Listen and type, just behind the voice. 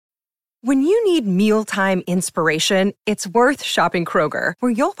When you need mealtime inspiration, it's worth shopping Kroger,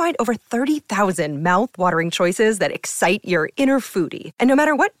 where you'll find over 30,000 mouth-watering choices that excite your inner foodie. And no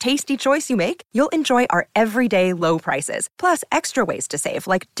matter what tasty choice you make, you'll enjoy our everyday low prices, plus extra ways to save,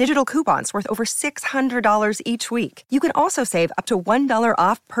 like digital coupons worth over $600 each week. You can also save up to $1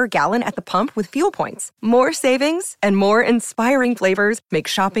 off per gallon at the pump with fuel points. More savings and more inspiring flavors make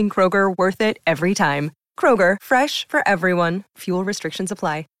shopping Kroger worth it every time. Kroger, fresh for everyone. Fuel restrictions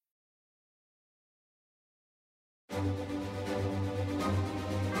apply.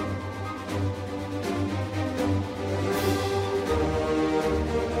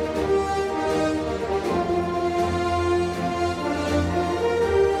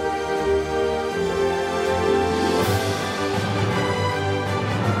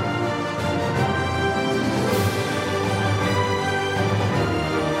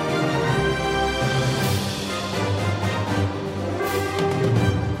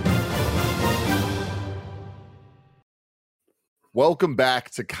 Welcome back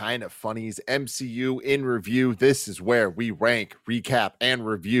to Kind of Funny's MCU in Review. This is where we rank, recap, and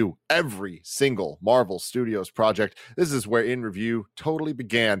review every single Marvel Studios project. This is where In Review totally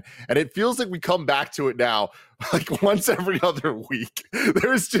began, and it feels like we come back to it now like once every other week.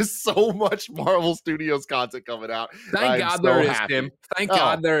 There's just so much Marvel Studios content coming out. Thank God there is, Tim. Thank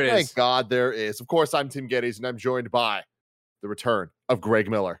God there is. Thank God there is. Of course, I'm Tim Geddes, and I'm joined by the return of Greg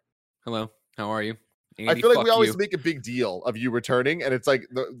Miller. Hello, how are you? Andy, I feel like we always make a big deal of you returning, and it's like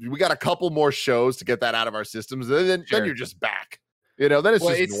we got a couple more shows to get that out of our systems, and then you're just back. You know, then it's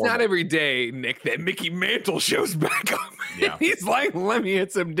just it's normal. not every day, Nick, that Mickey Mantle shows back up. Yeah. He's like, let me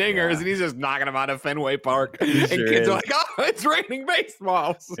hit some dingers, and he's just knocking them out of Fenway Park. And kids are like, oh, it's raining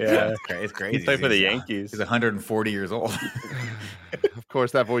baseballs. Yeah, it's crazy. He played for the Yankees. He's 140 years old. Of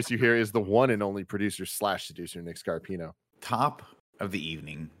course, that voice you hear is the one and only producer / seducer, Nick Scarpino. Top of the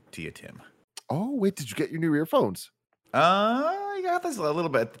evening to you, Tim. Oh, wait, did you get your new earphones? I got this a little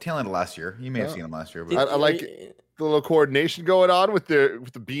bit at the tail end of last year. You may have seen them last year. But I like the little coordination going on with the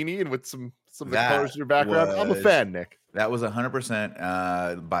beanie and with some of the colors in your background. I'm a fan, Nick. That was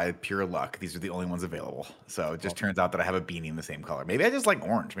 100% by pure luck. These are the only ones available. So it just turns out that I have a beanie in the same color. Maybe I just like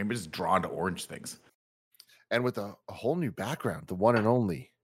orange. Maybe I'm just drawn to orange things. And with a whole new background, the one and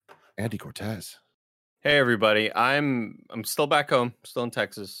only Andy Cortez. Hey everybody, I'm still back home, still in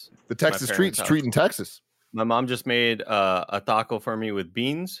Texas. The Texas treat in Texas. My mom just made a taco for me with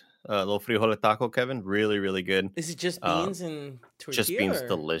beans, a little frijol taco, Kevin. Really, really good. Is it just beans and tortilla? Just beans,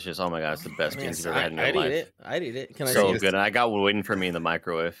 delicious. Oh my god, it's the best beans you've ever had in your life. I'd eat it. Can I so good. And I got one waiting for me in the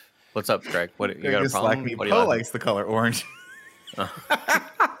microwave. What's up, Greg? What you got a problem? Like Poe likes the color orange.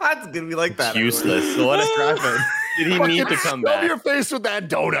 That's good. We like that. It's useless. So what is driving? Did he need to come back? Your face with that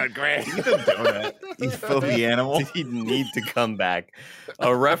donut, Greg. Eat the donut. You filthy animal. Did he need to come back?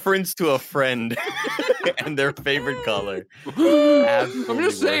 A reference to a friend and their favorite color. I'm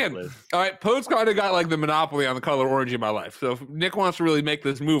just saying. All right, Poe's kind of got like the monopoly on the color orange in my life. So if Nick wants to really make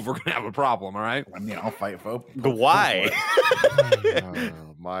this move, we're gonna have a problem. All right. I mean, I'll fight Poe. Why?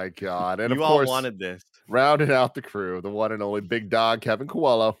 Oh my god! And you of course, all wanted this. Rounding out the crew, the one and only big dog Kevin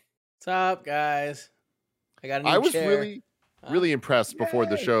Coelho. What's up, guys? I got a new I was chair. really impressed before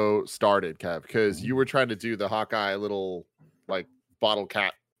the show started, Kev, because you were trying to do the Hawkeye little like bottle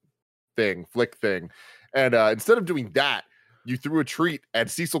cap flick thing. And instead of doing that, you threw a treat and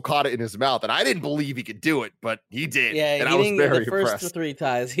Cecil caught it in his mouth. And I didn't believe he could do it, but he did. Yeah, and he I was didn't very get the first impressed. 3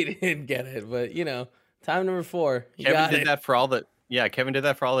 ties. He didn't get it, but you know, time number 4. Kevin did that for all the Kevin did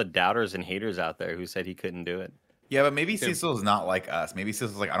that for all the doubters and haters out there who said he couldn't do it. Yeah, but maybe Cecil is not like us. Maybe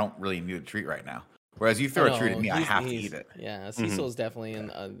Cecil's like, I don't really need a treat right now. Whereas you throw a treat at me, I have to eat it. Yeah, Cecil's definitely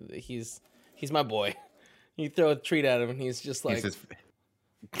in. He's my boy. You throw a treat at him, and he's just like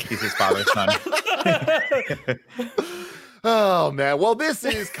he's his father's son. Oh man, well this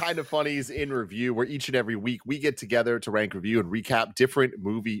is Kind of Funny's In Review, where each and every week we get together to rank, review, and recap different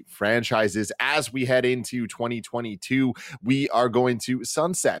movie franchises. As we head into 2022, we are going to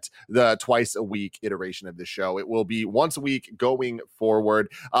sunset the twice a week iteration of the show. It will be once a week going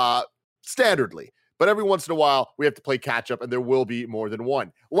forward, standardly. But every once in a while, we have to play catch up, and there will be more than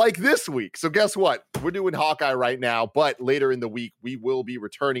one, like this week. So guess what? We're doing Hawkeye right now, but later in the week, we will be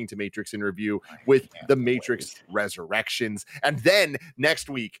returning to Matrix in Review with The Matrix Resurrections. And then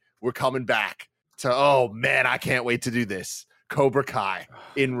next week, we're coming back to, oh man, I can't wait to do this, Cobra Kai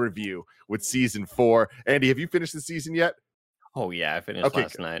in Review with Season 4. Andy, have you finished the season yet? Oh yeah, I finished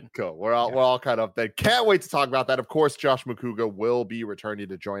last night. Cool. We're all caught up then. Can't wait to talk about that. Of course, Josh Makuga will be returning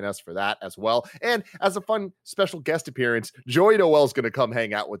to join us for that as well. And as a fun special guest appearance, Joy Noel's going to come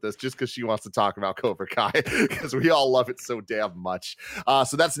hang out with us just because she wants to talk about Cobra Kai because we all love it so damn much.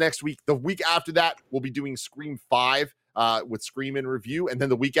 So that's next week. The week after that, we'll be doing Scream 5 with Scream in review. And then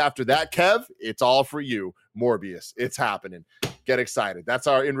the week after that, Kev, it's all for you. Morbius. It's happening. Get excited. That's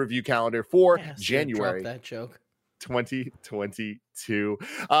our in review calendar for January. Drop that joke. 2022.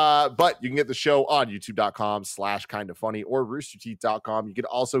 But you can get the show on youtube.com/kindafunny or roosterteeth.com. You can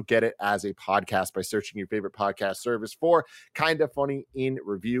also get it as a podcast by searching your favorite podcast service for Kinda Funny in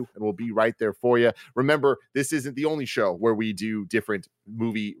Review, and we'll be right there for you. Remember, this isn't the only show where we do different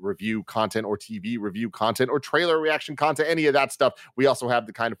movie review content or TV review content or trailer reaction content, any of that stuff. We also have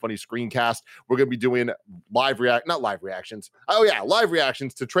the Kinda Funny screencast. We're going to be doing live reactions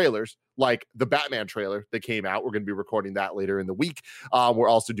to trailers, like the Batman trailer that came out. We're going to be recording that later in the week. We're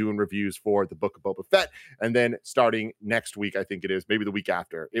also doing reviews for the Book of Boba Fett. And then starting next week, I think it is, maybe the week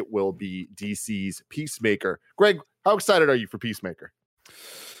after, it will be DC's Peacemaker. Greg, how excited are you for Peacemaker?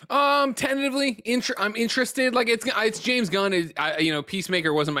 Tentatively, I'm interested. Like it's James Gunn.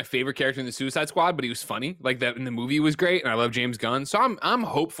 Peacemaker wasn't my favorite character in the Suicide Squad, but he was funny. Like that in the movie was great, and I love James Gunn. So I'm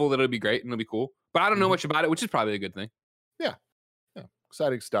hopeful that it'll be great and it'll be cool. But I don't know much about it, which is probably a good thing. Yeah.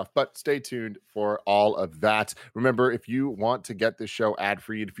 Exciting stuff, but stay tuned for all of that. Remember, if you want to get this show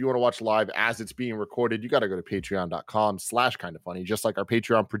ad-free, if you want to watch live as it's being recorded, you got to go to patreon.com/kindafunny, just like our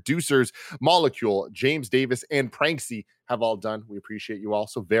Patreon producers, Molecule, James Davis, and Pranksy have all done. We appreciate you all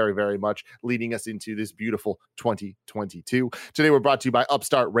so very, very much, leading us into this beautiful 2022. Today, we're brought to you by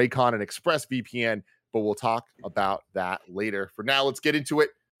Upstart, Raycon, and ExpressVPN, but we'll talk about that later. For now, let's get into it.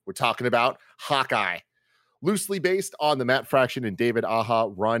 We're talking about Hawkeye. Loosely based on the Matt Fraction and David Aja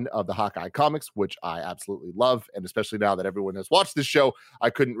run of the Hawkeye comics, which I absolutely love. And especially now that everyone has watched this show,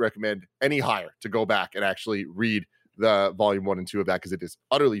 I couldn't recommend any higher to go back and actually read the volume 1 and 2 of that because it is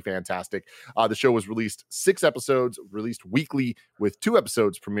utterly fantastic. The show was released 6 episodes, released weekly, with 2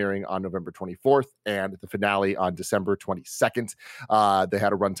 episodes premiering on November 24th and the finale on December 22nd. They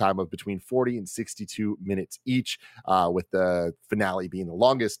had a runtime of between 40 and 62 minutes each, with the finale being the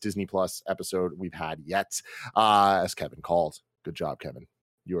longest Disney Plus episode we've had yet, as Kevin called. Good job, Kevin.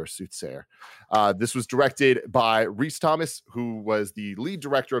 You're a soothsayer. This was directed by Rhys Thomas, who was the lead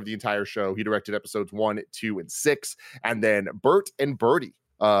director of the entire show. He directed episodes 1, 2, and 6. And then Bert and Birdie,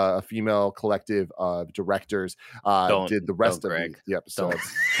 a female collective of directors, did the rest of the episodes.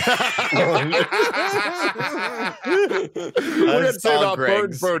 What did you say about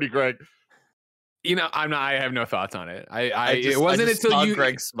Bert and Birdie, Greg? I have no thoughts on it. It wasn't until you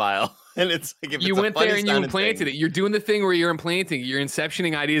Greg smile, and it's like if you went there and you implanted it. You're doing the thing where you're implanting, you're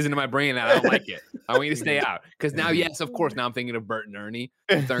inceptioning ideas into my brain, and I don't like it. I want you to stay out because now, yes, of course, now I'm thinking of Bert and Ernie.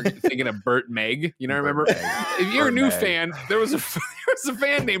 I'm thinking of Bert Meg. Remember? If you're a new fan, there was a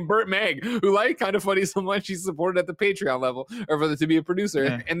fan named Bert Meg who liked Kinda Funny so much he supported at the Patreon level, or for to be a producer.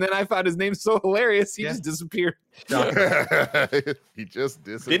 Yeah. And then I found his name so hilarious, he just disappeared. He just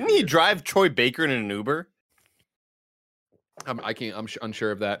disappeared. Didn't he drive Troy Baker in an Uber? I'm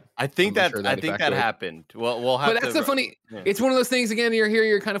unsure of that. I think that happened. Well, we'll have. But that's the funny. Yeah. It's one of those things. Again, you're here.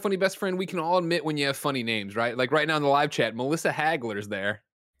 You're Kinda Funny best friend. We can all admit when you have funny names, right? Like right now in the live chat, Melissa Hagler's there.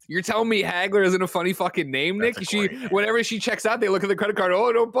 You're telling me Hagler isn't a funny fucking name, Nick? Whenever she checks out, they look at the credit card.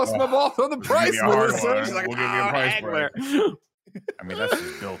 Oh, don't bust my balls on the price, Melissa. She's like, we'll give you a price Hagler. I mean, that's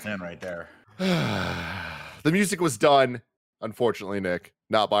just built in right there. The music was done, unfortunately, Nick,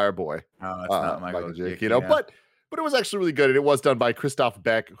 not by our boy. No, it's not Michael Giacchino, but it was actually really good. And it was done by Christoph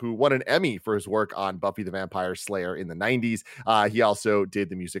Beck, who won an Emmy for his work on Buffy the Vampire Slayer in the 90s. He also did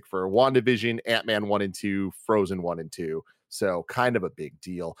the music for WandaVision, Ant-Man 1 and 2, Frozen 1 and 2. So kind of a big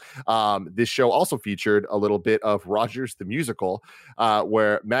deal. This show also featured a little bit of Rogers the Musical,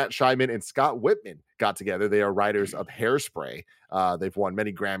 where Matt Scheinman and Scott Whitman got together. They are writers of Hairspray. They've won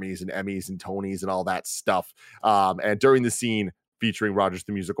many Grammys and Emmys and Tonys and all that stuff. And during the scene featuring Rogers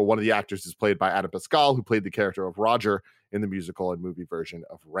the Musical, one of the actors is played by Adam Pascal, who played the character of Roger in the musical and movie version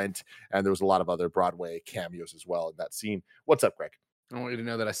of Rent. And there was a lot of other Broadway cameos as well in that scene. What's up, Greg? I want you to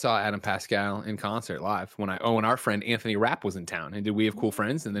know that I saw Adam Pascal in concert live when our friend Anthony Rapp was in town. And did We Have Cool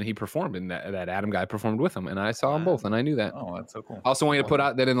Friends? And then he performed, and that Adam guy performed with him. And I saw them both, and I knew that. Oh, that's so cool. I also want you to put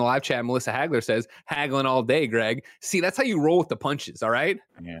out that in the live chat, Melissa Hagler says, haggling all day, Greg. See, that's how you roll with the punches, all right?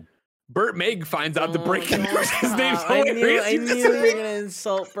 Yeah. Bert Meg finds out the breaking news. His name's hilarious. I knew you were going to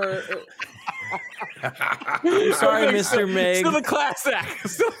insult Bert. I'm sorry, Mr. Meg. Still the class act.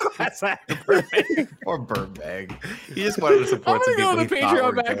 Still the class act. Burt Meg. Poor Burt Meg. He just wanted to I'm support some gonna go people on the he thought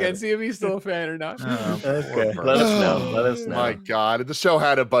were Patreon back good. and see if he's still a fan or not. Okay. Burt. Let us know. Let us know. My God. The show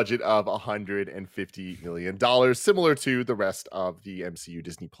had a budget of $150 million, similar to the rest of the MCU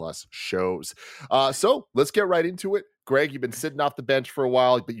Disney Plus shows. So let's get right into it. Greg, you've been sitting off the bench for a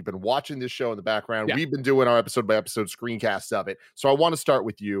while, but you've been watching this show in the background. Yeah. We've been doing our episode by episode screencasts of it. So I want to start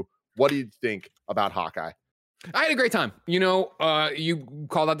with you. What do you think about Hawkeye? I had a great time. You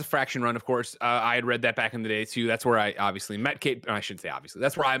called out the Fraction run, of course. I had read that back in the day, too. That's where I obviously met Kate. I shouldn't say obviously.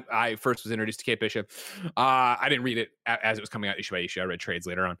 That's where I first was introduced to Kate Bishop. I didn't read it as it was coming out issue by issue. I read trades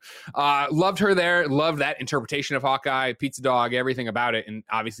later on. Loved her there. Loved that interpretation of Hawkeye, Pizza Dog, everything about it. And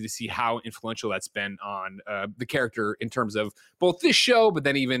obviously to see how influential that's been on the character in terms of both this show, but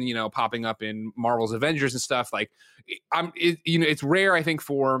then even, popping up in Marvel's Avengers and stuff. Like, it's rare, I think,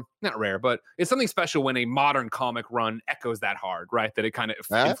 not rare, but it's something special when a modern comic run echoes that hard, right? That it kind of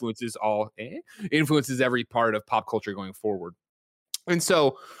influences every part of pop culture going forward. And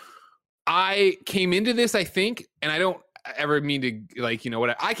so I came into this, I think, and I don't ever mean to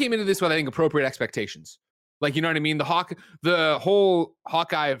I came into this with, I think, appropriate expectations. Like, you know what I mean? The whole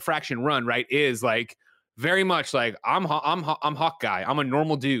Hawkeye Fraction run, right, is like very much like I'm Hawkeye. I'm a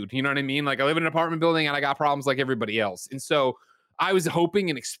normal dude. You know what I mean? Like, I live in an apartment building and I got problems like everybody else. And so I was hoping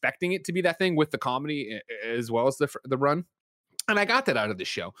and expecting it to be that thing with the comedy as well as the run. And I got that out of the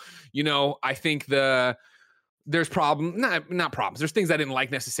show. I think there's not problems. There's things I didn't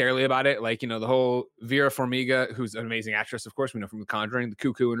like necessarily about it. Like, the whole Vera Farmiga, who's an amazing actress, of course, we know from The Conjuring, the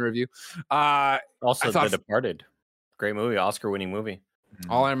Cuckoo in review. Also, The Departed. Great movie, Oscar-winning movie.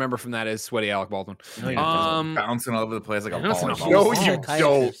 All I remember from that is sweaty Alec Baldwin. Bouncing all over the place like a volleyball. No, you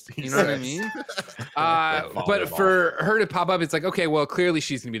don't. You know what I mean? But for her to pop up, it's like, okay, well, clearly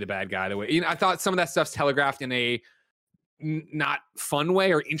she's gonna be the bad guy. The way I thought some of that stuff's telegraphed in a not fun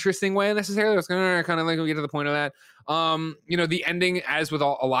way or interesting way necessarily. I was gonna kind of like get to the point of that. The ending, as with a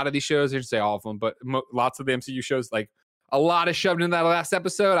lot of these shows, I should say all of them, but lots of the MCU shows, like, a lot is shoved into that last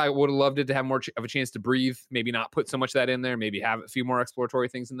episode. I would have loved it to have more of a chance to breathe, maybe not put so much of that in there, maybe have a few more exploratory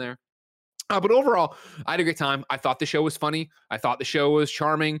things in there. But overall, I had a great time. I thought the show was funny. I thought the show was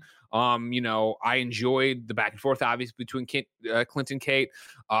charming. I enjoyed the back and forth, obviously, between Clint and Kate.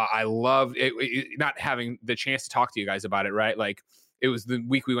 I loved it, not having the chance to talk to you guys about it, right? Like, it was the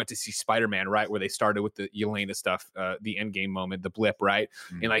week we went to see Spider-Man, right? Where they started with the Yelena stuff, the Endgame moment, the blip, right?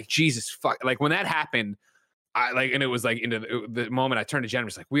 Mm-hmm. And like, Jesus, fuck. Like, when that happened, and it was like into the moment I turned to Jen and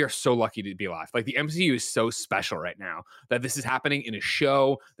was like, we are so lucky to be alive. Like, the MCU is so special right now that this is happening in a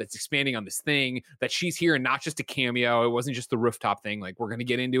show that's expanding on this thing, that she's here and not just a cameo. It wasn't just the rooftop thing. Like, we're going to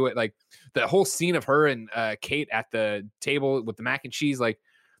get into it. Like, the whole scene of her and Kate at the table with the mac and cheese, like,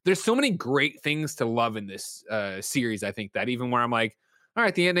 there's so many great things to love in this series. I think that even where I'm like, all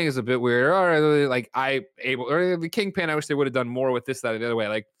right, the ending is a bit weird. All right, like, or the Kingpin, I wish they would have done more with this, that, or the other way.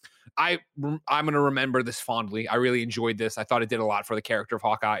 Like, I'm going to remember this fondly. I really enjoyed this. I thought it did a lot for the character of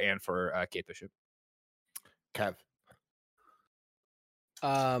Hawkeye and for Kate Bishop. Kev.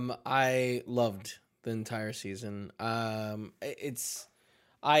 I loved the entire season. I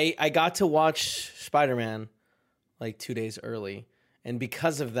got to watch Spider-Man like 2 days early, and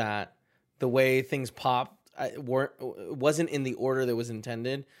because of that, the way things popped wasn't in the order that was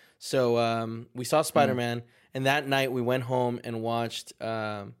intended. So we saw Spider-Man, and that night we went home and watched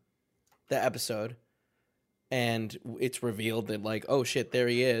the episode, and it's revealed that, like, oh shit, there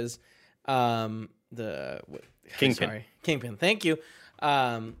he is, Kingpin. Thank you.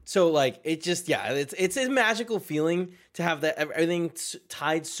 So like, it just, it's a magical feeling to have that everything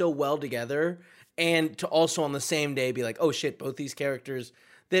tied so well together, and to also on the same day be like, oh shit, both these characters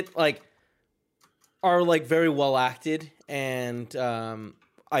that like are like very well acted and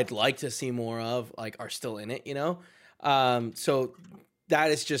I'd like to see more of, like, are still in it, so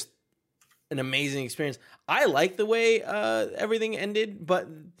that is just an amazing experience. I like the way everything ended, but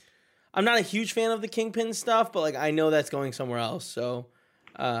I'm not a huge fan of the Kingpin stuff, but like, I know that's going somewhere else. So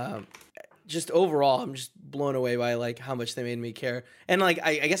just overall, I'm just blown away by like how much they made me care. And like,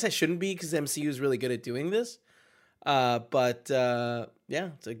 I guess I shouldn't be, because MCU is really good at doing this. But it's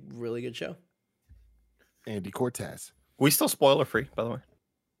a really good show. Andy Cortez. We still spoiler free, by the way.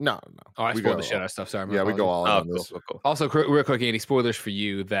 No. Oh, I spoiled the shit out of stuff. Sorry. Yeah, we go all on this. Cool. Also, real quick, Andy, spoilers for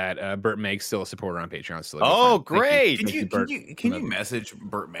you that Burt Meg's still a supporter on Patreon. Still. Oh, great! Can you message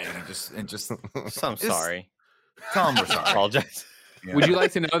Burt Meg and just? I'm sorry. Tell him we're sorry. Apologize. Yeah. Would you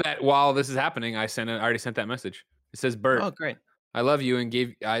like to know that while this is happening, I already sent that message. It says, Burt. Oh, great. I love you and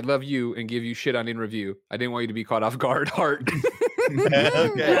give you shit on in review. I didn't want you to be caught off guard. Heart.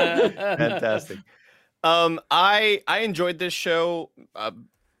 Okay, fantastic. I enjoyed this show.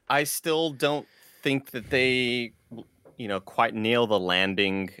 I still don't think that they, quite nail the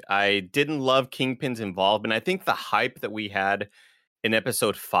landing. I didn't love Kingpin's involvement. I think the hype that we had in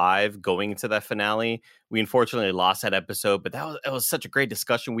episode 5 going into that finale, we unfortunately lost that episode, but it was such a great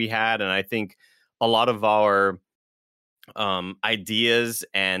discussion we had, and I think a lot of our ideas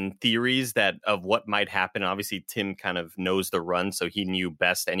and theories that of what might happen. Obviously, Tim kind of knows the run, so he knew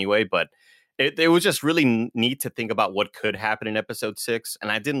best anyway. But it was just really neat to think about what could happen in episode 6.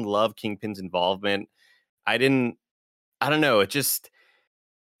 And I didn't love Kingpin's involvement. I don't know.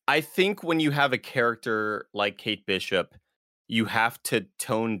 I think when you have a character like Kate Bishop, you have to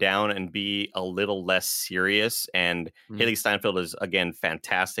tone down and be a little less serious. And Haley Steinfeld is, again,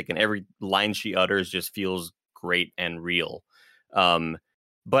 fantastic. And every line she utters just feels great and real.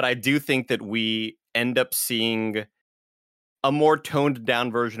 But I do think that we end up seeing a more toned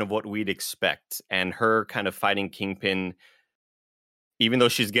down version of what we'd expect. And her kind of fighting Kingpin, even though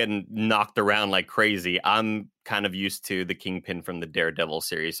she's getting knocked around like crazy, I'm kind of used to the Kingpin from the Daredevil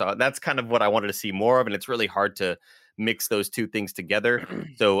series. So that's kind of what I wanted to see more of. And it's really hard to mix those two things together.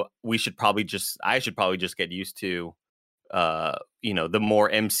 So I should probably just get used to, the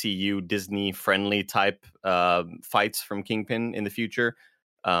more MCU Disney friendly type fights from Kingpin in the future.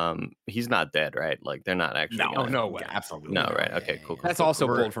 He's not dead, right? Like they're not actually. No way. Absolutely. No, right. Okay, cool. That's also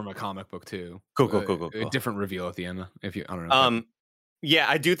pulled from a comic book too. Cool. A different reveal at the end. I don't know. Yeah,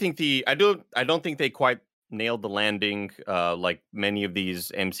 I do think I don't think they quite nailed the landing, like many of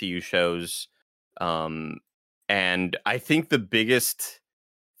these MCU shows. And I think the biggest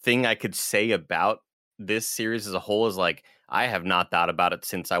thing I could say about this series as a whole is like, I have not thought about it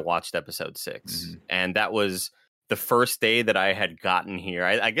since I watched episode 6. And that was the first day that I had gotten here.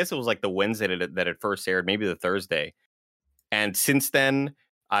 I guess it was like the Wednesday that it first aired, maybe the Thursday. And since then,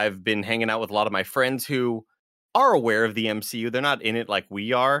 I've been hanging out with a lot of my friends who are aware of the MCU. They're not in it like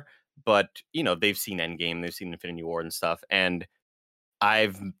we are, but, they've seen Endgame, they've seen Infinity War and stuff. And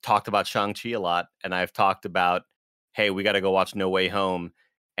I've talked about Shang-Chi a lot, and I've talked about, hey, we got to go watch No Way Home.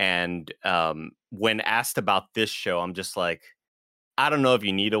 And when asked about this show, I'm just like, I don't know if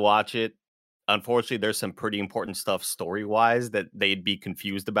you need to watch it. Unfortunately, there's some pretty important stuff story-wise that they'd be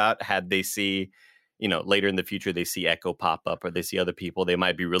confused about had they see, later in the future, they see Echo pop up or they see other people. They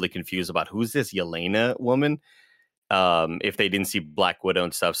might be really confused about who's this Yelena woman if they didn't see Black Widow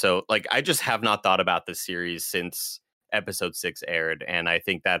and stuff. So, like, I just have not thought about this series since episode 6 aired. And I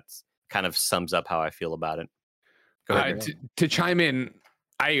think that kind of sums up how I feel about it. Go ahead. To chime in,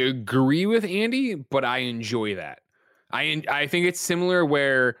 I agree with Andy, but I enjoy that. I think it's similar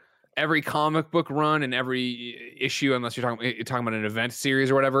where every comic book run and every issue, unless you're talking about an event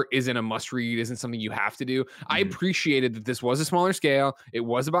series or whatever, isn't a must read, isn't something you have to do. I appreciated that this was a smaller scale. It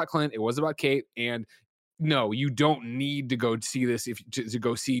was about Clint. It was about Kate. And no, you don't need to go see this to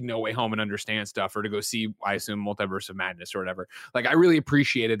go see No Way Home and understand stuff, or to go see, I assume, Multiverse of Madness or whatever. Like, I really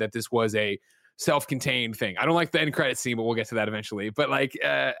appreciated that this was a self-contained thing. I don't like the end credit scene, but we'll get to that eventually. But like,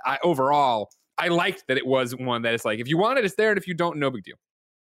 overall, I liked that it was one that it's like, if you want it, it's there, and if you don't, no big deal.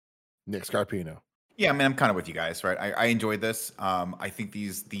 Nick Scarpino. Yeah, I mean, I'm kind of with you guys, right? I enjoyed this. I think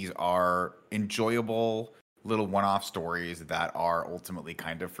these are enjoyable little one-off stories that are ultimately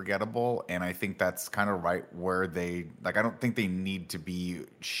kind of forgettable, and I think that's kind of right where they, like, I don't think they need to be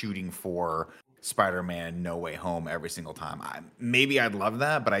shooting for Spider-Man No Way Home every single time. Maybe I'd love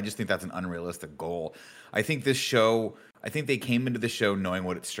that, but I just think that's an unrealistic goal. I think they came into the show knowing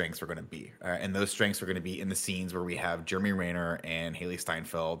what its strengths were going to be. And those strengths were going to be in the scenes where we have Jeremy Renner and Haley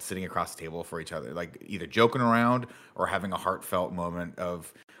Steinfeld sitting across the table for each other, like either joking around or having a heartfelt moment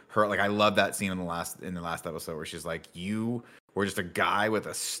of her. Like, I love that scene in the last episode where she's like, you were just a guy with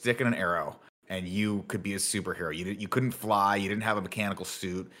a stick and an arrow, and you could be a superhero. You couldn't fly. You didn't have a mechanical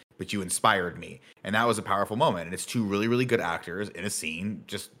suit, but you inspired me. And that was a powerful moment. And it's two really, really good actors in a scene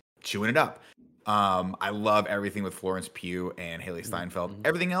just chewing it up. I love everything with Florence Pugh and Haley Steinfeld.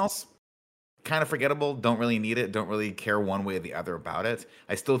 Everything else, kind of forgettable. Don't really need it. Don't really care one way or the other about it.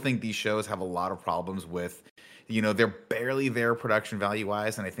 I still think these shows have a lot of problems with, they're barely there production value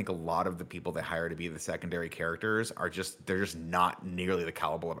wise. And I think a lot of the people they hire to be the secondary characters they're just not nearly the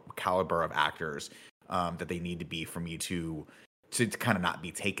caliber of actors that they need to be for me to kind of not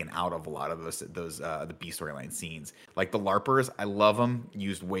be taken out of a lot of those the B storyline scenes. Like the LARPers, I love them,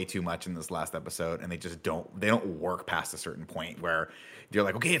 used way too much in this last episode, and they don't work past a certain point where you're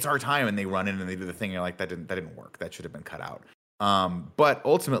like, okay, it's our time, and they run in and they do the thing, and you're like, that didn't work. That should have been cut out. But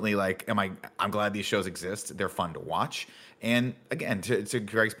ultimately, like, I'm glad these shows exist. They're fun to watch. And again, to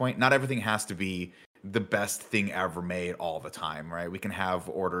Greg's point, not everything has to be the best thing ever made all the time, right? We can have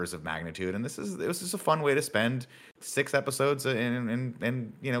orders of magnitude, and it was just a fun way to spend 6 episodes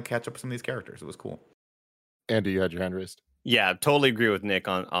and catch up with some of these characters. It was cool. Andy, you had your hand raised. Yeah, totally agree with Nick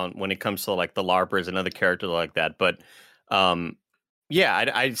on when it comes to like the LARPers and other characters like that. But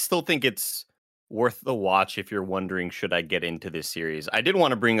I still think it's worth the watch if you're wondering, should I get into this series? I did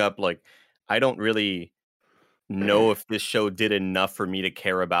want to bring up, like, I don't really know if this show did enough for me to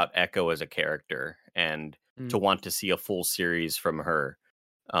care about Echo as a character and to want to see a full series from her.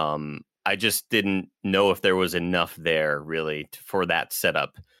 I just didn't know if there was enough there really for that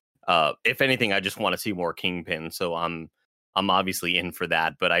setup. If anything, I just want to see more Kingpin, so I'm obviously in for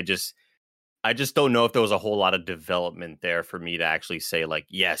that. But I just don't know if there was a whole lot of development there for me to actually say, like,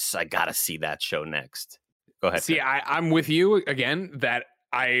 yes, I gotta see that show next. Go ahead. See, I'm with you again that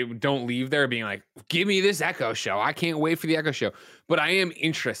I don't leave there being like, give me this Echo show. I can't wait for the Echo show. But I am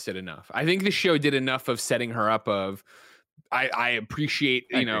interested enough. I think the show did enough of setting her up. I appreciate,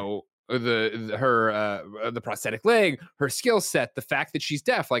 the prosthetic leg, her skill set, the fact that she's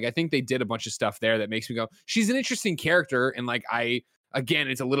deaf. Like, I think they did a bunch of stuff there that makes me go, she's an interesting character. And like, again,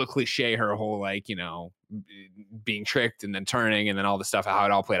 it's a little cliche, her whole, like, being tricked and then turning and then all the stuff, how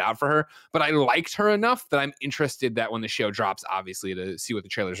it all played out for her. But I liked her enough that I'm interested that when the show drops, obviously, to see what the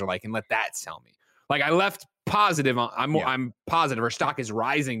trailers are like and let that sell me. Like, I left positive. I'm positive her stock is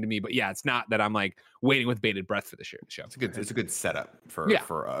rising to me, but yeah, it's not that I'm like waiting with bated breath for the show. It's a good setup for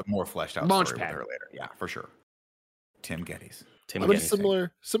a more fleshed out launch story pad with her later. Yeah, for sure. Tim Geddes. I'm in a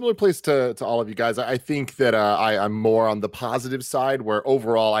similar place to all of you guys. I think that I'm more on the positive side, where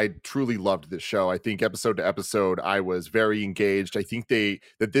overall I truly loved this show. I think episode to episode I was very engaged. I think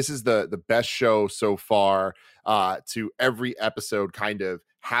that this is the best show so far. To every episode kind of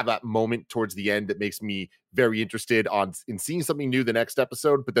have that moment towards the end that makes me very interested in seeing something new the next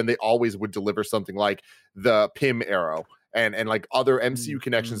episode. But then they always would deliver something like the Pym arrow and like other MCU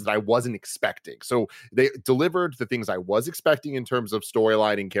connections that I wasn't expecting. So they delivered the things I was expecting in terms of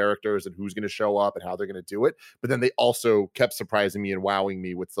storyline and characters and who's going to show up and how they're going to do it. But then they also kept surprising me and wowing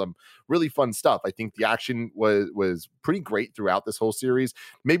me with some really fun stuff. I think the action was pretty great throughout this whole series.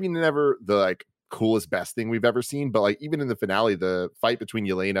 Maybe never the like coolest best thing we've ever seen, but like even in the finale, the fight between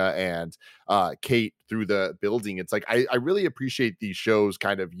Yelena and Kate through the building, it's like I really appreciate these shows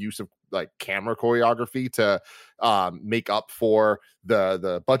kind of use of like camera choreography to make up for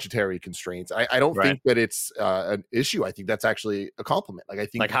the budgetary constraints. I don't think that it's an issue. I think that's actually a compliment. Like, I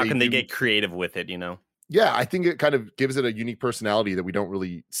think, like, how can they get creative with it, Yeah, I think it kind of gives it a unique personality that we don't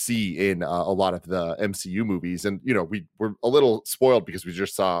really see in a lot of the MCU movies. And, we're a little spoiled because we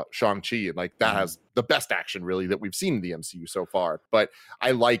just saw Shang-Chi, and like that has the best action really that we've seen in the MCU so far. But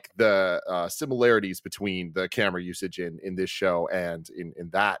I like the similarities between the camera usage in this show and in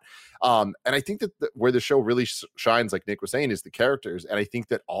that. And I think that where the show really shines, like Nick was saying, is the characters. And I think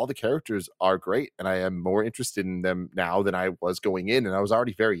that all the characters are great. And I am more interested in them now than I was going in. And I was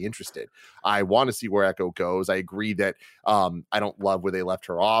already very interested. I want to see where Echo goes. I agree that I don't love where they left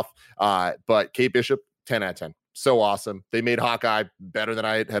her off. But Kate Bishop, 10 out of 10. So awesome. They made Hawkeye better than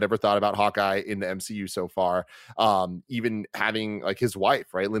I had ever thought about Hawkeye in the MCU so far. Even having like his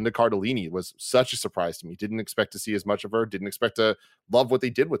wife, right? Linda Cardellini was such a surprise to me. Didn't expect to see as much of her. Didn't expect to love what they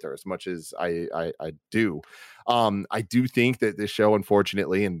did with her as much as I do. I do think that this show,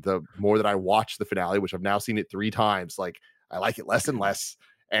 unfortunately, and the more that I watch the finale, which I've now seen it 3 times, like I like it less and less.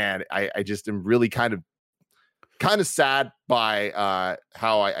 And I just am really kind of sad by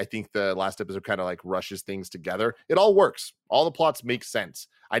how I think the last episode kind of like rushes things together. It all works. All the plots make sense.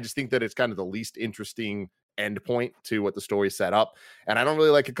 I just think that it's kind of the least interesting end point to what the story set up. And I don't really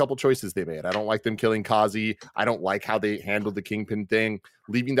like a couple choices they made. I don't like them killing Kazi. I don't like how they handled the Kingpin thing.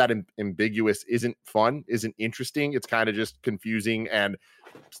 Leaving that ambiguous isn't fun, isn't interesting. It's kind of just confusing and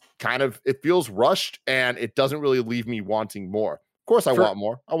kind of, it feels rushed, and it doesn't really leave me wanting more. Of course I want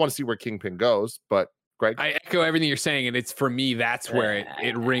more. I want to see where Kingpin goes, but Greg? I echo everything you're saying, and it's, for me, that's where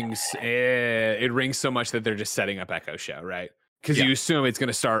it rings. It rings so much that they're just setting up Echo show, right? Because you assume it's going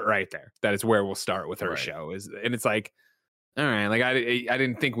to start right there. That is where we'll start with her show. And it's like, all right, like I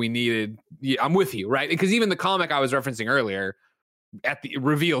didn't think we needed. I'm with you, right? Because even the comic I was referencing earlier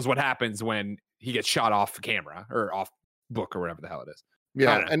reveals what happens when he gets shot off camera or off book or whatever the hell it is.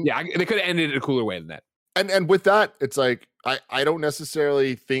 Yeah, they could have ended it a cooler way than that. And with that, it's like I don't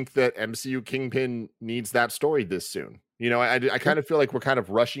necessarily think that MCU Kingpin needs that story this soon. I kind of feel like we're kind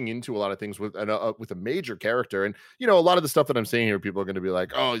of rushing into a lot of things with a major character, and a lot of the stuff that I'm saying here, people are going to be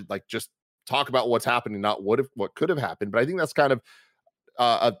like, oh, like just talk about what's happening, not what could have happened. But I think that's kind of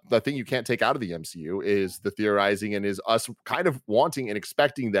the thing you can't take out of the MCU is the theorizing and is us kind of wanting and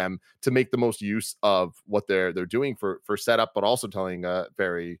expecting them to make the most use of what they're doing for setup, but also telling a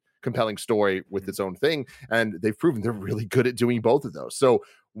very compelling story with its own thing. And they've proven they're really good at doing both of those. So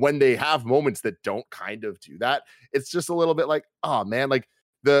when they have moments that don't kind of do that, it's just a little bit like, oh man, like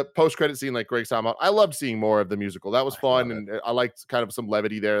the post-credit scene, like Greg's talking about, I loved seeing more of the musical. That was fun. And I liked kind of some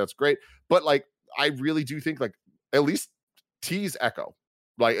levity there. That's great. But like, I really do think like at least tease Echo.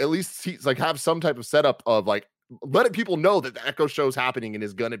 Like at least like have some type of setup of like letting people know that the Echo show's happening and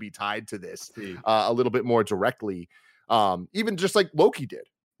is going to be tied to this a little bit more directly. Even just like Loki did,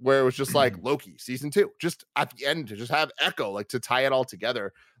 where it was just like Loki season 2, just at the end to just have Echo like to tie it all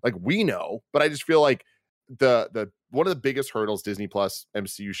together. Like we know, but I just feel like the one of the biggest hurdles Disney Plus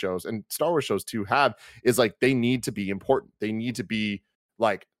MCU shows and Star Wars shows too have is like they need to be important. They need to be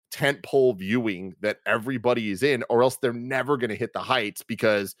like tentpole viewing that everybody is in, or else they're never going to hit the heights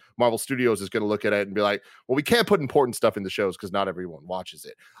because Marvel Studios is going to look at it and be like, well, we can't put important stuff in the shows because not everyone watches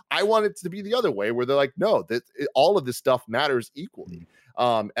it. I want it to be the other way where they're like, no, all of this stuff matters equally.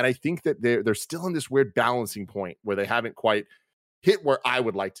 And I think that they're still in this weird balancing point where they haven't quite hit where I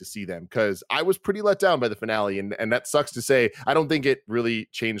would like to see them, because I was pretty let down by the finale, and that sucks to say. I don't think it really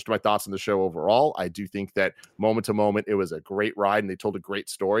changed my thoughts on the show overall. I do think that moment to moment it was a great ride and they told a great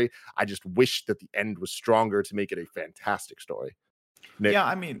story. I just wish that the end was stronger to make it a fantastic story. Nick? Yeah,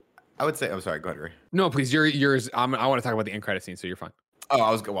 I mean, I would say, I'm sorry, go ahead, Ray. No, please, yours. I want to talk about the end credit scene, so you're fine. Oh,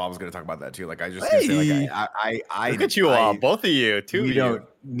 I was going to talk about that too. Like I just gonna say, like I look at you all, both of you, too. We don't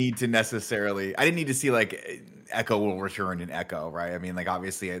need to necessarily. I didn't need to see like Echo will return in Echo, right? I mean, like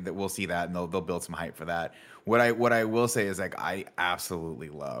obviously we'll see that, and they'll build some hype for that. What I will say is like I absolutely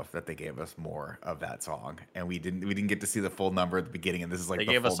love that they gave us more of that song, and we didn't get to see the full number at the beginning, and this is like they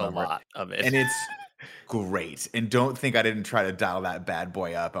the gave full us number. a lot of it, and it's great. And don't think I didn't try to dial that bad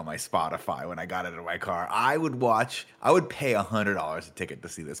boy up on my Spotify when I got it in my car. I would pay $100 a ticket to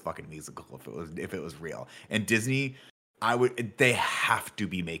see this fucking musical if it was real. And Disney, they have to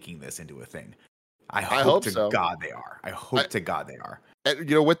be making this into a thing. I hope to God they are. I hope to God they are. And,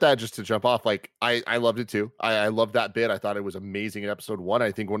 you know, with that, just to jump off, like I loved it too. I loved that bit. I thought it was amazing in episode 1.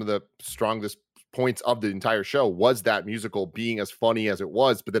 I think one of the strongest points of the entire show was that musical being as funny as it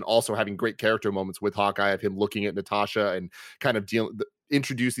was, but then also having great character moments with Hawkeye, of him looking at Natasha and kind of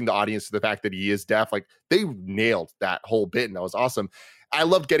introducing the audience to the fact that he is deaf. Like they nailed that whole bit, and that was awesome. I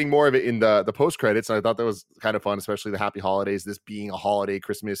loved getting more of it in the post credits, and I thought that was kind of fun, especially the Happy Holidays, this being a holiday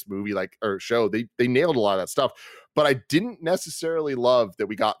Christmas movie or show. They nailed a lot of that stuff, but I didn't necessarily love that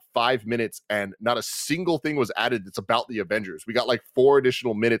we got 5 minutes and not a single thing was added that's about the Avengers. We got like 4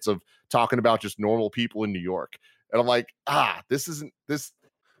 additional minutes of talking about just normal people in New York, and I'm like, this isn't this.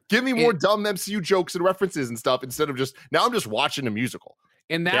 Give me more dumb MCU jokes and references and stuff instead of now I'm just watching a musical.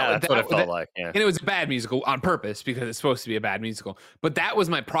 And that's what it felt like. Yeah. And it was a bad musical on purpose because it's supposed to be a bad musical. But that was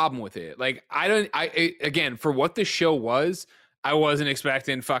my problem with it. Like, again, for what the show was, I wasn't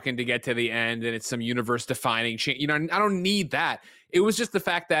expecting fucking to get to the end and it's some universe defining change. You know, I don't need that. It was just the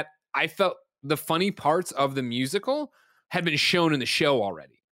fact that I felt the funny parts of the musical had been shown in the show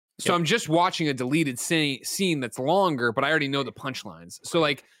already. So I'm just watching a deleted scene that's longer, but I already know the punchlines. So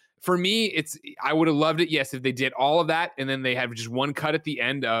like, for me, I would have loved it, yes, if they did all of that and then they had just one cut at the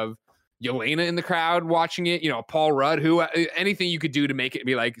end of Yelena in the crowd watching it, Paul Rudd, anything you could do to make it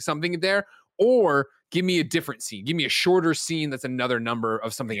be like something there, or give me a different scene. Give me a shorter scene that's another number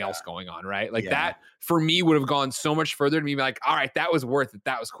of something else going on, right? Like that, for me, would have gone so much further to me like, all right, that was worth it.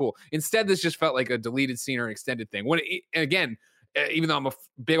 That was cool. Instead, this just felt like a deleted scene or an extended thing. Again, even though I'm a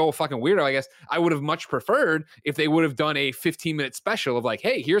big old fucking weirdo, I guess I would have much preferred if they would have done a 15-minute special of like,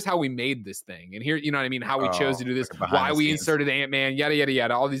 hey, here's how we made this thing. And here, you know what I mean? How we chose to do this, like why we inserted Ant-Man, yada, yada,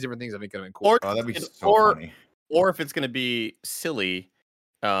 yada. All these different things I think have been cool. Or that'd be so funny. Or if it's going to be silly,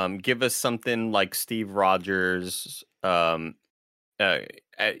 give us something like Steve Rogers, at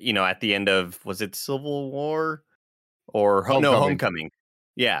the end of, was it Civil War or Homecoming?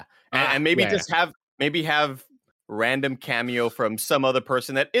 Yeah. And maybe have random cameo from some other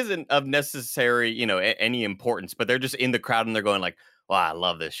person that isn't of necessary, any importance, but they're just in the crowd and they're going like, "Wow, I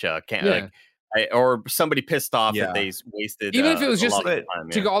love this show." Or somebody pissed off that they wasted. Even if it was just time,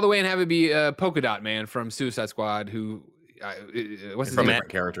 to go all the way and have it be Polka Dot Man from Suicide Squad, who what's his name? Different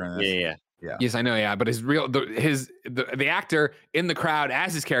character in this. Yeah. Yes, I know. Yeah, but the actor in the crowd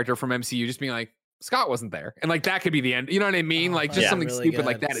as his character from MCU just being like, Scott wasn't there, and like that could be the end. You know what I mean? Like just something really stupid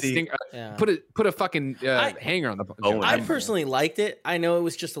like that. Put a fucking hanger on the. I personally liked it. I know it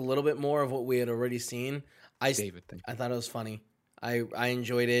was just a little bit more of what we had already seen. I thought it was funny. I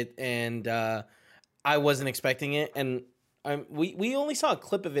enjoyed it, and I wasn't expecting it. And We only saw a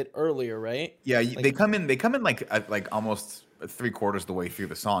clip of it earlier, right? Yeah, Like, they come in like almost 3/4 the way through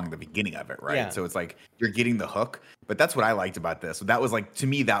the song, the beginning of it, right? Yeah. So it's like you're getting the hook. But that's what I liked about this. That was like, to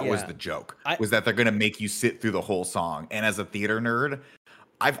me, that was Yeah. the joke, I- was that they're gonna make you sit through the whole song. And as a theater nerd,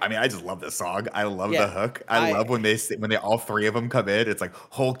 I just love this song. I love Yeah, the hook. I love when they all three of them come in. It's like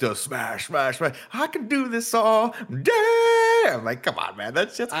Hulk does smash, smash, smash. I can do this all day. I'm like, come on, man,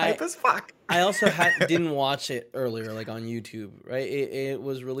 that shit's hype as fuck. I also didn't watch it earlier, like on YouTube, right? It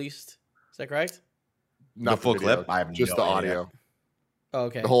was released. Is that correct? Not The full video, clip? I have just no the idea. audio. Oh,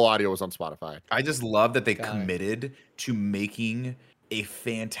 okay. The whole audio was on Spotify. I just love that they Got it. committed to making a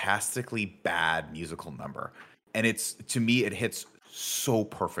fantastically bad musical number. And to me, it hits so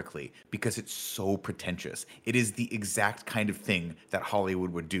perfectly because it's so pretentious. It is the exact kind of thing that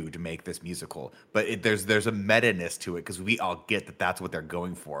Hollywood would do to make this musical. But there's a meta-ness to it because we all get that that's what they're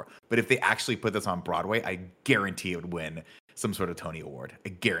going for. But if they actually put this on Broadway, I guarantee it would win some sort of Tony Award. I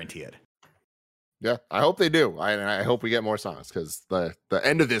guarantee it. Yeah, I hope they do. I hope we get more songs because the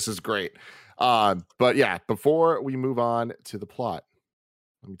end of this is great. But yeah, before we move on to the plot,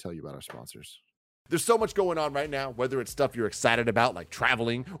 let me tell you about our sponsors. There's so much going on right now, whether it's stuff you're excited about, like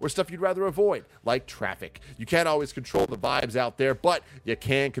traveling, or stuff you'd rather avoid, like traffic. You can't always control the vibes out there, but you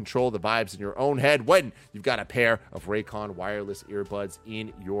can control the vibes in your own head when you've got a pair of Raycon wireless earbuds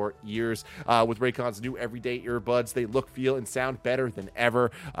in your ears. With Raycon's new everyday earbuds, they look, feel, and sound better than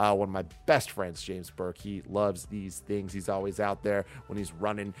ever. One of my best friends, James Burke, he loves these things. He's always out there when he's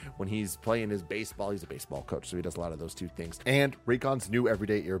running, when he's playing his baseball. He's a baseball coach, so he does a lot of those two things. And Raycon's new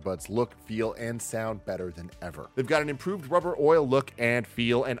everyday earbuds look, feel, and sound better than ever. They've got an improved rubber oil look and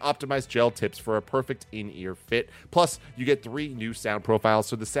feel and optimized gel tips for a perfect in-ear fit. Plus, you get 3 new sound profiles,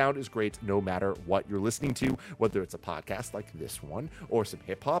 so the sound is great no matter what you're listening to, whether it's a podcast like this one, or some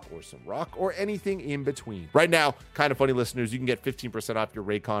hip-hop, or some rock, or anything in between. Right now, Kinda Funny listeners, you can get 15% off your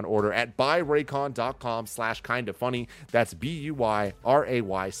Raycon order at buyraycon.com/kindafunny. That's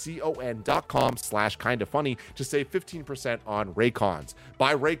BUYRAYCON.com/kindafunny to save 15% on Raycons.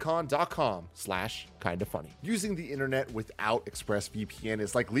 Buyraycon.com/kindafunny. Using the internet without ExpressVPN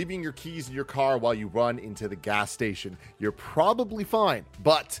is like leaving your keys in your car while you run into the gas station. You're probably fine,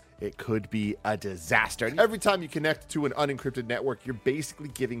 but it could be a disaster. And every time you connect to an unencrypted network, you're basically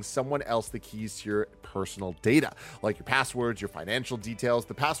giving someone else the keys to your personal data, like your passwords, your financial details,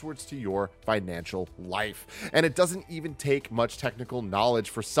 the passwords to your financial life. And it doesn't even take much technical knowledge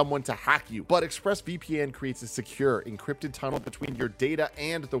for someone to hack you. But ExpressVPN creates a secure, encrypted tunnel between your data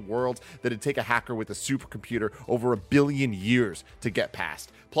and the world that'd take a hacker with a supercomputer over 1 billion years to get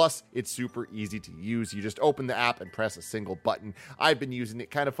past. Plus, it's super easy to use. You just open the app and press a single button. I've been using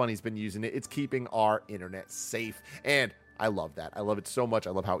it. Kinda Funny's been using it. It's keeping our internet safe. And I love that. I love it so much.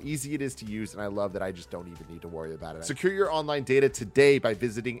 I love how easy it is to use, and I love that I just don't even need to worry about it. Secure your online data today by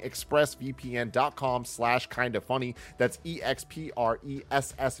visiting expressvpn.com/kindafunny. That's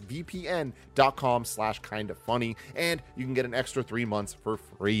expressvpn.com/kindafunny. And you can get an extra 3 months for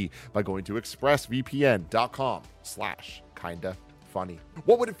free by going to expressvpn.com/kindafunny.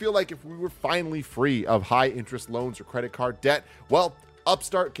 What would it feel like if we were finally free of high interest loans or credit card debt? Well,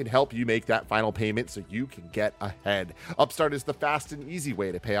 Upstart can help you make that final payment so you can get ahead. Upstart is the fast and easy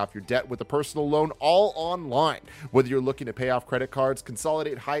way to pay off your debt with a personal loan all online. Whether you're looking to pay off credit cards,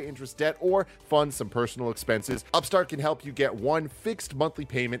 consolidate high interest debt, or fund some personal expenses, Upstart can help you get one fixed monthly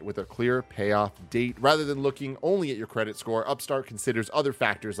payment with a clear payoff date. Rather than looking only at your credit score, Upstart considers other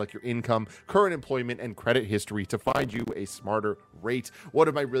factors like your income, current employment, and credit history to find you a smarter rate. One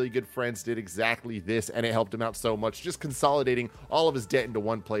of my really good friends did exactly this, and it helped him out so much. Just consolidating all of his debt into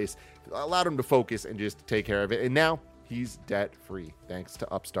one place allowed him to focus and just take care of it. And now he's debt free thanks to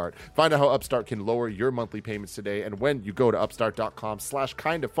Upstart. Find out how Upstart can lower your monthly payments today. And when you go to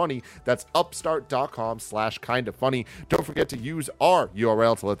upstart.com/kindafunny, that's upstart.com/kindafunny. Don't forget to use our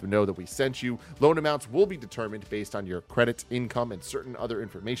URL to let them know that we sent you. Loan amounts will be determined based on your credit, income, and certain other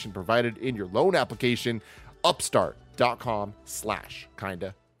information provided in your loan application.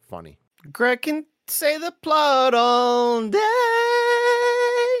 Upstart.com/kindafunny. Greg can say the plot all day.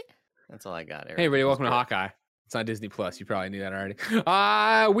 That's all I got, Eric. Hey, everybody, welcome to Hawkeye. It's on Disney Plus. You probably knew that already.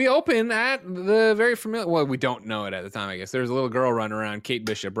 We open at the very familiar. Well, we don't know it at the time, I guess. There's a little girl running around, Kate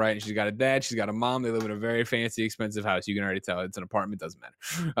Bishop, right? And she's got a dad. She's got a mom. They live in a very fancy, expensive house. You can already tell it's an apartment. Doesn't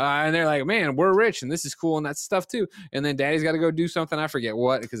matter. And they're like, man, we're rich, and this is cool, and that's stuff too. And then daddy's got to go do something. I forget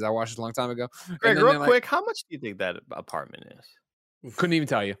what, because I watched it a long time ago. Greg, real quick, how much do you think that apartment is? Couldn't even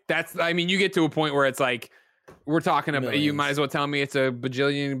tell you. You get to a point where it's like, We're talking about. Millions. You might as well tell me it's a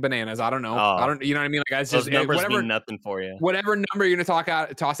bajillion bananas. I don't know. I don't. You know what I mean? Like, it's Those just numbers whatever. mean nothing for you. Whatever number you're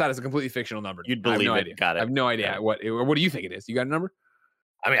gonna toss out is a completely fictional number. You'd I have believe no it. idea. Got it. I have no idea Yeah. what do you think it is? You got a number?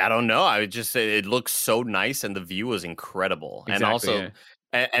 I mean, I don't know. I would just say it looks so nice, and the view was incredible. Exactly, and also,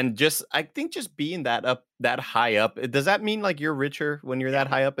 and just I think just being that high up, does that mean like you're richer when you're that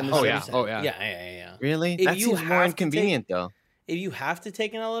high up in the Oh city? yeah. Oh yeah. Yeah. Really? If That you seems more have to inconvenient though. If you have to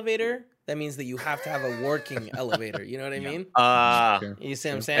take an elevator, that means that you have to have a working elevator. You know what I mean? Sure. You see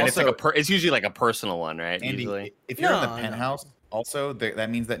what I'm saying? And it's like it's usually like a personal one, right? Andy, Usually. if you're in the No. penthouse, also that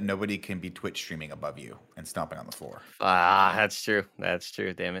means that nobody can be Twitch streaming above you and stomping on the floor. That's true. That's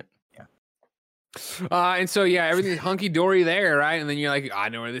true. Damn it. And so yeah, everything's hunky dory there, right? And then you're like, I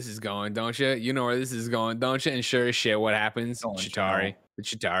know where this is going, don't you? You know where this is going, don't you? And sure as shit, what happens? Don't you Chitauri. know? The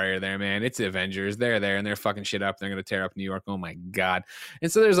Chitauri are there, man. It's the Avengers. They're there and they're fucking shit up. They're gonna tear up New York. Oh my god!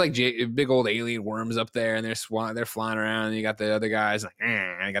 And so there's like big old alien worms up there, and they're flying around. And you got the other guys like,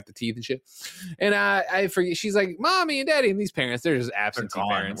 I got the teeth and shit. And I forget. She's like, mommy and daddy, and these parents, they're just absentee gone.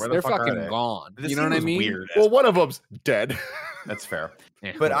 parents. Where the They're fuck are fucking they? gone. This You know scene what I was mean? Weird. Well, one of them's dead. That's fair.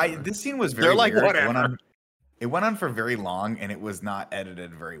 Yeah, But whatever. this scene was very They're like, weird. whatever. It went on for very long, and it was not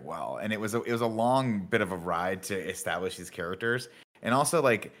edited very well. And it was a long bit of a ride to establish these characters. And also,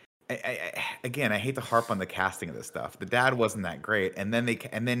 like, I hate to harp on the casting of this stuff. The dad wasn't that great, and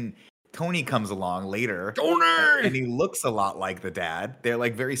then Tony comes along later, and he looks a lot like the dad. They're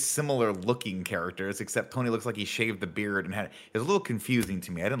like very similar looking characters, except Tony looks like he shaved the beard and it was a little confusing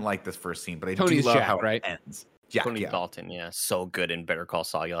to me. I didn't like this first scene, but I Tony's do love Jack, how right? it ends. Jack, Tony yeah. Dalton, yeah, so good in Better Call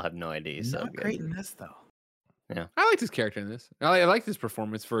Saul. You'll have no idea. He's so Not good. great in this though. I liked his character in this. I liked his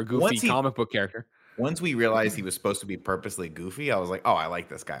performance for a goofy comic book character. Once we realized he was supposed to be purposely goofy, I was like, oh, I like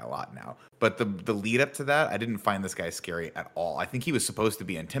this guy a lot now. But the lead up to that, I didn't find this guy scary at all. I think he was supposed to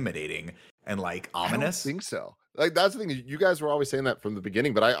be intimidating and like ominous. I don't think so. Like that's the thing. You guys were always saying that from the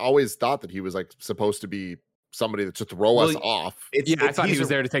beginning, but I always thought that he was like supposed to be somebody that just throw us off. I thought he was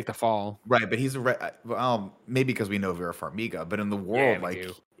there to take the fall. Right, but he's maybe because we know Vera Farmiga, but in the world,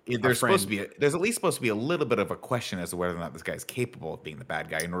 there's at least supposed to be a little bit of a question as to whether or not this guy's capable of being the bad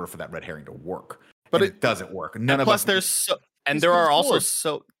guy in order for that red herring to work. But it doesn't work. There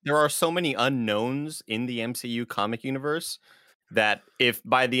are so many unknowns in the MCU comic universe that if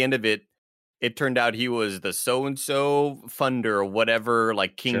by the end of it turned out he was the so-and-so funder or whatever,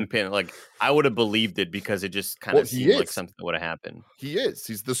 like Kingpin, like I would have believed it because it just kind of seemed like something that would have happened.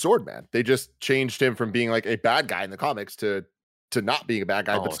 He's the sword man. They just changed him from being like a bad guy in the comics to not being a bad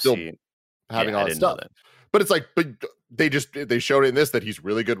guy, but still having all that stuff. But it's like, but they showed in this that he's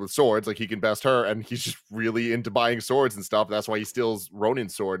really good with swords, like he can best her, and he's just really into buying swords and stuff. That's why he steals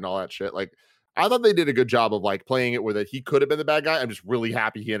Ronin's sword and all that shit. Like, I thought they did a good job of like playing it where that he could have been the bad guy. I'm just really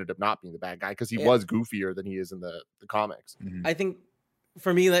happy he ended up not being the bad guy because he was goofier than he is in the comics. Mm-hmm. I think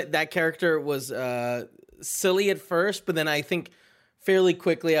for me that character was silly at first, but then I think fairly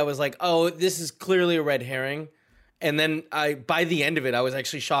quickly I was like, oh, this is clearly a red herring. And then by the end of it, I was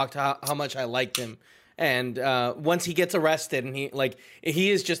actually shocked how much I liked him. And once he gets arrested, and he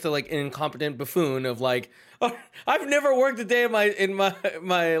is just an incompetent buffoon of like, oh, I've never worked a day in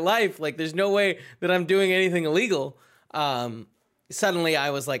my life. Like, there's no way that I'm doing anything illegal. Suddenly, I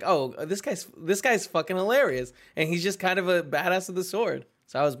was like, oh, this guy's fucking hilarious, and he's just kind of a badass with the sword.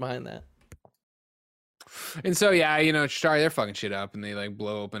 So I was behind that. And so, Chitauri, they're fucking shit up, and they like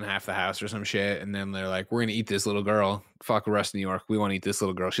blow open half the house or some shit, and then they're like, "We're gonna eat this little girl. Fuck the rest of New York. We want to eat this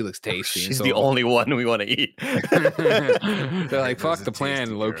little girl. She looks tasty." She's the only one we want to eat. They're like, "Fuck the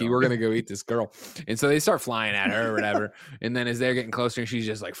plan, Loki. We're gonna go eat this girl." And so they start flying at her or whatever. And then as they're getting closer, she's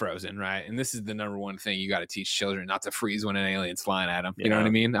just like frozen, right? And this is the number one thing you got to teach children: not to freeze when an alien's flying at them. You know what I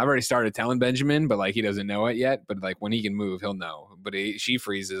mean? I've already started telling Benjamin, but like he doesn't know it yet. But like when he can move, he'll know. But she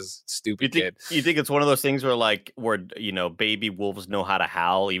freezes. Stupid kid. You think it's one of those things where baby wolves know how to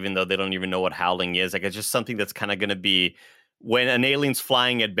howl, even though they don't even know what howling is? Like it's just something that's kind of going to be when an alien's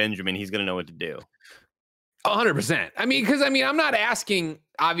flying at Benjamin, he's going to know what to do. 100%. I'm not asking.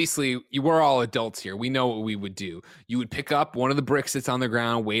 Obviously, we're all adults here. We know what we would do. You would pick up one of the bricks that's on the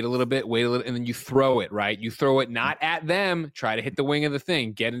ground, wait a little, and then you throw it, right? You throw it not at them, try to hit the wing of the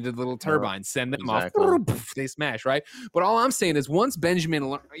thing, get into the little turbine, send them off, they smash, right? But all I'm saying is once Benjamin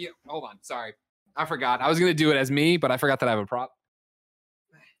hold on, sorry. I forgot. I was going to do it as me, but I forgot that I have a prop.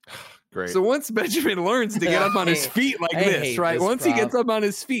 Great. So once Benjamin learns to get up on his feet like this, right? Once he gets up on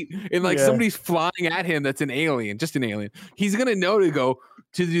his feet and somebody's flying at him that's an alien, just an alien, he's going to know to go,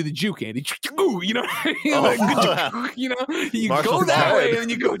 to do the juke, Andy. You know what I mean? Oh, Like, wow. you know, you Marshall go that way Allen. and then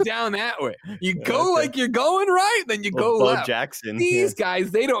you go down that way. You go like you're going right, then you go Bo left. Jackson. These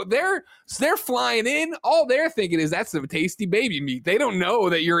guys, they're flying in. All they're thinking is that's some tasty baby meat. They don't know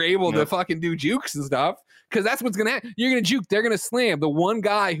that you're able to fucking do jukes and stuff, because that's what's gonna happen. You're gonna juke. They're gonna slam. The one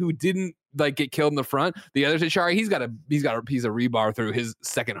guy who didn't like get killed in the front, the other Chitauri, he's got a piece of rebar through his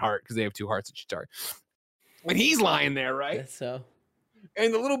second heart, because they have 2 hearts of Chitauri. And he's lying there, right? That's so.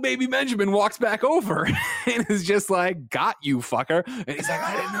 And the little baby Benjamin walks back over and is just like, "Got you, fucker!" And he's like,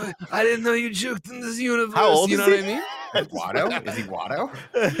 "I didn't know you juked in this universe." How old you is know he? what I mean? Watto? Is he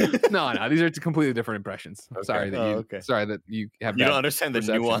Watto? No, these are completely different impressions. I'm sorry that you have. You bad don't understand the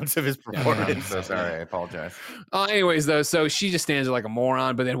perception. nuance of his I'm performance. so sorry. I apologize. Anyways, though, so she just stands there like a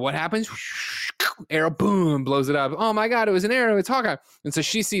moron. But then what happens? Arrow, boom, blows it up. Oh my God, it was an arrow. It's Hawkeye. And so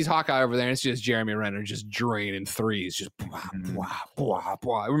she sees Hawkeye over there, and it's just Jeremy Renner just draining threes, just blah, blah, blah,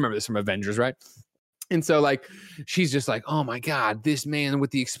 blah. I remember this from Avengers, right? And so, like, she's just like, "Oh my God, this man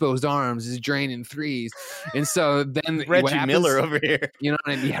with the exposed arms is draining threes." And so then Reggie Miller over here. You know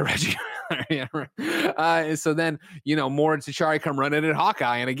what I mean? Yeah, Reggie Miller. Yeah, right. And so then, more T'Challa come running at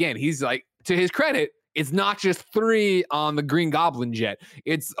Hawkeye. And again, he's like, to his credit, it's not just 3 on the Green Goblin jet.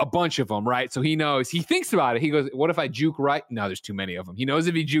 It's a bunch of them, right? So he knows, he thinks about it. He goes, what if I juke right? No, there's too many of them. He knows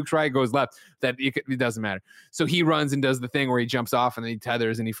if he jukes right, goes left, that it doesn't matter. So he runs and does the thing where he jumps off and then he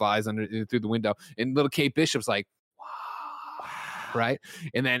tethers and he flies through the window. And little Kate Bishop's like, wow, right?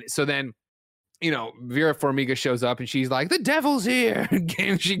 And then, Vera Farmiga shows up and she's like, "The devil's here!"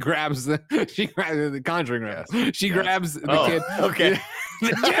 And she grabs the Conjuring room. She grabs the kid. Okay.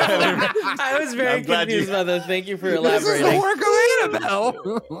 I was very confused by that. Thank you for elaborating. This is the work of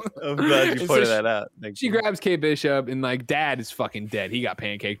Annabelle. I'm glad you pointed that out. She grabs Kate Bishop and like, Dad is fucking dead. He got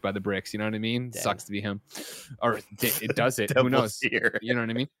pancaked by the bricks. You know what I mean? Dead. Sucks to be him. Or it does it. Who knows? Here. You know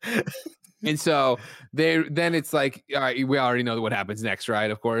what I mean? And so then it's like, all right, we already know what happens next, right?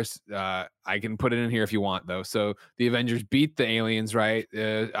 Of course, I can put it in here if you want, though. So the Avengers beat the aliens, right?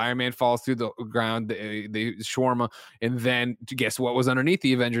 Iron Man falls through the ground, the shawarma, and then guess what was underneath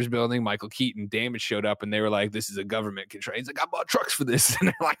the Avengers building? Michael Keaton. Damage showed up, and they were like, "This is a government control." He's like, "I bought trucks for this," and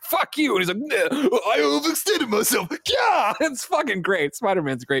they're like, "Fuck you!" And he's like, "No, I overextended myself." Yeah, it's fucking great.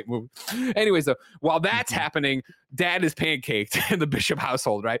 Spider-Man's a great movie. Anyway, so while that's happening, Dad is pancaked in the Bishop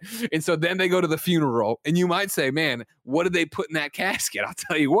household, right? And so then they go to the funeral, and you might say, "Man, what did they put in that casket?" I'll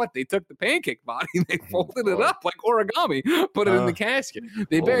tell you what, they took the pancake body, they folded it up like origami, put it in the casket.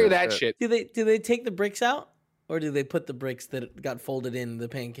 They bury that shit. Do they take the bricks out, or do they put the bricks that got folded in the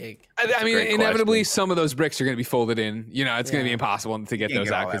pancake? I mean, inevitably, some of those bricks are going to be folded in. It's going to be impossible to get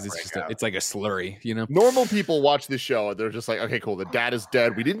those out because it's like a slurry. Normal people watch this show and they're just like, "Okay, cool. The dad is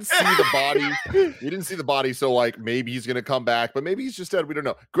dead. We didn't see the body. We didn't see the body. So like, maybe he's going to come back, but maybe he's just dead. We don't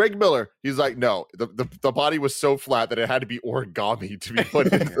know." Greg Miller, he's like, "No, the body was so flat that it had to be origami to be put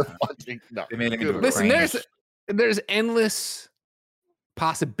into the fucking." No, They made it into a listen, range. there's endless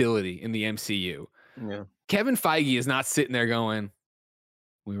possibility in the MCU. Yeah. Kevin Feige is not sitting there going,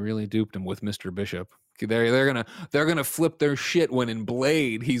 "We really duped him with Mr. Bishop." They're gonna flip their shit when in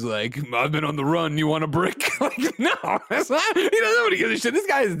Blade he's like, "I've been on the run. You want a brick?" Like, no, that's not. He doesn't know what he gives a shit. This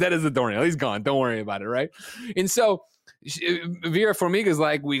guy is dead as a doornail. He's gone. Don't worry about it, right? And so Vera Farmiga's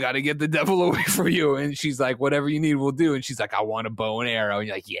like, "We got to get the devil away from you," and she's like, "Whatever you need, we'll do." And she's like, "I want a bow and arrow." And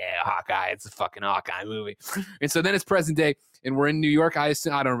you're like, "Yeah, Hawkeye. It's a fucking Hawkeye movie." And so then it's present day. And we're in New York. I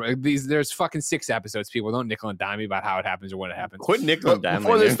don't know. There's fucking 6 episodes. People don't nickel and dime me about how it happens or what it happens. Quit nickel and dime.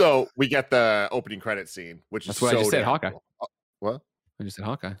 Before this, though, we get the opening credit scene, which That's is what I so just said. damn Hawkeye. cool. What? I just said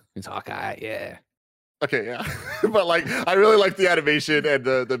Hawkeye. It's Hawkeye. Yeah. Okay, yeah. But like, I really like the animation and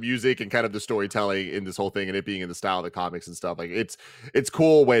the music and kind of the storytelling in this whole thing, and it being in the style of the comics and stuff. Like, it's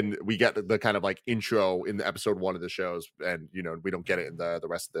cool when we get the kind of like intro in the episode 1 of the shows, and we don't get it in the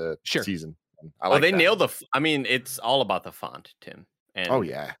rest of the season. I like they that. nailed it's all about the font, Tim. And oh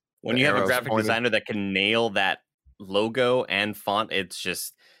yeah, when you have a graphic designer that can nail that logo and font, it's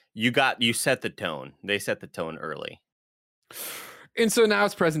just you set the tone. They set the tone early. And so now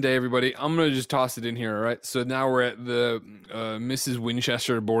it's present day, everybody. I'm going to just toss it in here, all right? So now we're at the Mrs.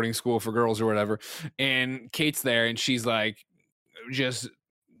 Winchester boarding school for girls or whatever. And Kate's there, and she's like just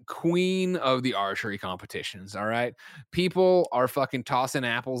queen of the archery competitions, all right? People are fucking tossing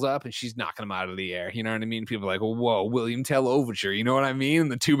apples up, and she's knocking them out of the air. You know what I mean? People are like, "Whoa, William Tell Overture." You know what I mean?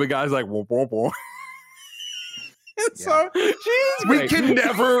 And the tuba guy's like, "Whoa, whoa, whoa." So we can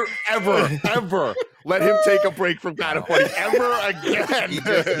never, ever let him take a break from kind of funny ever again. He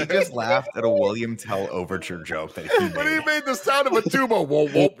just laughed at a William Tell Overture joke that he made. But he made the sound of a tuba. Whoa,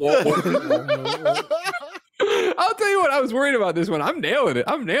 whoa, whoa, whoa. I'll tell you what, I was worried about this one. I'm nailing it.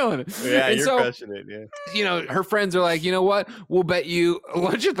 Yeah, And you're so, crushing it. Yeah. you know, her friends are like, you know what? We'll bet you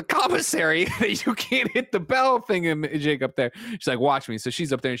lunch at the commissary that you can't hit the bell thing, and Jake up there. She's like, watch me. So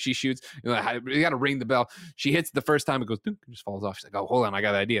she's up there and she shoots. You know, you got to ring the bell. She hits it the first time. It goes, dunk, and just falls off. She's like, oh, hold on, I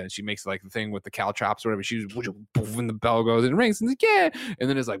got an idea. And she makes like the thing with the caltrops or whatever. She was, and the bell goes and it rings. And it's like, yeah. And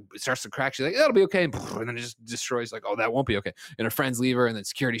then it's like, it starts to crack. She's like, that'll be okay. And then it just destroys. Like, oh, that won't be okay. And her friends leave her, and then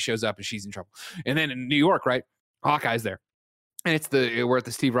security shows up, and she's in trouble. And then in New York, right? Hawkeye's there. And we're at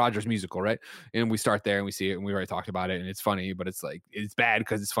the Steve Rogers musical, right? And we start there and we see it, and we already talked about it, and it's funny, but it's like, it's bad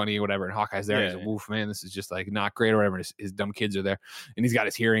because it's funny or whatever. And Hawkeye's there, and he's like, woof, man, this is just like not great or whatever. And his dumb kids are there, and he's got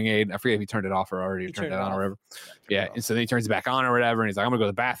his hearing aid. I forget if he turned it off or already turned it on or whatever. Yeah. And so then he turns it back on or whatever, and he's like, I'm gonna go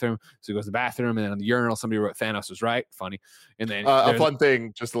to the bathroom. So he goes to the bathroom, and then on the urinal, somebody wrote Thanos was right. Funny. And then a fun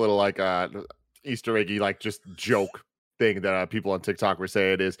thing, just a little like Easter eggy, like just joke thing that people on TikTok were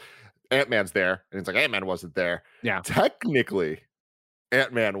saying is Ant-Man's there, and it's like Ant-Man wasn't there. Yeah. Technically,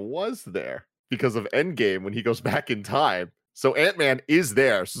 Ant-Man was there because of Endgame when he goes back in time. So Ant-Man is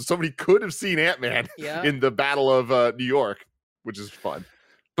there. So somebody could have seen Ant-Man in the Battle of New York, which is fun.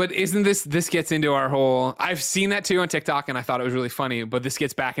 But isn't this gets into our whole, I've seen that too on TikTok and I thought it was really funny, but this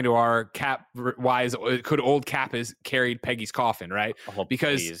gets back into our Cap wise, could old Cap has carried Peggy's coffin, right? Oh,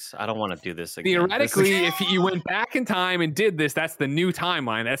 because please. I don't want to do this again. Theoretically, if you went back in time and did this, that's the new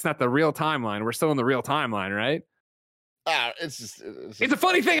timeline. That's not the real timeline. We're still in the real timeline, right? It's a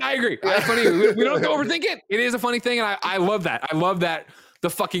funny thing. I agree. It's funny. We don't have to overthink it. It is a funny thing, and I love that. I love that the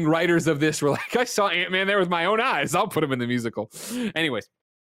fucking writers of this were like, I saw Ant-Man there with my own eyes. I'll put him in the musical. Anyways.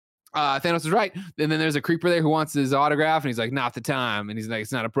 Thanos is right. And then there's a creeper there who wants his autograph, and he's like, not the time. And he's like,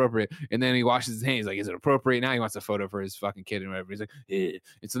 it's not appropriate. And then he washes his hands. He's like, is it appropriate? Now he wants a photo for his fucking kid and whatever. He's like, eh.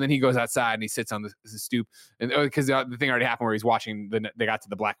 And so then he goes outside and he sits on the stoop. And because the thing already happened where he's watching, they got to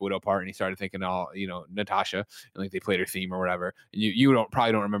the Black Widow part, and he started thinking, Natasha, and like they played her theme or whatever. And you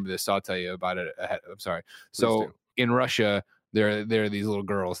probably don't remember this, so I'll tell you about it ahead. I'm sorry. So in Russia, there are these little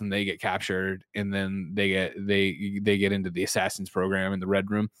girls, and they get captured, and then they get into the assassins program in the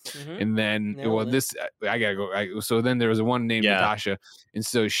Red Room, and then I gotta go. So then there was one named Natasha, and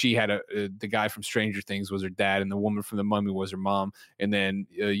so she had the guy from Stranger Things was her dad, and the woman from The Mummy was her mom, and then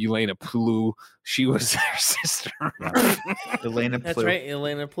Yelena Plu, she was her sister. Yelena Plu. That's right,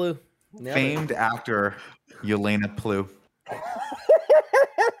 Yelena Plu. Famed actor Yelena Plu.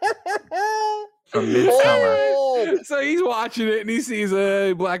 From Midsummer. So he's watching it and he sees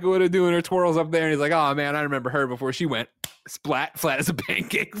Black Widow doing her twirls up there, and he's like, oh man, I remember her before she went flat as a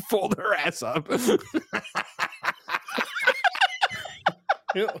pancake, fold her ass up.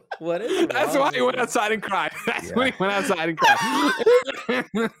 What is it? That's why he went outside and cried. That's when he went outside and cried.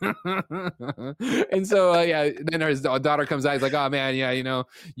 And so then his daughter comes out. He's like, oh man,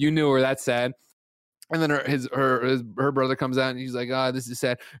 you knew her. That's sad. And then her brother comes out, and he's like, this is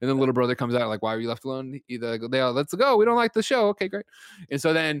sad. And then the little brother comes out, like, why were you left alone? They all, let's go. We don't like the show. Okay, great. And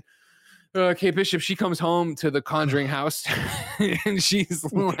so then Kate Bishop, she comes home to the Conjuring house, and she's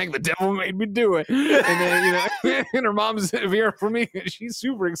like, the devil made me do it. And then, and her mom's here for me. And she's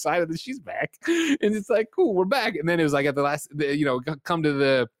super excited that she's back. And it's like, cool, we're back. And then it was like at the last, come to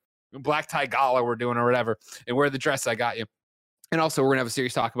the black tie gala we're doing or whatever, and wear the dress I got you. And also, we're gonna have a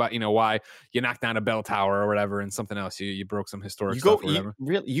serious talk about, why you knocked down a bell tower or whatever, and something else. You broke some historic stuff or whatever.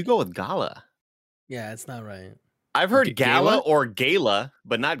 You go with gala. Yeah, it's not right. I've heard gala or gala,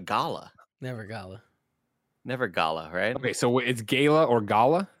 but not gala. Never gala. Never gala, right? Okay, so it's gala or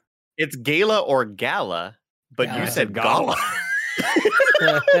gala? It's gala or gala, but you said gala.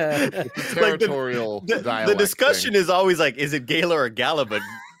 Territorial dialect. The discussion is always like, is it gala or gala? But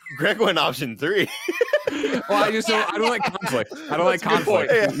Greg went option 3. Well, I don't like conflict. I don't like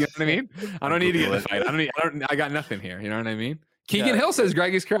conflict. You know what I mean? I don't need to get in a fight. I got nothing here. You know what I mean? Keegan Hill says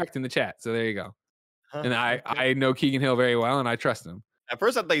Greg is correct in the chat. So there you go. And I know Keegan Hill very well, and I trust him. At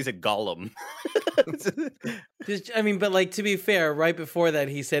first, I thought he said Gollum. But like, to be fair, right before that,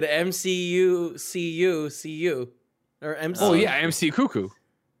 he said MCU, CU, or MC. Oh yeah, MC Cuckoo.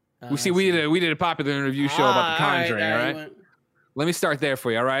 We did a popular review show about The Conjuring. All right. Let me start there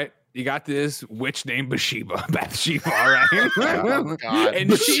for you. All right. You got this witch named Bathsheba, all right? Oh, God.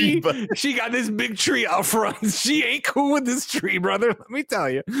 And she got this big tree out front. She ain't cool with this tree, brother. Let me tell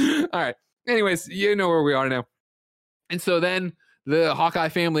you. All right. Anyways, you know where we are now. And so then the Hawkeye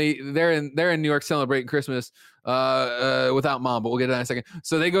family, they're in New York celebrating Christmas without mom, but we'll get to that in a second.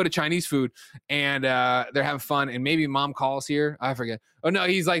 So they go to Chinese food, and they're having fun, and maybe mom calls here. I forget. Oh no,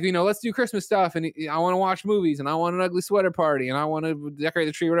 he's like, let's do Christmas stuff, and I want to watch movies, and I want an ugly sweater party, and I want to decorate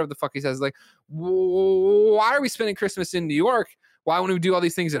the tree, whatever the fuck he says. Like, why are we spending Christmas in New York Why wouldn't we do all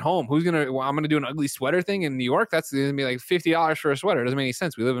these things at home? I'm gonna do an ugly sweater thing in New York. That's gonna be like $50 for a sweater. It doesn't make any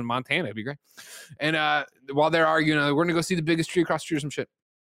sense. We live in Montana. It'd be great. And while they're arguing, we're gonna go see the biggest tree across the street or some shit.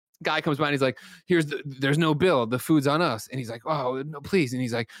 Guy comes by and he's like, there's no bill, the food's on us. And he's like, oh no, please. And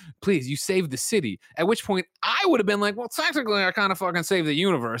he's like, please, you saved the city. At which point I would have been like, well, technically I kind of fucking saved the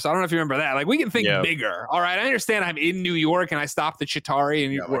universe. I don't know if you remember that. Like, we can think bigger. All right, I understand I'm in New York and I stopped the Chitauri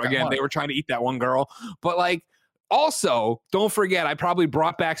and they were trying to eat that one girl, but like, also, don't forget, I probably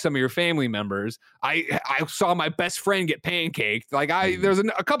brought back some of your family members. I saw my best friend get pancaked. Like, there's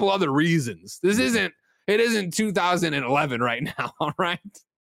a couple other reasons. It isn't 2011 right now. All right.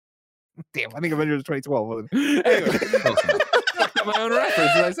 Damn, I think Avengers 2012. Anyway, my own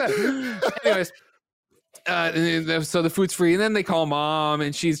reference, as I said. Anyways, so the food's free, and then they call mom,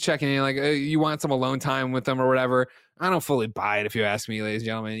 and she's checking in, like, you want some alone time with them or whatever. I don't fully buy it, if you ask me, ladies and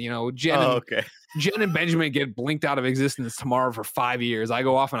gentlemen. You know, Jen and Benjamin get blinked out of existence tomorrow for 5 years. I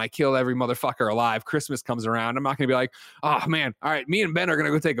go off and I kill every motherfucker alive. Christmas comes around. I'm not going to be like, oh, man, all right, me and Ben are going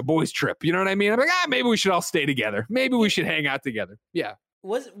to go take a boys trip. You know what I mean? I'm like, maybe we should all stay together. Maybe we should hang out together. Yeah.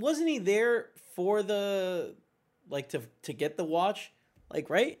 Wasn't he there for the, like, to get the watch? Like,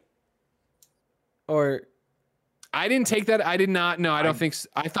 right? Or... I didn't take that. I did not. No, I don't think so.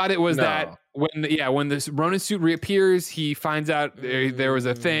 I thought it was that when this Ronin suit reappears, he finds out there was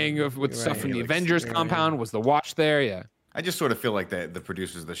a thing with stuff from the Avengers compound. Was the watch there? Yeah. I just sort of feel like the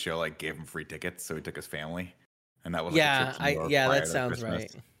producers of the show like gave him free tickets, so he took his family, and that was like a trip to New York that sounds Christmas.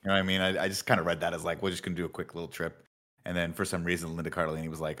 right. You know what I mean? I just kind of read that as like, we're just gonna do a quick little trip, and then for some reason, Linda Cardellini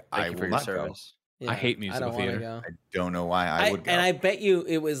was like, I will not go. Yeah, I hate musical theater. Go. I don't know why I would go. And I bet you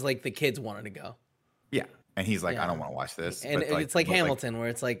it was like the kids wanted to go. Yeah. And he's like, I don't want to watch this. And it's like Hamilton, where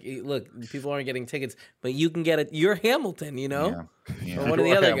it's like, look, people aren't getting tickets, but you can get it. You're Hamilton, you know? Yeah. Or one of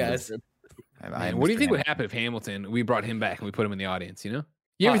the other guys. Man, what do you think would happen if Hamilton, we brought him back and we put him in the audience, you know?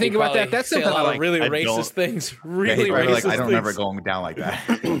 You ever think about that? That's something I like. Really racist things. Really racist like, I don't remember going down like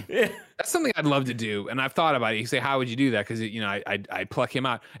that. That's something I'd love to do. And I've thought about it. You say, how would you do that? Because, you know, I'd pluck him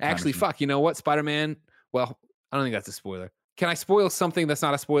out. Actually, fuck, you know what? Spider-Man, well, I don't think that's a spoiler. Can I spoil something that's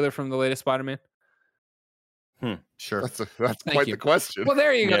not a spoiler from the latest Spider-Man? Sure. That's quite the question. Well,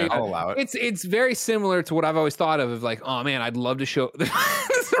 there you go. I'll allow it. It's very similar to what I've always thought of like, oh man, I'd love to show.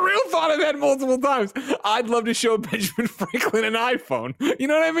 It's a real thought I've had multiple times. I'd love to show Benjamin Franklin an iPhone. You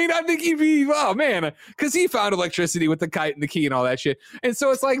know what I mean? I think he'd be, oh man, because he found electricity with the kite and the key and all that shit. And so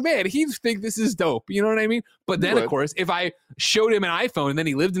it's like, man, he'd think this is dope. You know what I mean? But then, of course, if I showed him an iPhone and then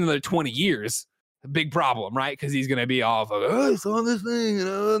he lived another 20 years, a big problem, right? Because he's gonna be all, oh, it's on this thing, you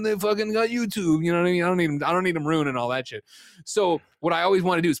know, and they fucking got YouTube. You know what I mean? I don't need him ruining all that shit. So what I always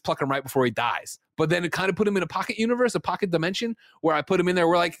want to do is pluck him right before he dies. But then it kind of put him in a pocket universe, a pocket dimension, where I put him in there.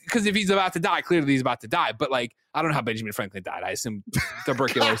 Where like, because if he's about to die, clearly he's about to die. But like, I don't know how Benjamin Franklin died. I assume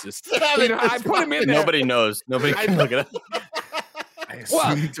tuberculosis. You know, I put him in there. Nobody knows. Nobody can look it up.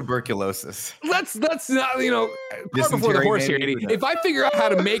 Tuberculosis. Let's not, you know, cart before the horse here, Eddie. If I figure out how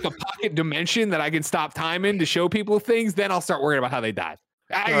to make a pocket dimension that I can stop time in to show people things, then I'll start worrying about how they died.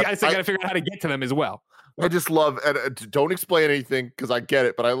 I gotta figure out how to get to them as well. I just love, and don't explain anything because I get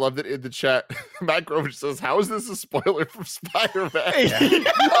it, but I love that in the chat, Matt Grover says, how is this a spoiler from Spider-Man?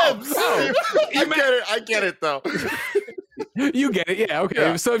 I get it though. You get it, yeah, okay.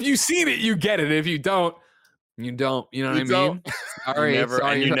 Yeah. So if you've seen it, you get it. If you don't, you don't. You know what I mean? Sorry,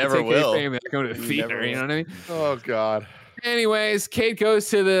 you never will. Go to the theater. You know what I mean? Oh God. Anyways, Kate goes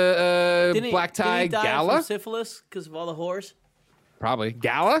to the black tie did he die gala. From syphilis because of all the whores. Probably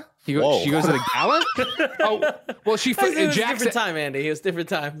gala. She goes to the gala. Oh, well, she. It was a different time, Andy. It was a different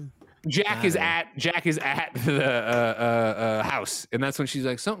time. Jack is at the house, and that's when she's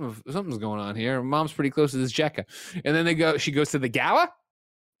like, something's going on here. Mom's pretty close to this Jekka, and then she goes to the gala.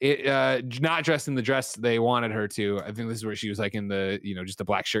 Not dressed in the dress they wanted her to. I think this is where she was like in the, you know, just a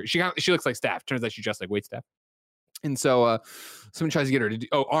black shirt. She looks like staff. Turns out she's dressed like wait staff. And so someone tries to get her to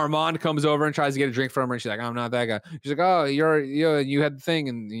Armand comes over and tries to get a drink from her, and she's like, I'm not that guy. She's like, oh, you had the thing,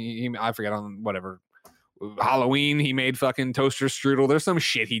 and I forget on whatever Halloween he made fucking toaster strudel. There's some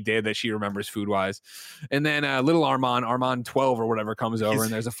shit he did that she remembers food wise. And then little Armand 12 or whatever comes over,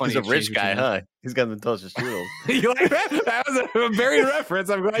 and there's a funny. He's a rich guy, huh? He's got the toaster strudel. You like that? That was a very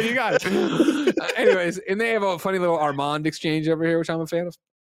reference. I'm glad you got it. Anyways, and they have a funny little Armand exchange over here, which I'm a fan of.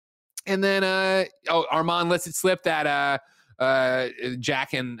 And then Armand lets it slip that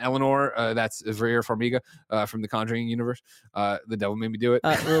Jack and Eleanor, that's Vera Farmiga from the Conjuring universe. The devil made me do it.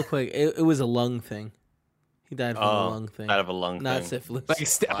 Real quick, it was a lung thing. He died from a lung thing. Out of a lung not thing. syphilis. Like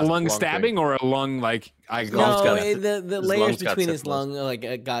lung stabbing thing. Or a lung like the layers between his lung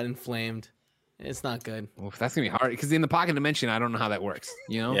like got inflamed It's not good. Well, that's gonna be hard because in the pocket dimension, I don't know how that works.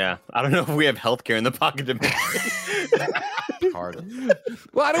 You know? Yeah, I don't know if we have healthcare in the pocket dimension. Hard.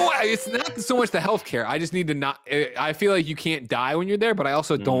 Well, I don't want. It's not so much the healthcare. I just need to not. I feel like you can't die when you're there, but I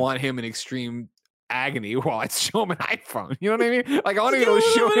also don't want him in extreme agony while I show him an iPhone. You know what I mean? Like I want to be able to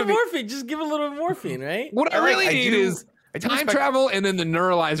show him morphine. Just give a little morphine, right? What I really need is time travel and then the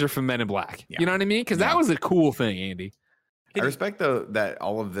neuralizer from Men in Black. Yeah. You know what I mean? Because that was a cool thing, Andy. I respect though that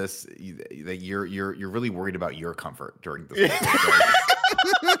all of this that you're really worried about your comfort during this.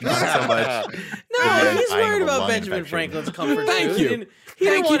 Not so much. No, he's worried about Benjamin Franklin's comfort. Thank you. He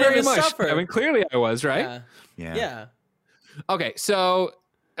didn't want very him to much. suffer. I mean, clearly I was right. Yeah. Okay, so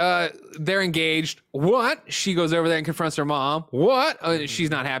they're engaged. What? She goes over there and confronts her mom. What? She's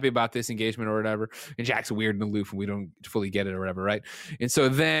not happy about this engagement or whatever. And Jack's weird and aloof, and we don't fully get it or whatever, right? And so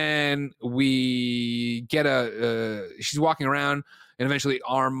then we get she's walking around, and eventually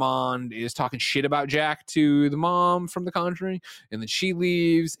Armand is talking shit about Jack to the mom from The Conjuring. And then she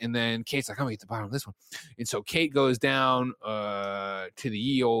leaves, and then Kate's like, I'm gonna get to the bottom of this one. And so Kate goes down to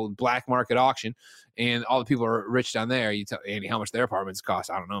the old black market auction, and all the people are rich down there. You tell Andy how much their apartments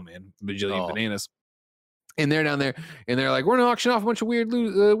cost. I don't know, man. Bajillion bananas. And they're down there, and they're like, we're going to auction off a bunch of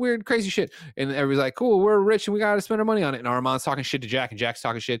weird, crazy shit. And everybody's like, cool, we're rich, and we got to spend our money on it. And Armand's talking shit to Jack, and Jack's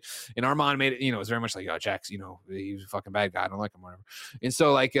talking shit. And Armand made it, it was very much like, oh, Jack's, he's a fucking bad guy. I don't like him, whatever. And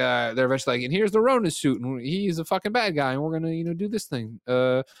so, like, they're eventually like, and here's the Ronin suit, and he's a fucking bad guy, and we're going to, do this thing.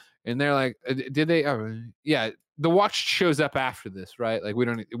 And they're like, did they? Yeah. The Watch shows up after this, right? Like we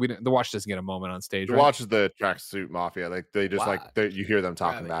don't. The Watch doesn't get a moment on stage. The right? Watch is the tracksuit mafia. Like they just you hear them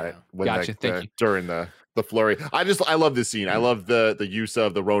talking about it when during the flurry. I love this scene. I love the use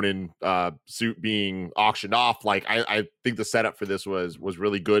of the Ronin suit being auctioned off. Like I think the setup for this was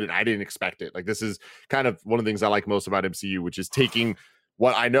really good, and I didn't expect it. Like this is kind of one of the things I like most about MCU, which is taking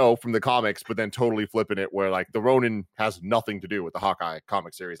what I know from the comics, but then totally flipping it where like the Ronin has nothing to do with the Hawkeye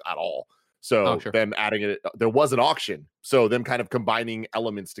comic series at all. So them adding it, there was an auction. So them kind of combining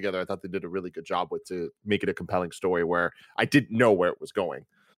elements together, I thought they did a really good job with to make it a compelling story where I didn't know where it was going.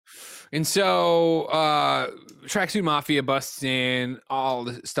 And so Tracksuit Mafia busts in, all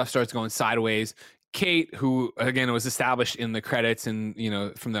the stuff starts going sideways. Kate, who again was established in the credits and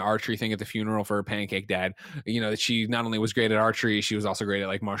from the archery thing at the funeral for her pancake dad, she not only was great at archery, she was also great at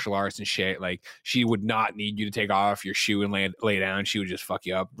like martial arts and shit. Like she would not need you to take off your shoe and lay down. She would just fuck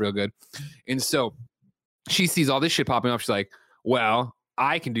you up real good. And so she sees all this shit popping up. She's like, well,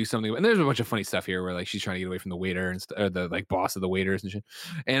 I can do something. And there's a bunch of funny stuff here where like she's trying to get away from the waiter and or the like boss of the waiters and shit.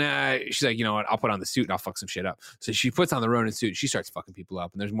 And she's like, you know what? I'll put on the suit and I'll fuck some shit up. So she puts on the Ronin suit and she starts fucking people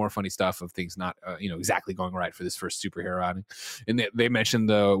up. And there's more funny stuff of things not, exactly going right for this first superhero outing. And they mentioned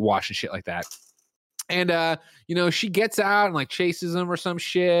the Watch and shit like that. And she gets out and like chases him or some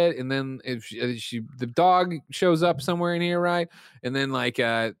shit, and then the dog shows up somewhere in here, right? And then like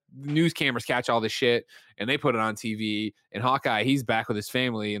news cameras catch all this shit, and they put it on TV. And Hawkeye, he's back with his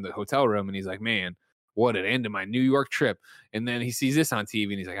family in the hotel room, and he's like, man, what an end to my New York trip. And then he sees this on TV,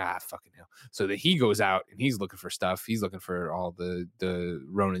 and he's like, fucking hell. So then he goes out and he's looking for stuff. He's looking for all the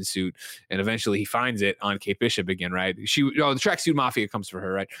Ronin suit, and eventually he finds it on Kate Bishop again, right? The tracksuit mafia comes for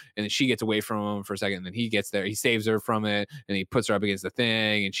her, right? And then she gets away from him for a second, and then he gets there, he saves her from it, and he puts her up against the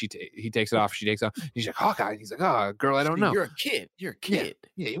thing, and he takes it off. She takes it off. And he's like, Hawkeye. And he's like, oh, girl, I don't know. You're a kid.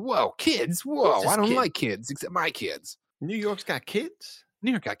 Yeah. Whoa, kids. Whoa, I don't like kids except my kids. New York's got kids.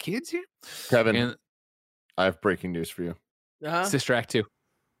 New York got kids here. Kevin, and I have breaking news for you. Sister Act 2.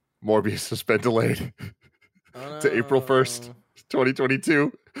 Morbius has been delayed to April 1st,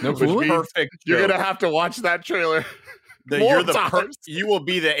 2022. No, perfect. You're going to have to watch that trailer. You will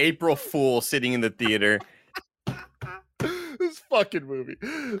be the April Fool sitting in the theater. This fucking movie.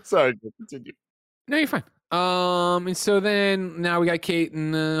 Sorry, continue. No, you're fine. And so then now we got Kate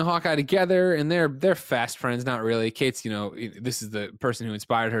and Hawkeye together, and they're fast friends. Not really. Kate's, this is the person who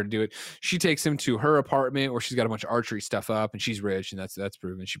inspired her to do it. She takes him to her apartment where she's got a bunch of archery stuff up, and she's rich, and that's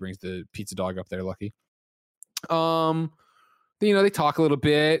proven. She brings the pizza dog up there, Lucky. They talk a little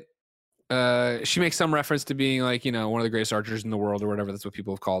bit. She makes some reference to being like, one of the greatest archers in the world or whatever. That's what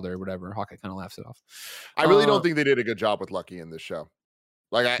people have called her or whatever. Hawkeye kind of laughs it off. I really don't think they did a good job with Lucky in this show.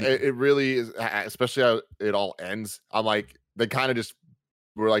 Like, it really is, especially how it all ends. I'm like, they kind of just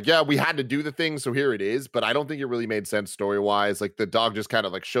were like, yeah, we had to do the thing, so here it is. But I don't think it really made sense story-wise. Like, the dog just kind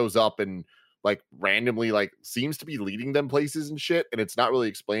of, like, shows up and, like, randomly, like, seems to be leading them places and shit. And it's not really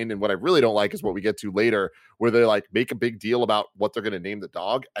explained. And what I really don't like is what we get to later, where they, like, make a big deal about what they're going to name the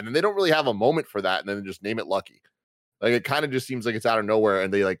dog. And then they don't really have a moment for that. And then they just name it Lucky. Like, it kind of just seems like it's out of nowhere.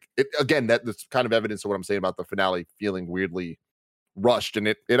 And they, like, it again, that's kind of evidence of what I'm saying about the finale feeling weirdly rushed, and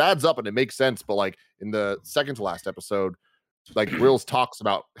it adds up and it makes sense. But like in the second to last episode, like Grills talks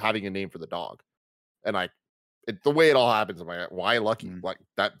about having a name for the dog, and like the way it all happens, I'm like, why Lucky? Like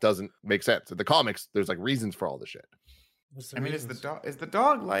that doesn't make sense. In the comics, there's like reasons for all this shit. I mean, is the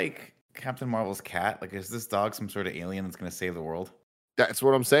dog like Captain Marvel's cat? Like, is this dog some sort of alien that's going to save the world? That's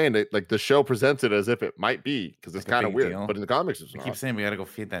what I'm saying. Like the show presents it as if it might be, because it's kind of weird. Deal. But in the comics, it's keep saying we got to go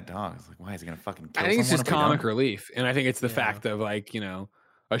feed that dog. It's like, why is he going to fucking kill I think it's just someone comic relief. And I think it's the fact of like, a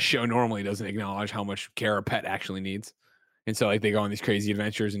show normally doesn't acknowledge how much care a pet actually needs. And so like they go on these crazy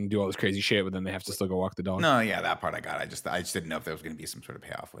adventures and do all this crazy shit, but then they have to still go walk the dog. No, yeah, that part I got. I just didn't know if there was going to be some sort of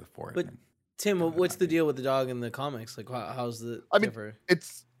payoff for it. But Tim, what's the deal with the dog in the comics? Like, how's the?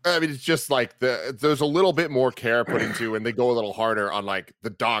 It's just like there's a little bit more care put into, and they go a little harder on like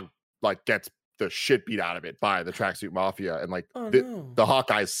the dog like gets the shit beat out of it by the tracksuit mafia, and like the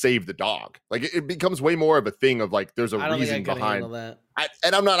Hawkeyes save the dog. Like it becomes way more of a thing of like there's a reason behind that.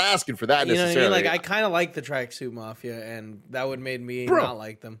 And I'm not asking for that necessarily. What I mean? Like I kind of like the tracksuit mafia, and that would made me not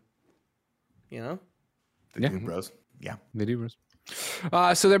like them. The dude bros. Yeah, they do bros.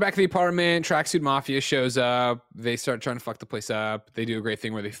 So they're back at the apartment. Tracksuit Mafia shows up. They start trying to fuck the place up. They do a great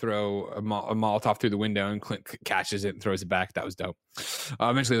thing where they throw a Molotov through the window, and Clint catches it and throws it back. That was dope.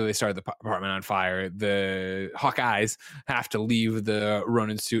 Eventually, they start the apartment on fire. The Hawkeyes have to leave the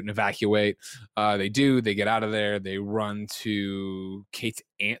Ronin suit and evacuate. They do. They get out of there. They run to Kate's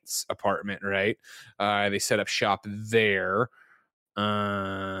aunt's apartment, right? They set up shop there.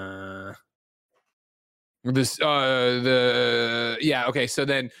 Okay, so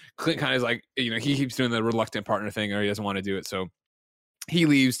then Clint kind of is like, he keeps doing the reluctant partner thing, or he doesn't want to do it, so he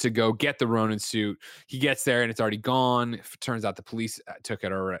leaves to go get the Ronin suit. He gets there and it's already gone. It turns out the police took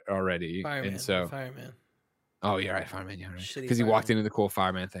it already. Fireman. Oh yeah, right, fireman. Yeah, right. Because he walked into the cool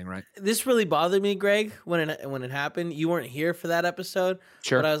fireman thing, right? This really bothered me, Greg, when it happened. You weren't here for that episode,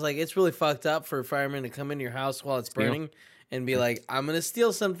 sure. But I was like, it's really fucked up for a fireman to come into your house while it's burning and be like, I'm gonna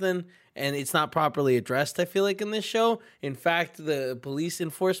steal something. And it's not properly addressed, I feel like, in this show. In fact, the police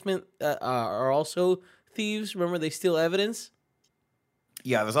enforcement are also thieves. Remember, they steal evidence.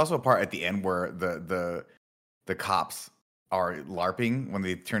 Yeah, there's also a part at the end where the cops are LARPing when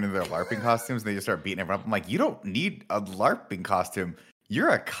they turn into their LARPing costumes. And they just start beating everyone up. I'm like, you don't need a LARPing costume.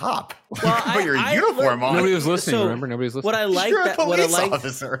 You're a cop. Well, put your uniform on. Nobody was listening. Remember, nobody was listening. What I liked, you're a police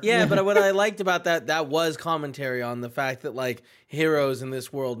officer. Yeah, but what I liked about that was commentary on the fact that like heroes in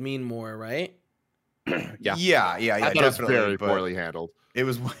this world mean more, right? Yeah. I thought it was very poorly handled. It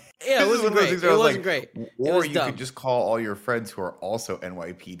was. Yeah, it wasn't great. It wasn't great. Or you could just call all your friends who are also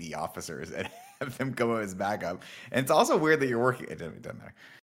NYPD officers and have them come as backup. And it's also weird that you're working. It doesn't matter.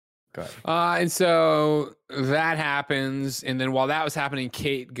 Go ahead. And so that happens, and then while that was happening,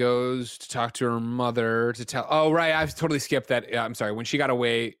 Kate goes to talk to her mother to tell. Oh, right, I've totally skipped that. I'm sorry. When she got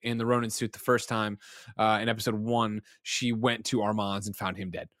away in the Ronin suit the first time in episode 1, she went to Armand's and found him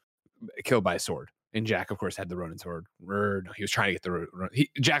dead, killed by a sword. And Jack, of course, had the Ronin sword. No, he was trying to get the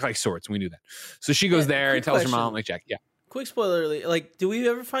Jack likes swords. We knew that. So she goes there and tells her mom, like, Jack, Quick spoiler, like, do we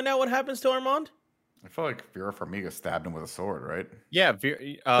ever find out what happens to Armand? I feel like Vera Farmiga stabbed him with a sword, right? Yeah. Like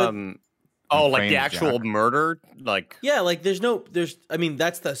the actual murder? Like, yeah, like I mean,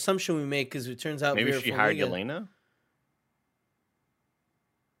 that's the assumption we make because it turns out maybe Vera she Farmiga, hired Yelena?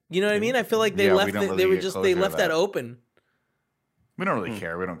 You know what I mean? I feel like they left they left that open. We don't really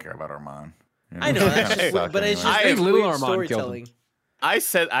care. We don't care about Armand. I know, but it's just weird storytelling. I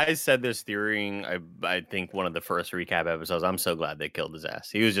said this during I think one of the first recap episodes. I'm so glad they killed his ass.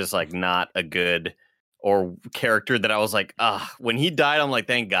 He was just like not a good character that I was like, when he died, I'm like,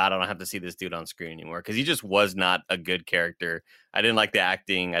 thank God I don't have to see this dude on screen anymore, because he just was not a good character. I didn't like the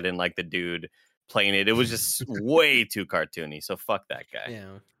acting. I didn't like the dude playing it. It was just way too cartoony. So fuck that guy. Yeah,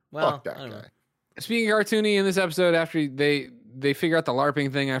 well, fuck that guy. Speaking of cartoony, in this episode, after they figure out the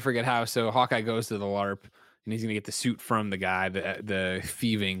LARPing thing, I forget how. So Hawkeye goes to the LARP, and he's gonna get the suit from the guy, the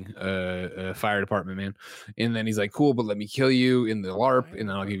thieving fire department man. And then he's like, "Cool, but let me kill you in the LARP, and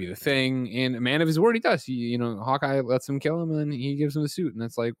then I'll give you the thing." And a man of his word, he does. Hawkeye lets him kill him, and then he gives him the suit, and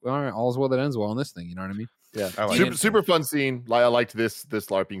it's like, all right, all's well that ends well in this thing. You know what I mean? Yeah, super fun scene. I liked this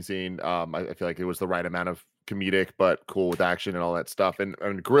LARPing scene. I feel like it was the right amount of comedic, but cool with action and all that stuff. And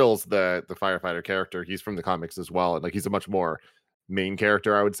Grills, the firefighter character, he's from the comics as well, and like he's a much more main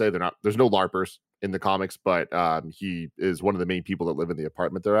character, I would say. There's no LARPers in the comics, but he is one of the main people that live in the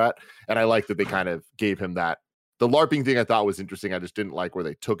apartment they're at. And I like that they kind of gave him that. The LARPing thing I thought was interesting. I just didn't like where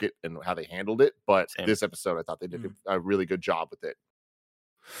they took it and how they handled it. But this episode, I thought they did a really good job with it.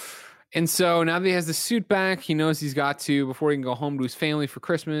 And so now that he has the suit back, he knows he's got to, before he can go home to his family for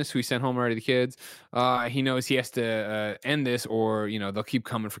Christmas, who he sent home already, the kids, he knows he has to end this, or, they'll keep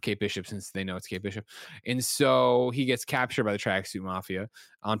coming for Kate Bishop since they know it's Kate Bishop. And so he gets captured by the tracksuit mafia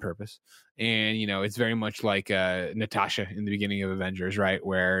on purpose. And, it's very much like Natasha in the beginning of Avengers, right?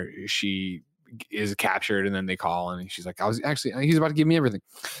 Where she is captured and then they call and she's like, he's about to give me everything.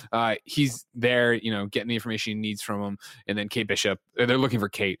 He's there, getting the information he needs from him. And then Kate Bishop, they're looking for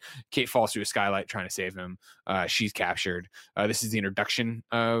Kate. Kate falls through a skylight trying to save him. She's captured. This is the introduction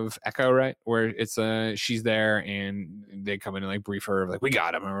of Echo, right? Where it's she's there and they come in and like brief her like, we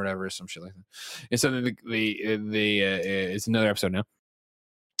got him or whatever, some shit like that. And so then it's another episode now.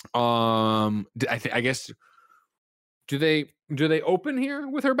 I guess do they open here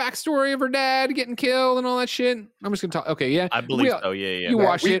with her backstory of her dad getting killed and all that shit? I'm just gonna talk. Okay, yeah, I believe so. Yeah. You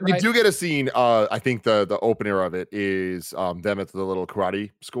watch it. We do get a scene. I think the opener of it is them at the little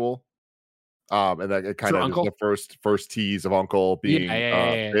karate school. And that it kind of is the first tease of Uncle being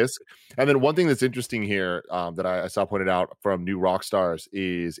Fisk. And then one thing that's interesting here that I saw pointed out from New Rockstars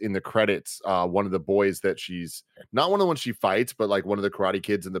is in the credits, one of the boys that she's not one of the ones she fights, but like one of the karate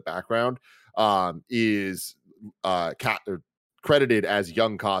kids in the background is credited as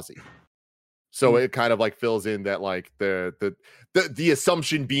young Kazi. So it kind of like fills in that like the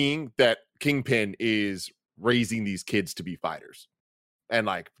assumption being that Kingpin is raising these kids to be fighters. And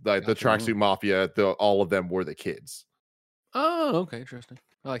like the tracksuit mafia, all of them were the kids. Oh, okay, interesting.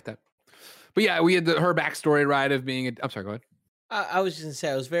 I like that. But yeah, we had her backstory, right? Of being I'm sorry, go ahead. I was just gonna say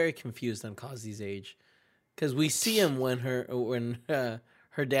I was very confused on Kazi's age, because we see him when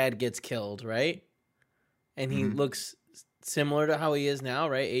her dad gets killed, right? And he looks similar to how he is now,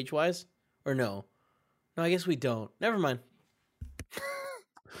 right? Age wise, or no? No, I guess we don't. Never mind.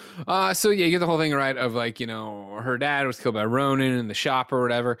 So yeah, you get the whole thing right of like, her dad was killed by Ronin in the shop or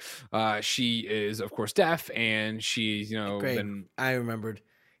whatever. She is of course deaf and she's, Greg, I remembered.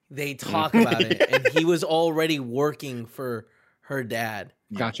 They talk about it and he was already working for her dad.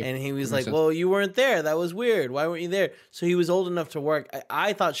 Gotcha. And he was like, well, you weren't there. That was weird. Why weren't you there? So he was old enough to work.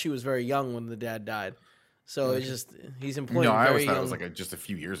 I thought she was very young when the dad died. So it's just, he's employed. No, I always thought it was like just a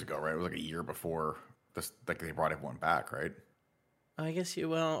few years ago, right? It was like a year before this, like they brought everyone back, right? I guess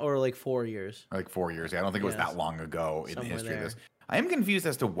or like 4 years. Like 4 years. Yeah, I don't think it was that long ago in the history of this. I am confused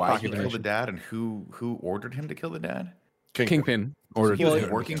as to why he killed the dad and who ordered him to kill the dad. Kingpin ordered. He was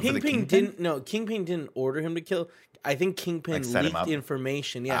working for the Kingpin. Kingpin didn't order him to kill. I think Kingpin leaked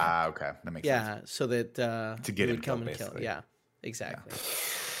information. Yeah. Ah, okay, that makes sense. Yeah, so that to get him would come killed, and kill. Yeah, exactly. Yeah.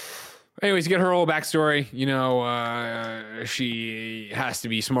 Anyways, you get her whole backstory. She has to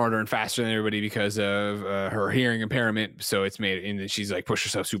be smarter and faster than everybody because of her hearing impairment. So it's made, and she's like pushed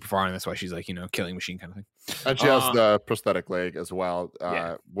herself super far, and that's why she's like, killing machine kind of thing. And she has the prosthetic leg as well,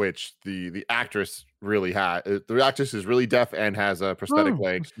 which the actress really had. The actress is really deaf and has a prosthetic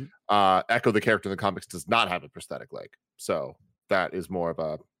leg. Echo, the character in the comics, does not have a prosthetic leg. So that is more of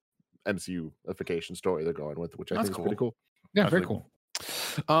a MCU-ification story they're going with, which I think is pretty cool. Yeah, very cool.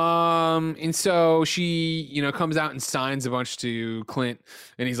 And so she, comes out and signs a bunch to Clint,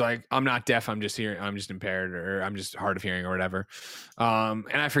 and he's like, I'm not deaf, I'm just impaired, or I'm just hard of hearing, or whatever. And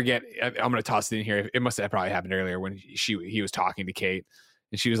I forget, I'm gonna toss it in here. It must have probably happened earlier when he was talking to Kate,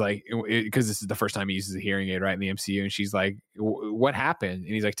 and she was like, because this is the first time he uses a hearing aid, right, in the MCU, and she's like, what happened?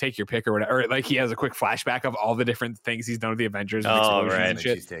 And he's like, take your pick or whatever. Or like he has a quick flashback of all the different things he's done with the Avengers. And right. And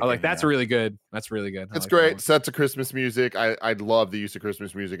shit. I'm like, that's really good. That's really good. It's great. Sets of Christmas music. I love the use of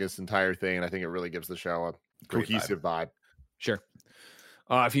Christmas music in this entire thing, and I think it really gives the show a cohesive vibe. Sure.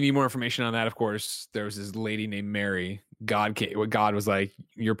 If you need more information on that, of course, there was this lady named Mary. God was like,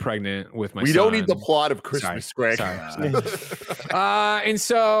 you're pregnant with my son. We don't need the plot of Christmas, Greg. Sorry. And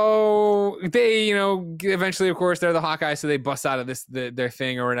so they, eventually, of course, they're the Hawkeye, so they bust out of their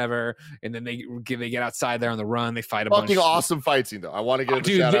thing or whatever, and then they get outside there on the run. They fight a bunch. Fucking awesome fight scene, though. I want to give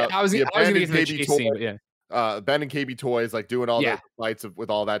a shout out. I was going to get to the chase scene, but yeah. Ben and KB Toys, like doing all the fights with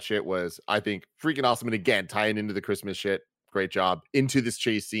all that shit was, I think, freaking awesome. And again, tying into the Christmas shit. Great job into this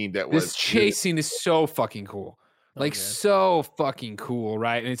chase scene. This chase scene is so fucking cool. So fucking cool,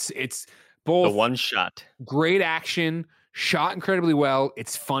 right? And it's both the one shot, great action, shot incredibly well.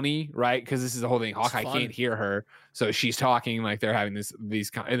 It's funny, right? Because this is the whole thing. Hawkeye can't hear her, so she's talking like they're having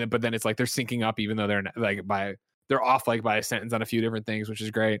but then it's like they're syncing up, even though they're like they're off like by a sentence on a few different things, which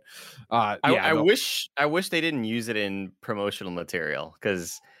is great. I wish they didn't use it in promotional material,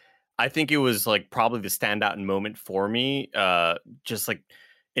 because I think it was like probably the standout moment for me, just like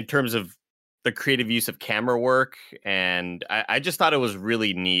in terms of the creative use of camera work, and I just thought it was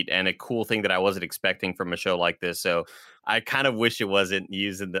really neat and a cool thing that I wasn't expecting from a show like this. So I kind of wish it wasn't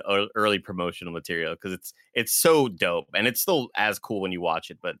used in the early promotional material because it's so dope, and it's still as cool when you watch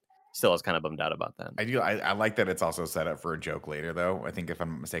it, but still I was kind of bummed out about that. I like that it's also set up for a joke later, though. I think if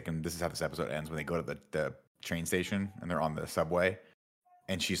I'm not mistaken, this is how this episode ends when they go to the train station and they're on the subway.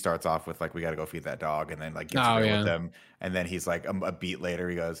 And she starts off with like, "We got to go feed that dog," and then like gets real with them. And then he's like, a beat later,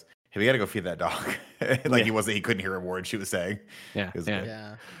 he goes, "Hey, we got to go feed that dog." Like he couldn't hear a word she was saying.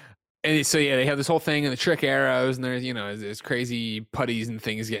 Yeah. And so they have this whole thing and the trick arrows, and there's crazy putties and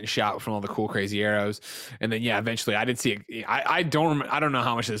things getting shot from all the cool crazy arrows. And then eventually I did see it. I don't know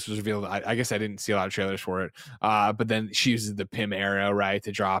how much of this was revealed. I guess I didn't see a lot of trailers for it. But then she uses the Pym arrow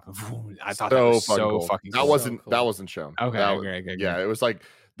to drop. I thought that was so cool. fucking cool. That wasn't shown. Okay, great. Yeah, it was like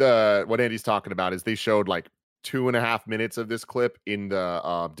what Andy's talking about is they showed like 2.5 minutes of this clip in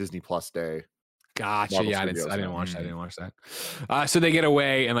the Disney Plus day. Gotcha. Marvel I Studios, didn't watch that. I didn't watch that. So they get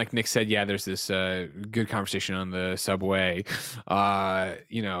away, and like Nick said, there's this good conversation on the subway.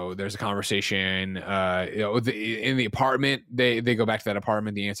 There's a conversation. In the apartment, they go back to that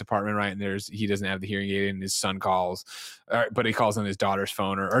apartment, the aunt's apartment, right? And he doesn't have the hearing aid, and his son calls, but he calls on his daughter's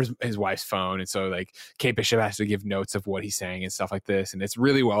phone or his wife's phone, and so like Kate Bishop has to give notes of what he's saying and stuff like this, and it's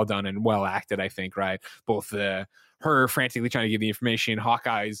really well done and well acted, I think, right? Both her frantically trying to give the information,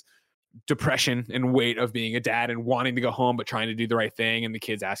 Hawkeye's depression and weight of being a dad and wanting to go home but trying to do the right thing, and the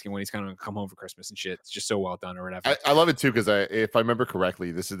kids asking when he's going to come home for Christmas and shit. It's just so well done or whatever. I love it too because if I remember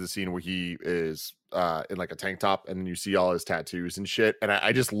correctly, this is the scene where he is in like a tank top and you see all his tattoos and shit, and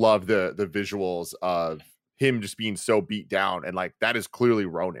I just love the visuals of him just being so beat down, and like that is clearly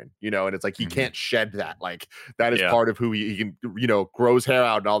Ronin, and it's like he can't shed that, like that is part of who he can, grows hair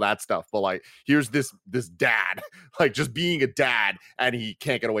out and all that stuff, but like here's this dad like just being a dad, and he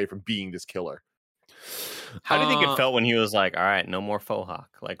can't get away from being this killer. How do you think it felt when he was like, "All right, no more faux hawk"?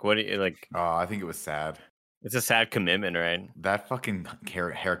 Like, what do you like? Oh, I think it was sad. It's a sad commitment, right? That fucking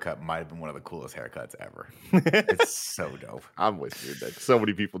haircut might have been one of the coolest haircuts ever. It's so dope. I'm with you, Nick. So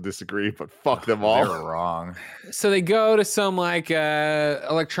many people disagree, but fuck them all. They're wrong. So they go to some like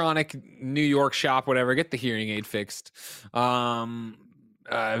electronic New York shop, whatever, get the hearing aid fixed. Then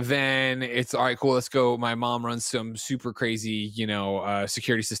it's all right, cool. Let's go. My mom runs some super crazy,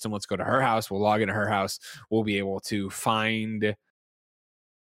 security system. Let's go to her house. We'll log into her house. We'll be able to find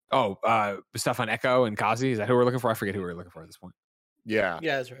stuff on Echo and Kazi. Is that who we're looking for? I forget who we're looking for at this point. Yeah,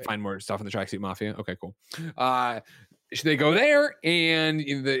 that's right. Find more stuff in the Tracksuit Mafia. Okay, cool. They go there, and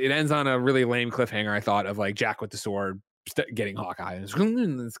it ends on a really lame cliffhanger, I thought, of like Jack with the sword getting Hawkeye, and it's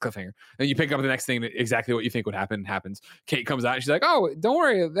cliffhanger. And you pick up the next thing, exactly what you think would happen happens. Kate comes out, and she's like, "Oh, don't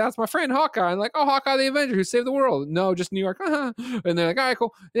worry, that's my friend Hawkeye." And like, "Oh, Hawkeye the Avenger who saved the world." No, just New York. And they're like, "All right,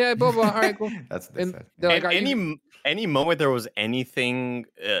 cool. Yeah, blah blah. All right, cool." That's and they're like, any moment there was anything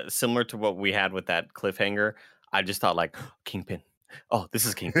similar to what we had with that cliffhanger, I just thought like Kingpin. Oh, this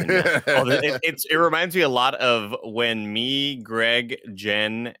is Kingpin. It reminds me a lot of when me, Greg,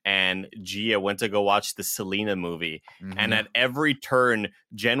 Jen, and Gia went to go watch the Selena movie. Mm-hmm. And at every turn,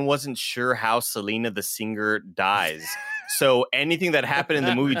 Jen wasn't sure how Selena the singer dies. So anything that happened in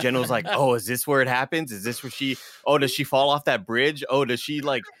the movie, Jen was like, "Oh, is this where it happens? Is this where does she fall off that bridge? Oh, does she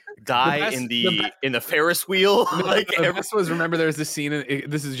like die in the Ferris wheel?" The best was, remember there's this scene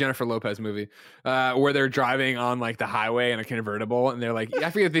this is Jennifer Lopez movie where they're driving on like the highway in a convertible, and they're like, I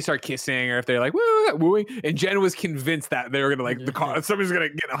forget if they start kissing or if they're like wooing, and Jen was convinced that they were gonna like the car, somebody's gonna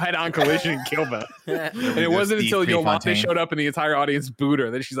get a head-on collision and kill them. And it wasn't until Yolanda showed up and the entire audience booed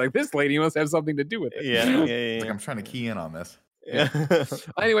her that she's like, "This lady must have something to do with it." Yeah. Like, I'm trying to key in on this.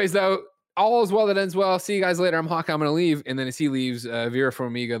 Anyways, though, all is well that ends well. See you guys later. I'm Hawkeye. I'm going to leave. And then as he leaves, Vera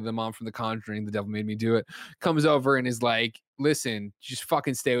Farmiga, the mom from The Conjuring, The Devil Made Me Do It, comes over and is like, "Listen, just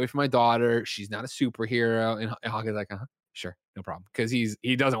fucking stay away from my daughter. She's not a superhero." And Hawkeye's like, "Sure, no problem." Because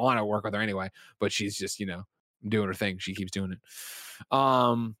he doesn't want to work with her anyway, but she's just, doing her thing. She keeps doing it.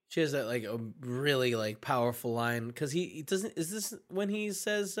 She has that like a really like powerful line because he doesn't. Is this when he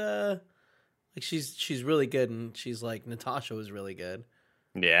says like she's really good, and she's like, Natasha was really good.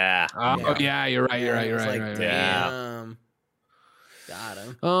 Yeah. Oh yeah, you're right. Like, Yeah. Got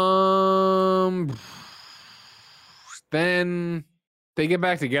him. Then they get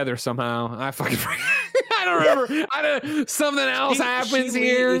back together somehow. I fucking forget. I don't remember. Something else happens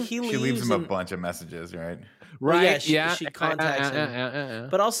here. She leaves him a bunch of messages, right? Right. She contacts him.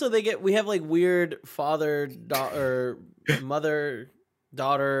 But also we have like weird mother, daughter,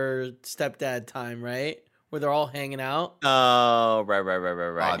 stepdad time, right? where they're all hanging out. Oh, right.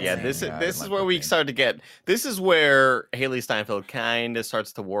 Odd Yeah, scene. this Yeah, I this didn't is like where that we scene. start to get. This is where Haley Steinfeld kind of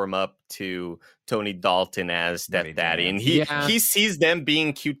starts to warm up to Tony Dalton as Daddy Stepdaddy, and Yeah. he sees them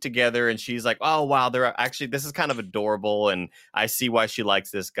being cute together, and she's like, "Oh wow, they're actually this is kind of adorable," and I see why she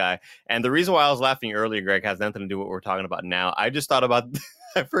likes this guy. And the reason why I was laughing earlier, Greg, has nothing to do with what we're talking about now. I just thought about.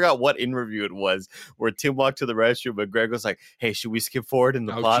 I forgot what interview it was where Tim walked to the restroom, but Greg was like, "Hey, should we skip forward in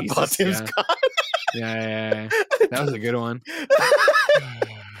the plot?" Jesus, While Tim's yeah. gone. Yeah. That was a good one.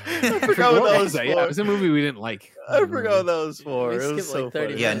 I forgot what that was for. Yeah, it was a movie we didn't like. I forgot what that was for. We It was skipped so like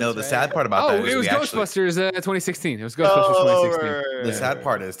 30 funny. Yeah, no. The sad part about that Oh, is it was we actually. Ghostbusters 2016. It was Ghostbusters 2016. right. The sad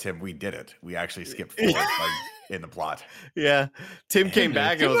part is, Tim, we did it. We actually skipped forward in the plot. Yeah. Tim came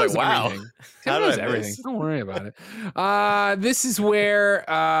back Tim and was knows like, wow. everything. Tim How did knows I everything. miss? Don't worry about it. This is where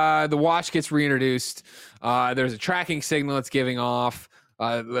the watch gets reintroduced. There's a tracking signal it's giving off.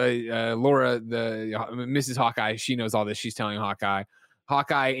 Laura, the Mrs. Hawkeye, she knows all this. She's telling Hawkeye.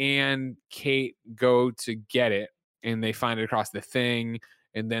 Hawkeye and Kate go to get it, and they find it across the thing.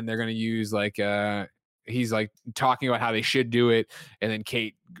 And then they're going to use he's like talking about how they should do it, and then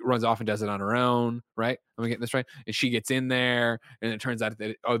Kate runs off and does it on her own. Right? Am I getting this right? And she gets in there, and it turns out that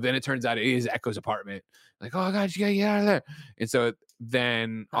it is Echo's apartment. Like, oh god, you gotta get out of there. And so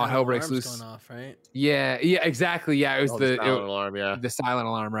then all hell breaks Alarm's loose. going off, right? Yeah, exactly. Yeah, it was the silent alarm, yeah. the silent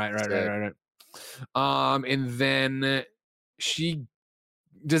alarm. Right. And then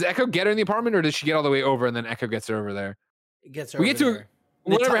does Echo get her in the apartment, or does she get all the way over and then Echo gets her over there? It gets her. We get over to there.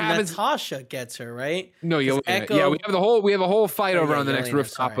 whatever happens. Natasha gets her, right? No, 'Cause Yelena. Echo- Yeah, we have a whole fight Oh, over yeah, on the next Yelena,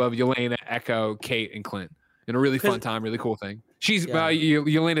 rooftop sorry. of Yelena, Echo, Kate, and Clint. In a really fun 'Cause- time, really cool thing. She's Yeah.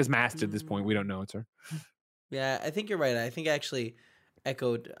 Yelena's masked at this point. We don't know it's her. Yeah, I think you're right. I think actually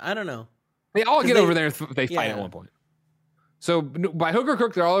Echo. I don't know. They all 'Cause get they- over there and they fight at yeah. one point. So by hook or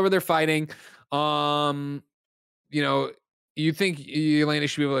crook, they're all over there fighting. You think Yelena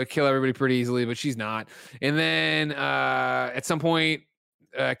should be able to kill everybody pretty easily, but she's not. And then at some point,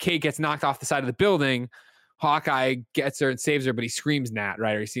 Kate gets knocked off the side of the building. Hawkeye gets her and saves her, but he screams Nat,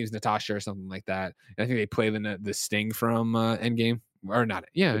 right? Or he screams Natasha or something like that. And I think they play the sting from Endgame. Or not.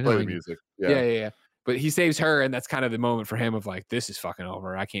 Yeah. They play the music. Yeah. But he saves her, and that's kind of the moment for him of like, this is fucking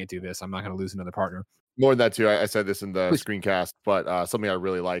over. I can't do this. I'm not going to lose another partner. More than that too. I said this in the Please. screencast, but something I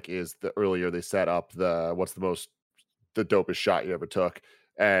really like is the earlier they set up the dopest shot you ever took,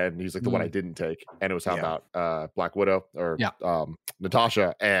 and he's like the one I didn't take, and it was how about Black Widow or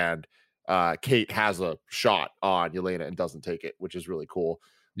Natasha, and Kate has a shot on Yelena and doesn't take it, which is really cool.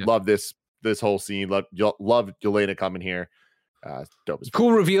 Yeah. Love this whole scene. Love Yelena coming here. Dope as fuck.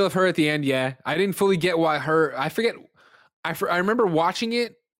 Cool reveal of her at the end. Yeah, I didn't fully get why her. I forget. I remember watching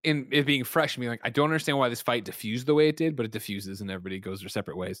it and it being fresh and being like, I don't understand why this fight diffused the way it did, but it diffuses and everybody goes their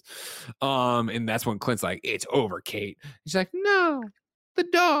separate ways. And that's when Clint's like, "It's over, Kate." She's like, "No, the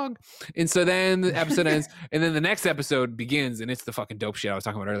dog." And so then the episode ends, and then the next episode begins, and it's the fucking dope shit I was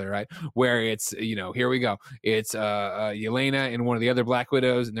talking about earlier, right? Where it's here we go. It's Yelena and one of the other Black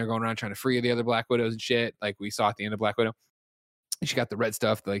Widows, and they're going around trying to free the other Black Widows and shit, like we saw at the end of Black Widow. She got the red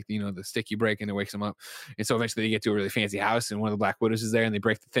stuff, like, the stick you break and it wakes them up. And so eventually they get to a really fancy house and one of the Black Widows is there and they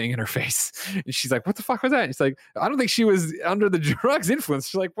break the thing in her face. And she's like, "What the fuck was that?" And she's like, "I don't think she was under the drugs influence."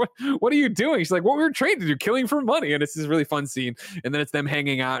 She's like, what are you doing? She's like, "What we were trained to do, killing for money." And it's this really fun scene. And then it's them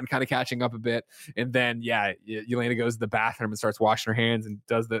hanging out and kind of catching up a bit. And then, Yelena goes to the bathroom and starts washing her hands and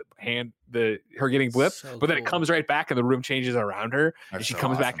does her getting blipped. So but then it cool. comes right back and the room changes around her. And That's she so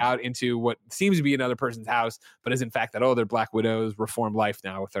comes back awesome. out into what seems to be another person's house, but is in fact that, they're Black Widows, reformed life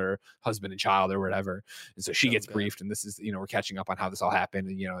now with her husband and child or whatever. And so she gets briefed, and this is, we're catching up on how this all happened.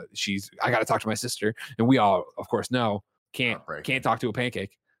 And, I got to talk to my sister. And we all, of course, know can't talk to a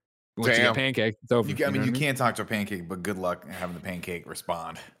pancake. Once you get a pancake, it's over. You can't talk to a pancake, but good luck having the pancake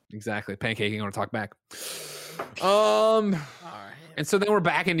respond. Exactly. Pancake ain't going to talk back. All right. And so then we're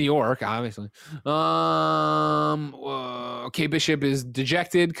back in New York, obviously. Kate Bishop is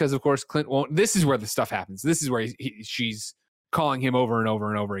dejected because, of course, Clint won't. This is where the stuff happens. This is where she's calling him over and over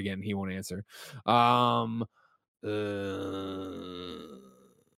and over again. He won't answer.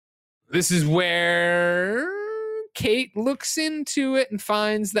 This is where Kate looks into it and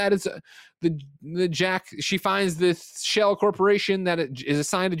finds that it's the Jack. She finds this shell corporation that it is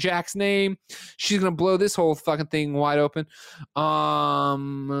assigned to Jack's name. She's gonna blow this whole fucking thing wide open.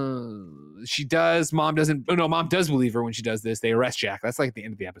 She does. Mom doesn't. Oh no, Mom does believe her when she does this. They arrest Jack. That's like the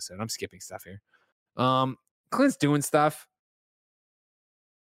end of the episode. I'm skipping stuff here. Clint's doing stuff.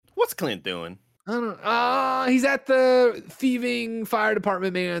 What's Clint doing? I don't know. He's at the thieving fire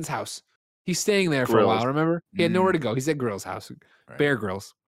department man's house. He's staying there for a while, remember? He had nowhere to go. He's at Grill's house. Right. Bear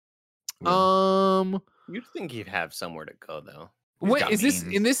Grylls. What You'd think he'd have somewhere to go though. Wait, is this?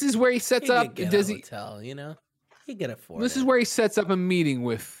 And this is where he sets up. Does he? Hotel, you know, he can afford. This is where he sets up a meeting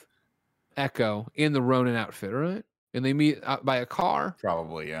with Echo in the Ronin outfit, right? And they meet out by a car.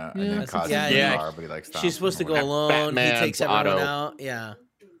 Probably, yeah. And Yeah. then Kazi's Yeah, in the yeah. car, but he like stops She's supposed to him go or alone. Batman's he takes everyone auto. out. Yeah.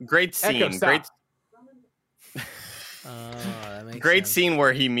 Great Echo, scene. stop. That makes Great sense. scene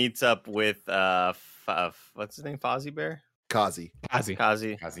where he meets up with what's his name? Fozzie Bear? Kazi. Kazi.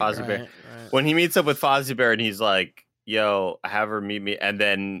 Fozzie Bear. Right. When he meets up with Fozzie Bear and he's like, yo, have her meet me, and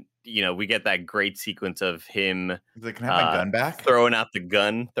then we get that great sequence of him He's like, can I have my gun back? throwing the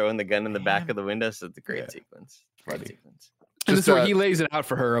gun in the back of the window. So it's a great sequence. Great sequence. And this is where he lays it out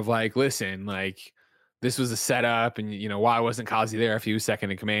for her of like, listen, like this was a setup, and why wasn't Kazi there if he was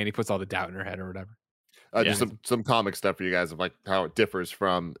second in command? He puts all the doubt in her head or whatever. Just some comic stuff for you guys of like how it differs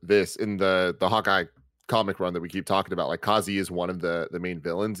from this in the Hawkeye comic run that we keep talking about. Like Kazi is one of the main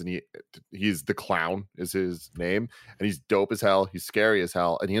villains, and he's the clown is his name, and he's dope as hell. He's scary as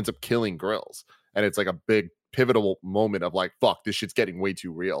hell, and he ends up killing Grills. And it's like a big pivotal moment of like, fuck, this shit's getting way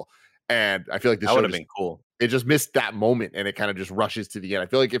too real. And I feel like this That show would have been cool. It just missed that moment, and it kind of just rushes to the end. I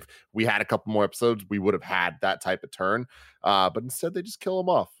feel like if we had a couple more episodes, we would have had that type of turn. But instead, they just kill him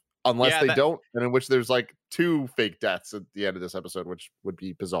off. Unless they don't, and in which there's like 2 fake deaths at the end of this episode, which would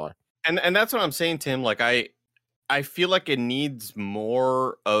be bizarre. And that's what I'm saying, Tim. Like I feel like it needs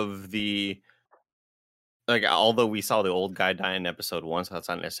more of the although we saw the old guy die in episode 1, so that's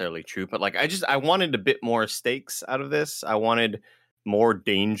not necessarily true. But like I wanted a bit more stakes out of this. I wanted more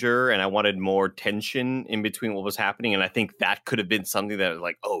danger, and I wanted more tension in between what was happening. And I think that could have been something that was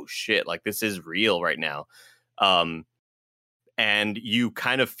like, oh shit, like this is real right now. And you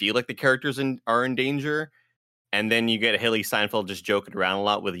kind of feel like the characters are in danger. And then you get Haley Steinfeld just joking around a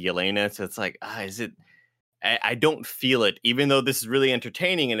lot with Yelena. So it's like, is it? I don't feel it. Even though this is really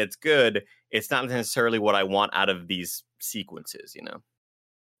entertaining and it's good, it's not necessarily what I want out of these sequences,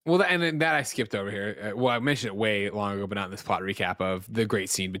 Well, that I skipped over here. Well, I mentioned it way long ago, but not in this plot recap of the great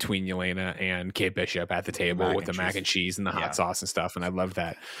scene between Yelena and Kate Bishop at the table with the mac and cheese and the hot sauce and stuff. And I loved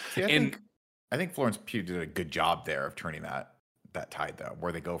that. See, I think Florence Pugh did a good job there of turning that tide though,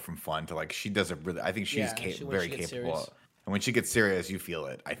 where they go from fun to like, she does it really. I think she's very capable. And when she gets serious, you feel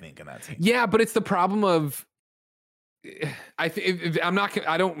it, I think, in that scene. Yeah, but it's the problem of I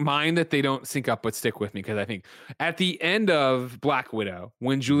don't mind that they don't sync up, but stick with me, because I think at the end of Black Widow,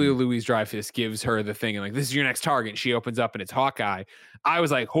 when Julia Louis-Dreyfus gives her the thing and like, this is your next target, and she opens up and it's Hawkeye, I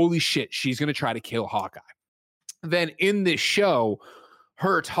was like, holy shit, she's gonna try to kill Hawkeye. Then in this show,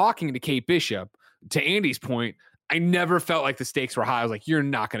 her talking to Kate Bishop, to Andy's point, I never felt like the stakes were high. I was like, you're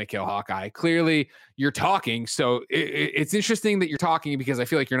not going to kill Hawkeye. Clearly, you're talking. So it's interesting that you're talking, because I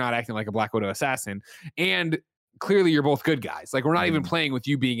feel like you're not acting like a Black Widow assassin. And clearly, you're both good guys. Like, we're not even playing with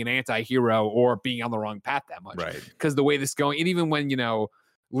you being an anti-hero or being on the wrong path that much. Right. Because the way this is going, and even when,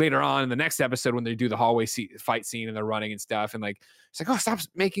 later on in the next episode, when they do the hallway fight scene and they're running and stuff, and like, it's like, oh,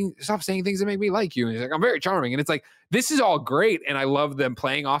 stop saying things that make me like you. And he's like, I'm very charming. And it's like, this is all great. And I love them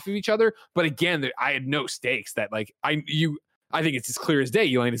playing off of each other. But again, I had no stakes that like, I think it's as clear as day.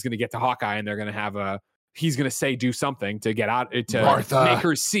 Yelena's going to get to Hawkeye, and they're going to have he's going to say, do something to get out, to Martha. Make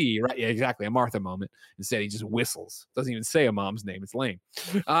her see, right? Yeah, exactly. A Martha moment. Instead, he just whistles. Doesn't even say a mom's name. It's lame.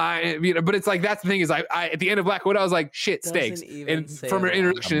 But it's like, that's the thing is, I at the end of Black Widow, I was like, shit, stakes. And from her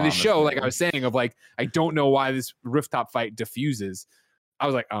introduction to this show, like I was saying, of like, I don't know why this rooftop fight diffuses. I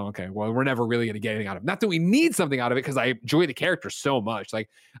was like, oh, okay, well, we're never really going to get anything out of it. Not that we need something out of it, because I enjoy the character so much. Like,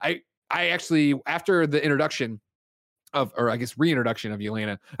 I actually, after the introduction reintroduction of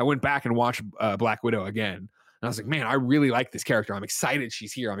Yelena, I went back and watched Black Widow again. And I was like, man, I really like this character. I'm excited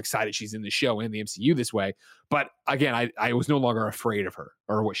she's here. I'm excited she's in the show and the MCU this way. But again, I was no longer afraid of her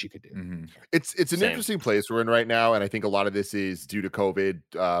or what she could do. Mm-hmm. It's an interesting place we're in right now. And I think a lot of this is due to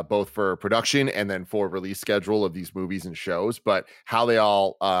COVID, both for production and then for release schedule of these movies and shows. But how they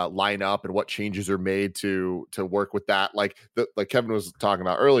all line up and what changes are made to work with that. Like Kevin was talking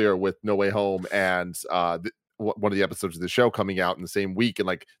about earlier with No Way Home and one of the episodes of the show coming out in the same week, and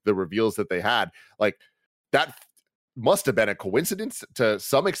like the reveals that they had, like that must have been a coincidence to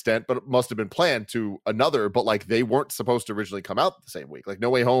some extent, but it must have been planned to another. But like, they weren't supposed to originally come out the same week. Like,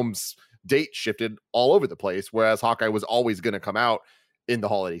 No Way Home's date shifted all over the place, whereas Hawkeye was always going to come out in the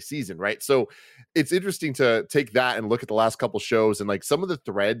holiday season, right? So it's interesting to take that and look at the last couple shows and like some of the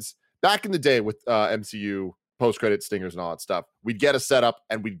threads back in the day with MCU post-credit stingers and all that stuff. We'd get a setup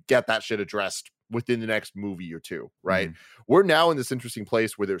and we'd get that shit addressed within the next movie or two, right? We're now in this interesting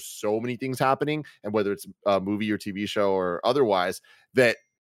place where there's so many things happening, and whether it's a movie or TV show or otherwise, that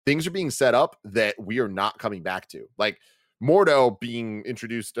things are being set up that we are not coming back to. Like, Mordo being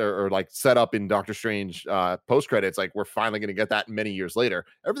introduced or like set up in Doctor Strange post credits, like we're finally going to get that many years later.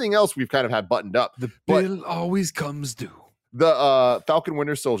 Everything else we've kind of had buttoned up. The bill always comes due. The Falcon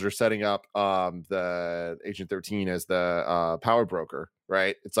Winter Soldier setting up the Agent 13 as the power broker,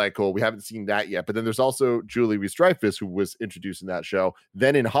 right? It's like, cool, we haven't seen that yet. But then there's also Julie Louis-Dreyfus, who was introduced in that show.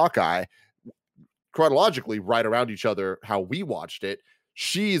 Then in Hawkeye, chronologically right around each other, how we watched it,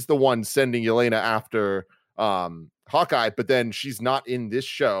 she's the one sending Yelena after Hawkeye, but then she's not in this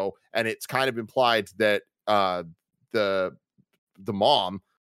show, and it's kind of implied that the mom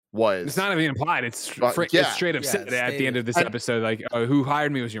was. It's not even implied. It's straight up said at the end of this episode, like, who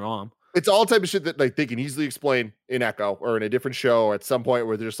hired me was your mom. It's all type of shit that like they can easily explain in Echo or in a different show or at some point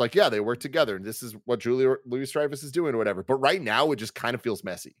where they're just like, yeah, they work together and this is what Julie Louis-Dreyfus is doing or whatever. But right now it just kind of feels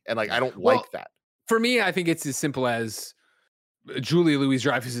messy, and like I don't like that. For me, I think it's as simple as Julie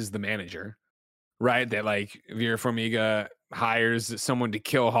Louis-Dreyfus is the manager, right? That like Vera Farmiga hires someone to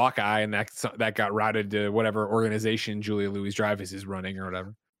kill Hawkeye, and that got routed to whatever organization Julia Louis-Dreyfus is running or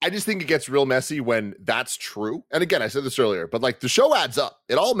whatever. I just think it gets real messy when that's true. And again, I said this earlier, but like the show adds up.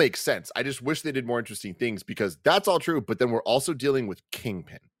 It all makes sense. I just wish they did more interesting things because that's all true. But then we're also dealing with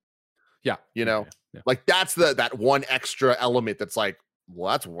Kingpin. Yeah. You know, like that's that one extra element that's like,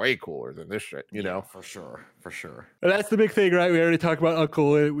 well, that's way cooler than this shit, you know? For sure. And that's the big thing, right? We already talked about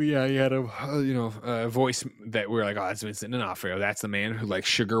Uncle. He had a voice that we were like, oh, that's Vincent D'Onofrio. That's the man who likes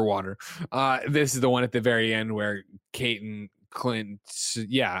sugar water. This is the one at the very end where Kate and Clint,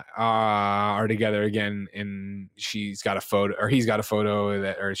 are together again, and she's got a photo, or he's got a photo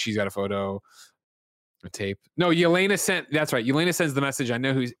or she's got a photo, a tape. No, Yelena sent. That's right. Yelena sends the message. I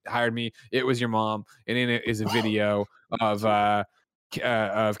know who hired me. It was your mom, and in it is a video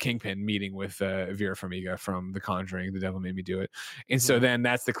of Kingpin meeting with Vera Farmiga from The Conjuring. The Devil Made Me Do It. And so then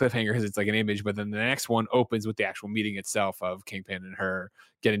that's the cliffhanger because it's like an image. But then the next one opens with the actual meeting itself of Kingpin and her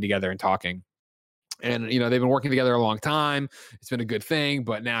getting together and talking. And, you know, they've been working together a long time. It's been a good thing,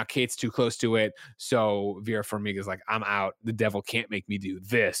 but now Kate's too close to it. So Vera Farmiga's like, I'm out. The devil can't make me do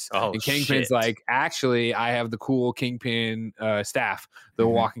this. Oh, and Kingpin's like, actually, I have the cool Kingpin staff, the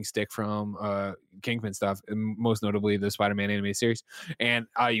walking stick from Kingpin stuff, and most notably the Spider-Man animated series. And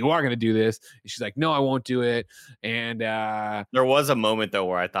you are going to do this. And she's like, no, I won't do it. And there was a moment, though,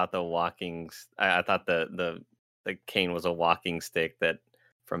 where I thought I thought the cane was a walking stick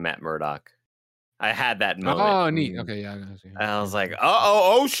from Matt Murdock. I had that moment. Oh, neat. Okay, yeah. And I was like,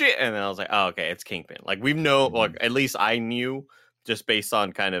 oh, shit. And then I was like, oh, okay, it's Kingpin. Like, like, at least I knew just based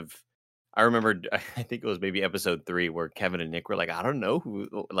on kind of, I remember, I think it was maybe episode 3 where Kevin and Nick were like, I don't know who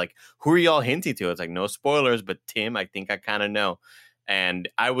are y'all hinting to? It's like, no spoilers, but Tim, I think I kind of know. And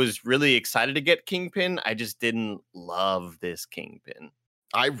I was really excited to get Kingpin. I just didn't love this Kingpin.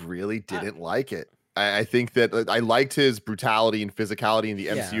 I really didn't like it. I think that I liked his brutality and physicality and the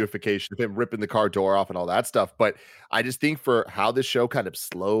MCUification of him ripping the car door off and all that stuff. But I just think for how this show kind of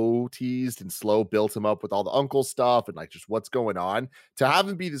slow teased and slow built him up with all the uncle stuff and like just what's going on, to have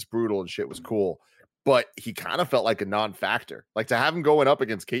him be this brutal and shit was cool. But he kind of felt like a non-factor. Like to have him going up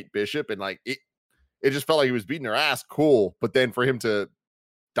against Kate Bishop and like it just felt like he was beating her ass. Cool. But then for him to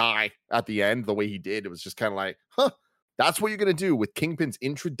die at the end the way he did, it was just kind of like, that's what you're going to do with Kingpin's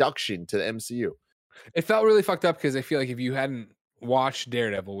introduction to the MCU. It felt really fucked up because I feel like if you hadn't watched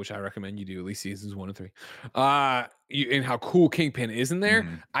Daredevil, which I recommend you do, at least seasons 1 and 3, and how cool Kingpin is in there,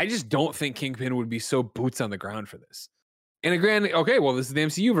 I just don't think Kingpin would be so boots on the ground for this. And again, okay, well, this is the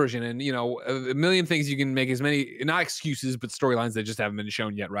MCU version, and you know, a million things you can make, as many not excuses, but storylines that just haven't been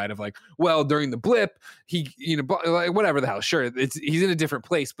shown yet, right? Of like, well, during the blip, he, you know, like whatever the hell, sure, he's in a different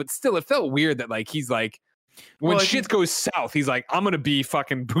place, but still, it felt weird that like he's like. When shit goes south, he's like, I'm gonna be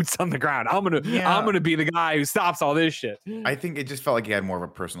fucking boots on the ground. I'm gonna be the guy who stops all this shit. I think it just felt like he had more of a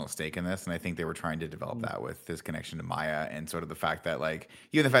personal stake in this, and I think they were trying to develop that with his connection to Maya, and sort of the fact that like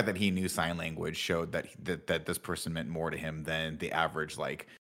even the fact that he knew sign language showed that this person meant more to him than the average like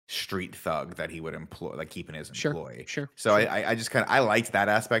street thug that he would employ, like keep in his employ. Sure. So I just kind of I liked that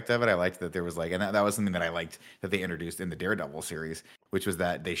aspect of it. I liked that there was like, and that was something that I liked that they introduced in the Daredevil series, which was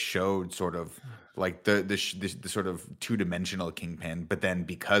that they showed sort of like the sort of two-dimensional Kingpin, but then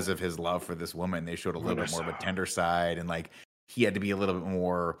because of his love for this woman, they showed a little bit more of a tender side, and like he had to be a little bit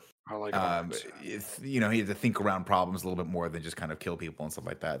more. You know, he had to think around problems a little bit more than just kind of kill people and stuff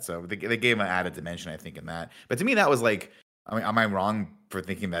like that. So they gave him an added dimension, I think, in that. But to me, that was like. I mean, am I wrong for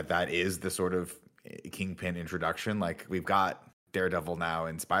thinking that is the sort of Kingpin introduction? Like, we've got Daredevil now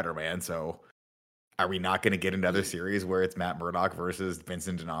and Spider-Man, so are we not going to get another series where it's Matt Murdock versus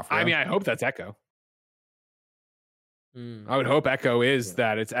Vincent D'Onofrio? I mean, I hope that's Echo. I would hope Echo is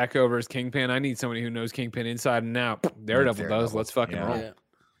that. It's Echo versus Kingpin. I need somebody who knows Kingpin inside and out. Daredevil does. Let's fucking roll. Yeah.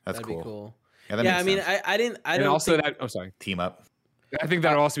 That's That'd cool. be cool. Yeah, I mean, sense. I don't And also think... that. Oh, sorry. Team up. I think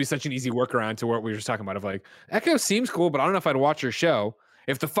that'll also be such an easy workaround to what we were just talking about. Of like, Echo seems cool, but I don't know if I'd watch her show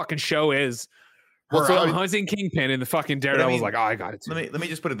if the fucking show is her hunting Kingpin and the fucking Daredevil's like, oh, I got it too. Let me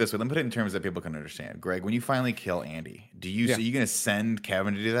just put it this way. Let me put it in terms that people can understand. Greg, when you finally kill Andy, are you going to send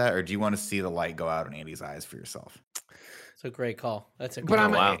Kevin to do that, or do you want to see the light go out in Andy's eyes for yourself? It's a great call. That's a but good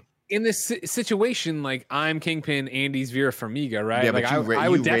I'm in this situation, like I'm Kingpin, Andy's Vera Farmiga, right? Yeah, like I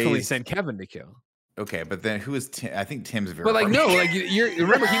would definitely send Kevin to kill. Okay, but then who is Tim? I think Tim's Vera. But like, no, like you're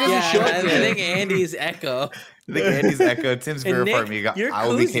remember he doesn't show up. I think Andy's Echo. I think Andy's Echo. Tim's Vera Farmiga. I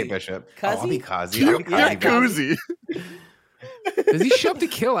will be Kate Bishop. I'll be Kazi. You're Koozie. Does he show up to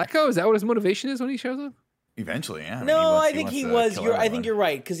kill Echo? Is that what his motivation is when he shows up? Eventually, yeah. No, I think he was. I think you're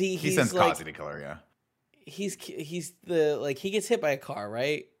right because he sends like, Kazi to kill her. Yeah. He's the like he gets hit by a car,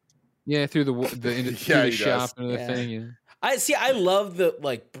 right? Yeah, through the shop and the thing. Yeah. I love the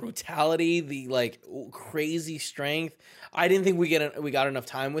like brutality, the like crazy strength. I didn't think we got enough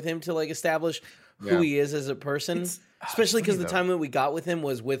time with him to like establish who he is as a person, especially because the time that we got with him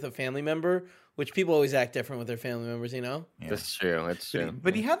was with a family member, which people always act different with their family members, you know? Yeah. That's true. That's true.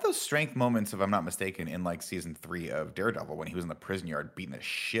 But he had those strength moments, if I'm not mistaken, in like season 3 of Daredevil when he was in the prison yard beating the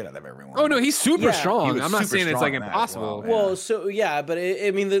shit out of everyone. Oh no, he's super strong. He I'm not saying it's like impossible. Well, so yeah, but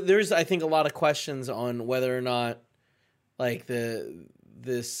I mean, there's I think a lot of questions on whether or not like the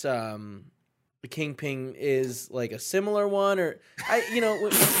Kingpin is like a similar one or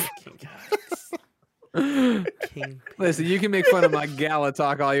Kingpin. Listen, you can make fun of my gala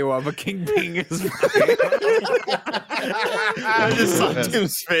talk all you want, but Kingpin is I just saw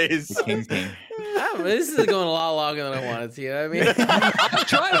Tim's face. Kingpin. This is going a lot longer than I wanted to. You know what I mean? I'm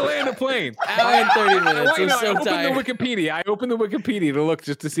trying to land a plane. Hour and 30 minutes. I'm so tired. I opened the Wikipedia to look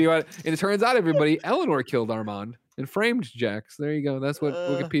just to see what. And it turns out, everybody, Eleanor killed Armand and framed Jax. There you go. That's what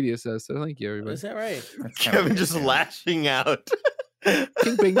Wikipedia says. So thank you, everybody. Is that right? Kevin just lashing out.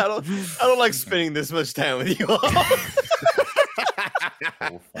 Kingpin. I don't like spending this much time with you all.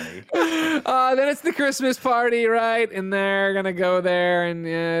 So funny. Then it's the Christmas party, right? And they're gonna go there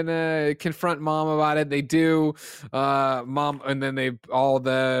and confront Mom about it. They do, Mom, and then all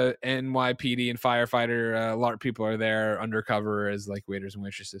the NYPD and firefighter LARP people are there undercover as like waiters and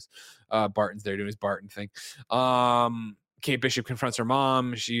waitresses. Barton's there doing his Barton thing. Kate Bishop confronts her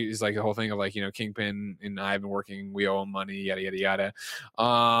mom. She's like the whole thing of like, Kingpin and I have been working. We owe him money, yada, yada, yada.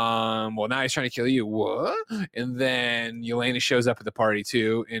 Well, now he's trying to kill you. What? And then Yelena shows up at the party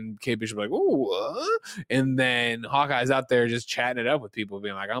too. And Kate Bishop like, oh, what? And then Hawkeye's out there just chatting it up with people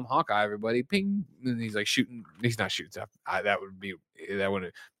being like, I'm Hawkeye, everybody. Ping. And he's like shooting. He's not shooting stuff. That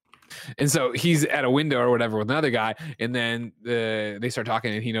wouldn't. And so he's at a window or whatever with another guy, and then they start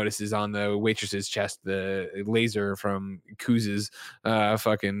talking, and he notices on the waitress's chest the laser from Kuz's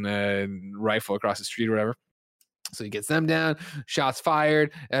fucking rifle across the street or whatever. So he gets them down, shots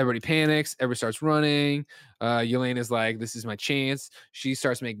fired, everybody panics, everybody starts running. Yelena's like, this is my chance. She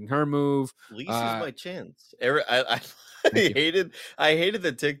starts making her move. At least is my chance. I hated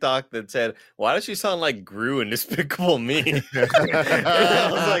the TikTok that said, why does she sound like Gru in Despicable Me? I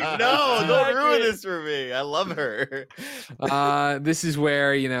was like, no, don't ruin this for me. I love her. This is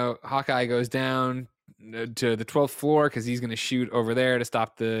where, Hawkeye goes down to the 12th floor because he's going to shoot over there to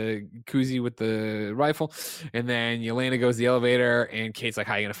stop the Kuzi with the rifle. And then Yelena goes to the elevator, and Kate's like,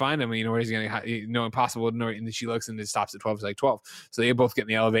 how are you going to find him? And where he's going to, no, impossible. And then she looks and it stops at 12. It's like 12. So they both get in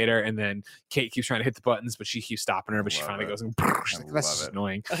the elevator, and then Kate keeps trying to hit the buttons, but she keeps stopping her. But she finally goes and she's like, that's just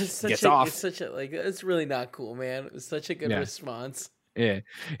annoying. Gets off. It's really not cool, man. It was such a good response. Yeah,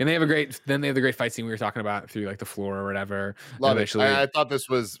 and they have the great fight scene we were talking about through like the floor or whatever. Love it. I thought this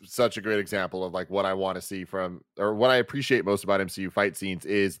was such a great example of like what I want to see or what I appreciate most about MCU fight scenes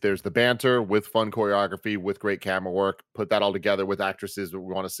is there's the banter with fun choreography, with great camera work. Put that all together with actresses that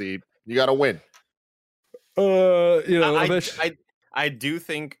we want to see. You got to win. I do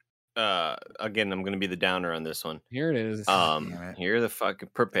think. Again, I'm going to be the downer on this one. Here it is. Here the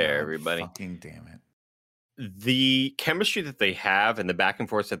fucking prepare, everybody. Fucking damn it. The chemistry that they have and the back and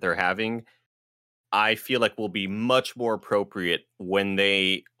forth that they're having, I feel like will be much more appropriate when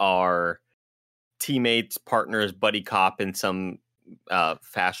they are teammates, partners, buddy cop in some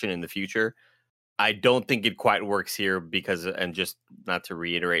fashion in the future. I don't think it quite works here because, and just not to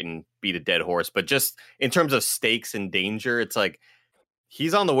reiterate and beat a dead horse, but just in terms of stakes and danger, it's like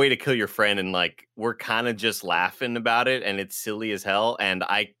he's on the way to kill your friend, and like we're kind of just laughing about it, and it's silly as hell. And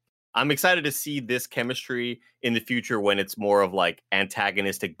I'm excited to see this chemistry in the future when it's more of like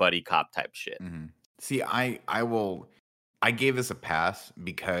antagonistic buddy cop type shit. Mm-hmm. See, I will I gave this a pass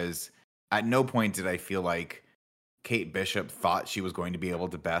because at no point did I feel like Kate Bishop thought she was going to be able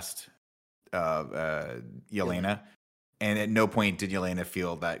to best Yelena. And at no point did Yelena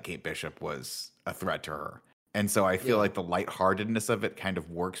feel that Kate Bishop was a threat to her. And so I feel like the lightheartedness of it kind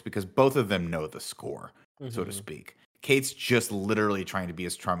of works because both of them know the score, so to speak. Kate's just literally trying to be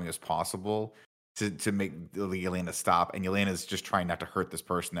as charming as possible to make Yelena stop. And Yelena's just trying not to hurt this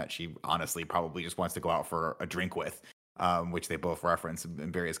person that she honestly probably just wants to go out for a drink with, which they both reference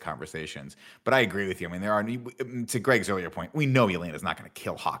in various conversations. But I agree with you. I mean, there are, to Greg's earlier point, we know Yelena's not going to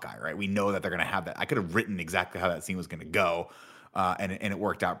kill Hawkeye, right? We know that they're going to have that. I could have written exactly how that scene was going to go. And it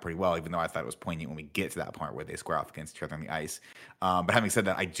worked out pretty well, even though I thought it was poignant when we get to that part where they square off against each other on the ice. But having said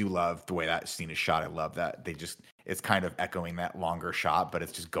that, I do love the way that scene is shot. I love that it's kind of echoing that longer shot, but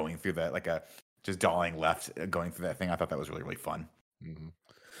it's just going through that, just dollying left, going through that thing. I thought that was really, really fun. Mm-hmm.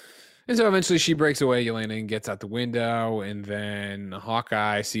 And so eventually she breaks away, Yelena, and gets out the window. And then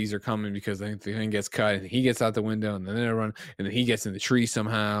Hawkeye sees her coming because the thing gets cut. And he gets out the window, and then they run. And then he gets in the tree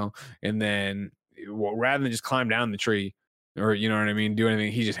somehow. And then, rather than just climb down the tree, or you know what I mean, do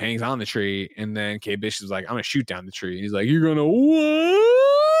anything, he just hangs on the tree. And then Kate Bishop's like, I'm gonna shoot down the tree. And he's like, you're gonna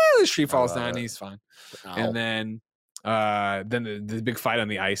what? The tree falls down. And he's fine. And then the big fight on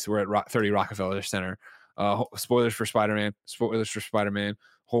the ice. We're at 30 Rockefeller Center. Spoilers for Spider-Man.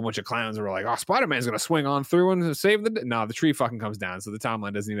 Whole bunch of clowns were like, oh, Spider-Man's gonna swing on through and save the no, the tree fucking comes down, so the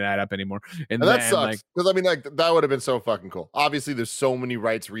timeline doesn't even add up anymore. And that then, sucks, because I mean, that would have been so fucking cool. Obviously there's so many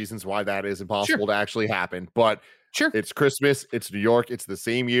reasons why that is impossible to actually happen, but it's Christmas, it's New York, it's the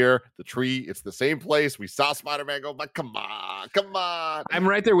same year, the tree, it's the same place. We saw Spider-Man go, but come on. I'm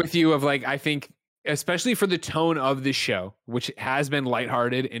right there with you of I think especially for the tone of this show, which has been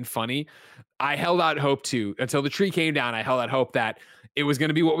lighthearted and funny, I held out hope too until the tree came down. I held out hope that it was going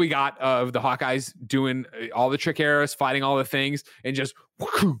to be what we got of the Hawkeyes doing all the trick arrows, fighting all the things, and just,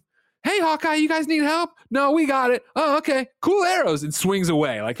 hey, Hawkeye, you guys need help? No, we got it. Oh, okay, cool arrows, and swings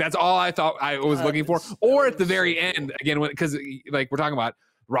away. That's all I thought I was looking for. Or at the very end, again, because we're talking about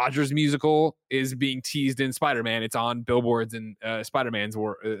Rogers musical is being teased in Spider-Man. It's on billboards in Spider-Man's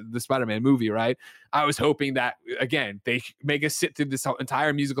or the Spider-Man movie, right? I was hoping that, again, they make us sit through this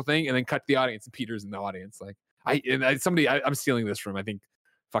entire musical thing and then cut the audience, and Peter's in the audience. I'm stealing this from, I think,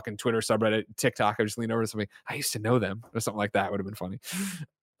 fucking Twitter subreddit, TikTok. I just leaned over to somebody. I used to know them or something like that. Would have been funny.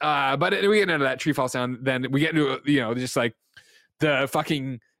 But we get into that tree falls down. Then we get into, just the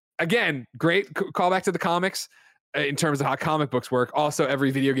fucking, again, great callback to the comics in terms of how comic books work. Also, every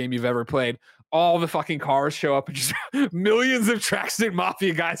video game you've ever played, all the fucking cars show up and just millions of tracksuit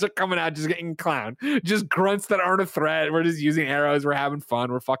mafia guys are coming out just getting clowned. Just grunts that aren't a threat. We're just using arrows. We're having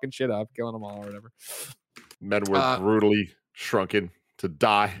fun. We're fucking shit up, killing them all or whatever. Men were brutally shrunken to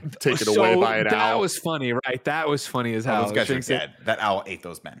die, taken away by an owl. That was funny, right? That was funny as hell. Those guys are dead. That owl ate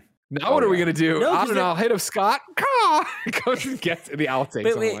those men. Now what are we gonna do? I don't know. I'll hit him, Scott. Goes and gets the owl takes.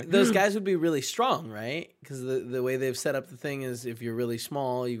 But wait, those guys would be really strong, right? Because the way they've set up the thing is, if you're really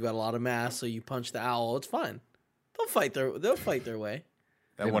small, you've got a lot of mass, so you punch the owl, it's fine. They'll fight their way.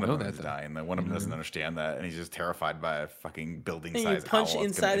 That one of them is dying. That one of them doesn't understand that, and he's just terrified by a fucking building size owl. You punch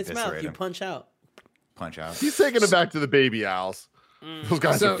inside its mouth. You punch out. He's taking it back to the baby owls. Those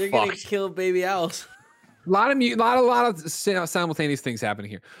guys are they're fucked. gonna kill baby owls. A lot of simultaneous things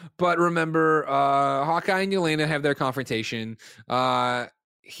happening here. But remember, Hawkeye and Yelena have their confrontation.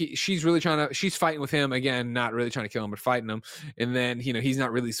 She's fighting with him again, not really trying to kill him, but fighting him. And then, he's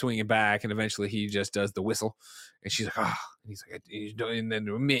not really swinging back. And eventually he just does the whistle. And she's like, oh, and he's like, and then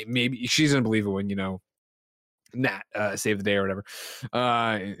maybe she doesn't believe it when, Nat save the day or whatever.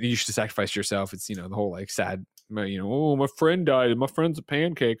 You should sacrifice yourself. It's, the whole sad, oh, my friend died. My friend's a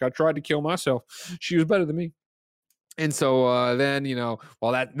pancake. I tried to kill myself. She was better than me. And so then,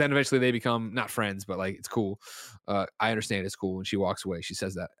 then eventually they become not friends, but it's cool. I understand it's cool. And she walks away. She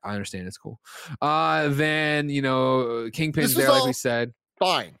says that. I understand it's cool. Then, Kingpin's there, like we said.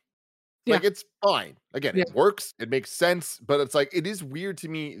 Fine. Yeah. It's fine. Again, it works. It makes sense. But it's it is weird to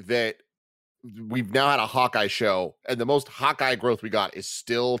me that we've now had a Hawkeye show, and the most Hawkeye growth we got is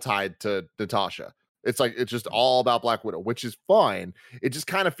still tied to Natasha. It's it's just all about Black Widow, which is fine. It just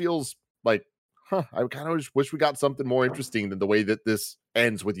kind of feels I kind of just wish we got something more interesting than the way that this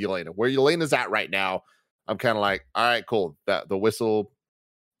ends with Yelena. Where Yelena's at right now, I'm kind of all right, cool. That the whistle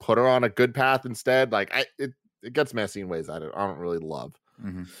put her on a good path instead. It gets messy in ways I don't really love.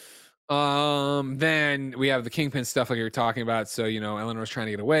 Mm-hmm. Then we have the Kingpin stuff like you were talking about. So, Eleanor's trying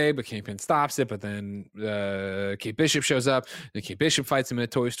to get away, but Kingpin stops it. But then Kate Bishop shows up, and Kate Bishop fights him in a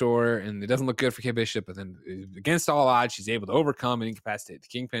toy store, and it doesn't look good for Kate Bishop. But then, against all odds, she's able to overcome and incapacitate the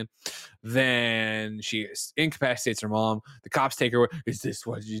Kingpin. Then she incapacitates her mom. The cops take her away. Is this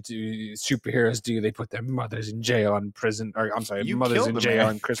what you do? Superheroes do? They put their mothers in jail on prison, or I'm sorry, mothers in jail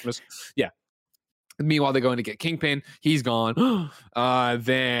on Christmas. Yeah. Meanwhile, they're going to get Kingpin. He's gone.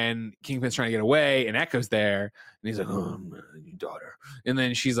 Then Kingpin's trying to get away, and Echo's there. And he's like, "Oh, your daughter." And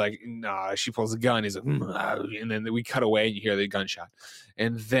then she's like, "Nah." She pulls a gun. He's like, and then we cut away, and you hear the gunshot.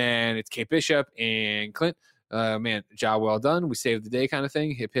 And then it's Kate Bishop and Clint. Man, job well done. We saved the day, kind of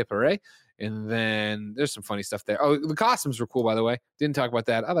thing. Hip hip hooray. And then there's some funny stuff there. Oh, the costumes were cool, by the way. Didn't talk about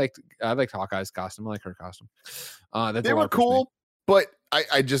that. I liked Hawkeye's costume. I like her costume. They were cool. But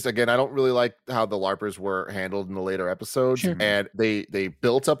I just, again, I don't really like how the LARPers were handled in the later episodes. Sure. And they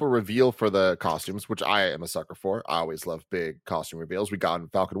built up a reveal for the costumes, which I am a sucker for. I always love big costume reveals. We got in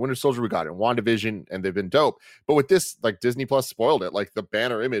Falcon Winter Soldier, we got it in WandaVision, and they've been dope. But with this, like, Disney Plus spoiled it. Like, the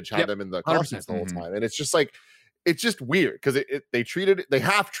banner image had them in the costumes the whole time. And it's just like, it's just weird because they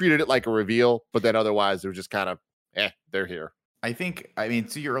half treated it like a reveal, but then otherwise they're just kind of, they're here. I mean,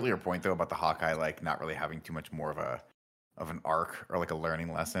 to your earlier point, though, about the Hawkeye, like, not really having too much more of an arc or like a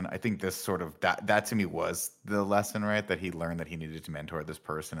learning lesson. I think this sort of that to me was the lesson, right? That he learned that he needed to mentor this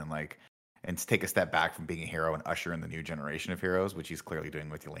person and to take a step back from being a hero and usher in the new generation of heroes, which he's clearly doing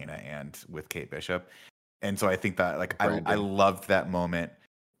with Yelena and with Kate Bishop. And so I think that, like, I loved that moment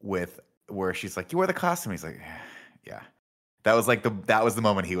where she's like, "You wear the costume." He's like, "Yeah." That was the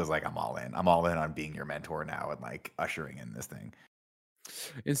moment he was like, I'm all in on being your mentor now and like ushering in this thing.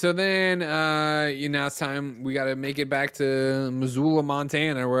 And so then, now it's time. We got to make it back to Missoula,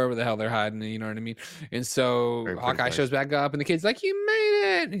 Montana, or wherever the hell they're hiding. You know what I mean? And so Hawkeye shows back up, and the kid's like, "You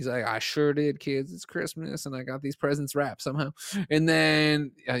made it!" And he's like, "I sure did, kids. It's Christmas, and I got these presents wrapped somehow." And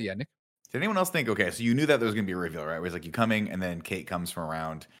then, Nick. Did anyone else think? Okay, so you knew that there was gonna be a reveal, right? Where it's like you coming, and then Kate comes from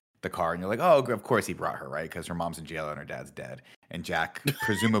around the car, and you're like, "Oh, of course he brought her, right? Because her mom's in jail and her dad's dead." And Jack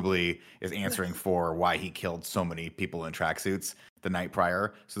presumably is answering for why he killed so many people in tracksuits the night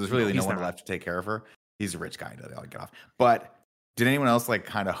prior. So there's really no one left to take care of her. He's a rich guy, they all get off. But did anyone else like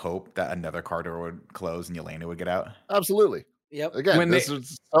kind of hope that another car door would close and Yelena would get out? Absolutely. Yep. Again, this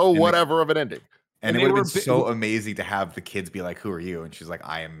was so whatever of an ending. And it would have been so amazing to have the kids be like, "Who are you?" And she's like,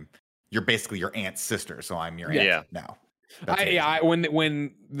 "You're basically your aunt's sister, so I'm your aunt now." When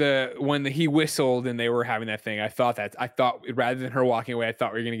he whistled and they were having that thing, I thought rather than her walking away, I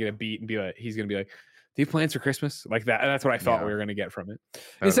thought we were gonna get a beat and be like, he's gonna be like, "Do you have plans for Christmas?" Like that. That's what I thought we were gonna get from it.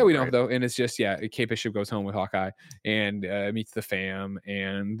 Instead, we don't though, and it's just Kate Bishop goes home with Hawkeye and meets the fam,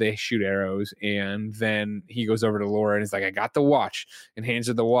 and they shoot arrows, and then he goes over to Laura and is like, "I got the watch," and hands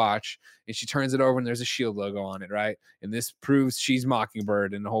her the watch, and she turns it over and there's a SHIELD logo on it, right? And this proves she's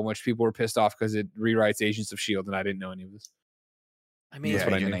Mockingbird, and a whole bunch of people were pissed off because it rewrites Agents of SHIELD, and I didn't know any of this. I mean, that's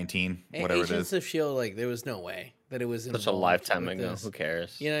what Agent 19, whatever Agents it is. of SHIELD, like, there was no way that it was such a lifetime ago. Who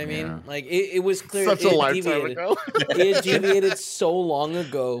cares? You know what I mean? Like, it was clear. Such a lifetime ago. It deviated so long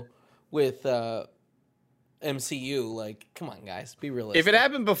ago with MCU. Like, come on, guys, be realistic. If it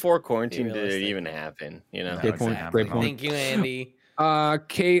happened before quarantine, did it even happen? You know, great point. Thank you, Andy.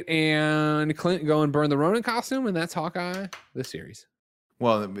 Kate and Clint go and burn the Ronin costume, and that's Hawkeye, the series.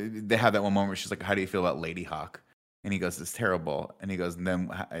 Well, they have that one moment where she's like, "How do you feel about Lady Hawk?" And he goes, "It's terrible." And he goes, and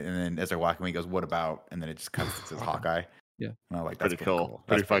then as they're walking, he goes, "What about?" And then it just cuts to Hawkeye. Yeah, and I like that's pretty cool.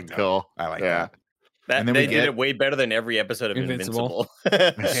 That's pretty fucking cool. I like that. And then they did it way better than every episode of Invincible.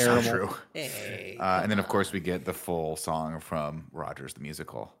 That's Terrible. so true. Hey. And then, of course, we get the full song from Rogers the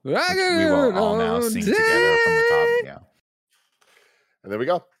Musical, which we will all now sing together from the top. Yeah. And there we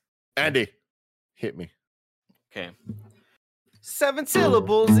go. Andy, hit me. Okay. 7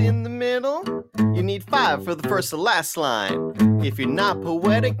 syllables in the middle. You need 5 for the first and last line. If you're not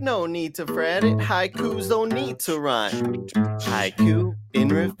poetic, no need to fret it. Haikus don't need to rhyme. Haiku in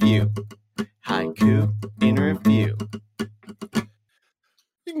review. Haiku in review. You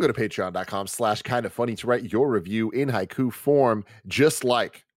can go to patreon.com/kindafunny to write your review in haiku form, just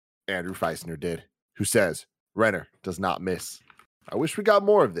like Andrew Feisner did, who says, "Renner does not miss. I wish we got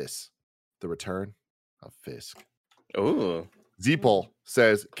more of this. The return of Fisk." Ooh. Zeepol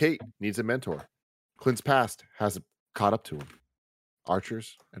says, "Kate needs a mentor. Clint's past hasn't caught up to him.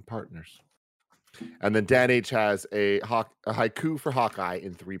 Archers and partners." And then Dan H has a haiku for Hawkeye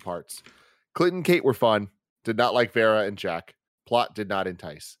in 3 parts. "Clint and Kate were fun. Did not like Vera and Jack. Plot did not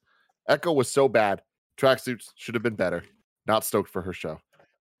entice. Echo was so bad. Tracksuits should have been better. Not stoked for her show.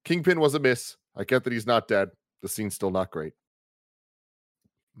 Kingpin was a miss. I get that he's not dead. The scene's still not great."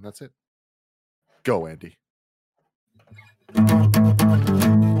 And that's it. Go, Andy.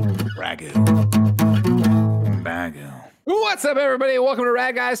 Ragu. Bagu. What's up, everybody? Welcome to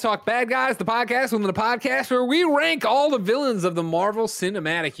Rad Guys Talk Bad Guys, the podcast within the podcast where we rank all the villains of the Marvel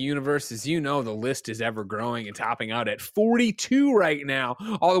Cinematic Universe. As you know, the list is ever growing and topping out at 42 right now.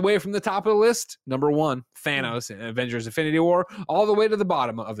 All the way from the top of the list, number 1, Thanos in Avengers Infinity War, all the way to the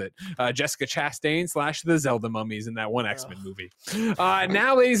bottom of it, Jessica Chastain / the Zelda mummies in that one X-Men movie.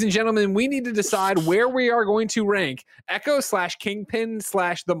 Now, ladies and gentlemen, we need to decide where we are going to rank Echo / Kingpin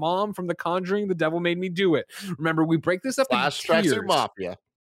 / the mom from The Conjuring, The Devil Made Me Do It. Remember, we break this up into tiers. Tracksuit Mafia.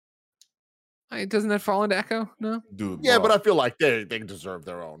 Doesn't that fall into Echo? No. Dude, yeah, but I feel like they deserve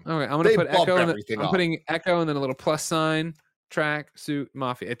their own. Okay, I'm gonna put Echo. I'm up. putting Echo and then a little plus sign. Tracksuit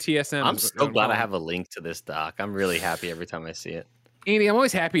Mafia. TSM. I'm so glad I have a link to this doc. I'm really happy every time I see it. Andy, I'm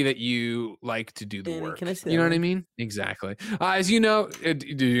always happy that you like to do the work. Can I see you know that what I mean? Exactly. As you know, do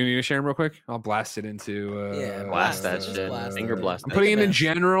you need to share them real quick? I'll blast it into. Blast that shit. Finger blast. I'm putting it in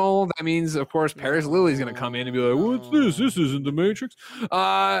general. That means, of course, Paris Lily's going to come in and be like, "What's this? This isn't the Matrix."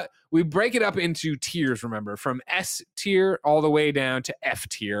 We break it up into tiers. Remember, from S tier all the way down to F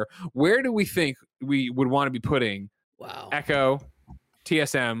tier. Where do we think we would want to be putting? Wow. Echo,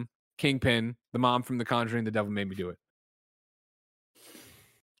 TSM, Kingpin, the mom from The Conjuring, The Devil Made Me Do It.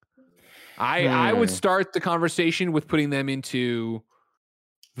 I would start the conversation with putting them into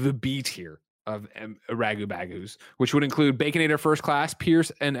the B tier of Ragu Bagus, which would include Baconator First Class,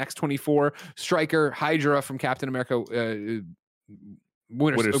 Pierce and X-24, Stryker, Hydra from Captain America,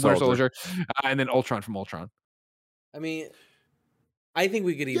 Winter Soldier, and then Ultron from Ultron. I mean, I think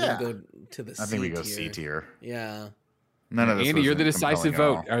we could even go to the C tier. I think we go C tier. Yeah. None of this. Andy, you're the decisive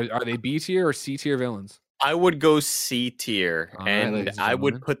vote. Are they B tier or C tier villains? I would go C tier, and I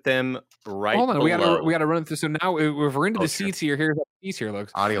would put them right. Hold on, below. we gotta run through. So now, if we're into the C tier, here's how the C tier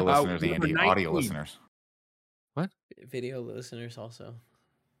looks. Audio listeners, Andy. Audio listeners. What? Video listeners also.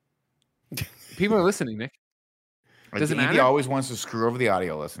 People are listening, Nick. Doesn't Andy matter. always wants to screw over the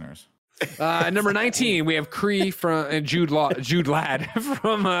audio listeners. Number 19, we have Kree from Jude Ladd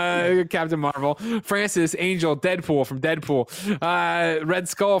from Captain Marvel, Francis Angel Deadpool from Deadpool, Red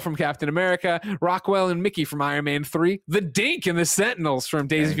Skull from Captain America, Rockwell and Mickey from Iron Man 3, the Dink and the Sentinels from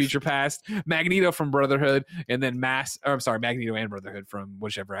Days of Future Past, Magneto from Brotherhood, and then Magneto and Brotherhood from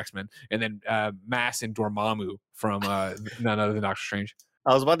whichever X-Men, and then Mass and Dormammu from none other than Doctor Strange.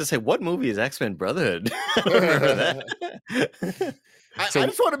 I was about to say, what movie is X-Men Brotherhood? I don't remember that. I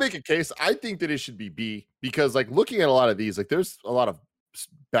just want to make a case. I think that it should be B because, like, looking at a lot of these, like, there's a lot of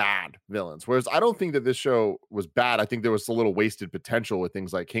bad villains. Whereas I don't think that this show was bad. I think there was a little wasted potential with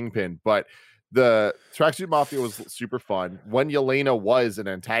things like Kingpin. But the Tracksuit Mafia was super fun. When Yelena was an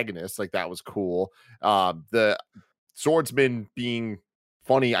antagonist, like, that was cool. The swordsman being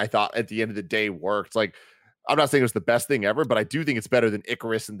funny, I thought at the end of the day worked. Like, I'm not saying it was the best thing ever, but I do think it's better than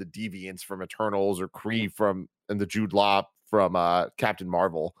Icarus and the Deviants from Eternals or Kree and the Jude Law from Captain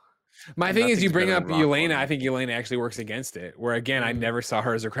Marvel. My thing is, you bring up Yelena. I think Yelena actually works against it. Where again, I never saw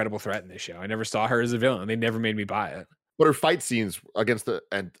her as a credible threat in this show. I never saw her as a villain. They never made me buy it. But her fight scenes against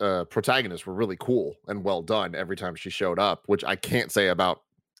the protagonists were really cool and well done every time she showed up, which I can't say about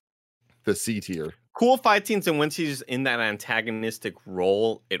the C tier. Cool fight scenes, and when she's in that antagonistic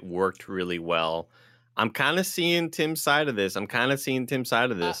role, it worked really well. I'm kind of seeing Tim's side of this.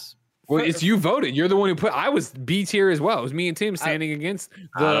 Well, it's you voted. You're the one who put. I was B tier as well. It was me and Tim standing against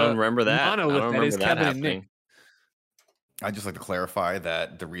the. I don't remember that. Monolith that is Kevin and Nick. I'd just like to clarify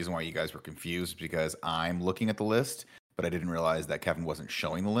that the reason why you guys were confused is because I'm looking at the list, but I didn't realize that Kevin wasn't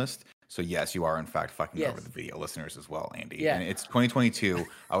showing the list. So yes, you are in fact fucking over the video listeners as well, Andy. Yeah. And it's 2022.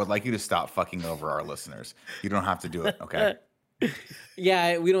 I would like you to stop fucking over our listeners. You don't have to do it, okay?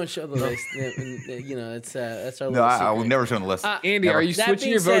 Yeah, we don't show the list. You know, it's that's our. No, I will never show the list. Andy, never. Are you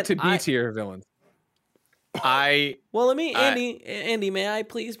switching your vote to B tier villains? Andy, may I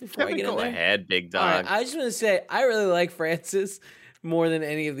please before I get in there? Go ahead, big dog. Right, I just want to say I really like Francis more than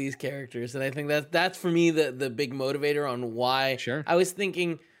any of these characters, and I think that's for me the big motivator on why. Sure. I was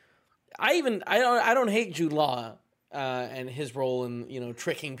thinking, I don't hate Jude Law and his role in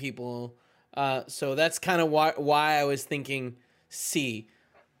tricking people. So that's kind of why I was thinking C.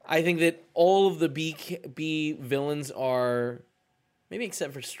 I think that all of the B villains are, maybe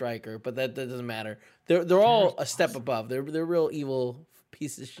except for Stryker, but that doesn't matter. They're all a step above. They're real evil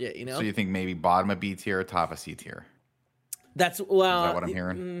pieces of shit, you know. So you think maybe bottom of B tier, top of C tier? Is that what I'm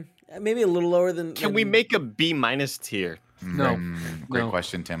hearing? Maybe a little lower than. Can we make a B- tier? No. Great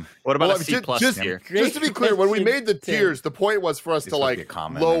question, Tim. What about a C+ tier? Just to be clear, when we made the tiers, the point was for us to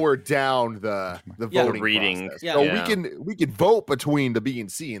lower down the voting reading. process. Yeah. So we can vote between the B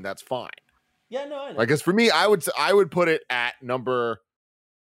and C, and that's fine. Yeah, no, I know. I guess for me, I would put it at number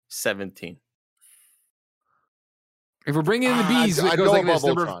 17. If we're bringing in the bees, I'd it goes go like this.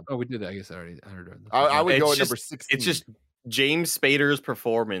 above Ultron. Oh, we did that. I guess I already heard it. I would It's go at just- number 16. It's just James Spader's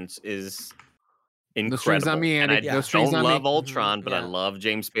performance is incredible. No strings on me, and Andy. I No strings don't on me. love Ultron, but I Yeah. love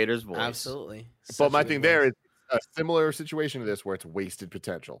James Spader's voice. Absolutely. But my Such a thing good there voice. is a similar situation to this where it's wasted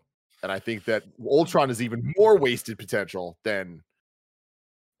potential. And I think that Ultron is even more wasted potential than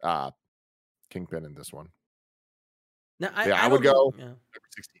Kingpin in this one. No, I would don't- go- Yeah. Number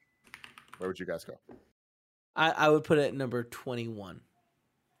 16. Where would you guys go? I would put it at number 21.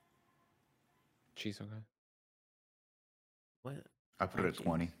 Jeez, okay. What? I put it at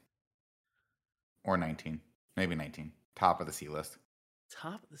 20 or 19, maybe 19. Top of the C list.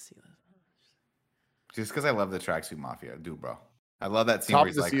 Top of the C list. Just because I love the Tracksuit Mafia, dude, bro. I love that scene. Top where of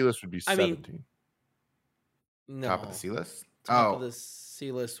he's the like, C list would be I mean, 17. No. top of the C list. Top Oh, of the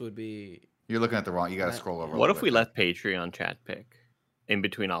C list would be. you're looking at the wrong. You got to Right. scroll over. a What little if we bit. let Patreon chat pick in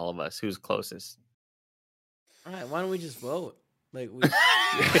between all of us? Who's closest? All right, why don't we just vote? Like we.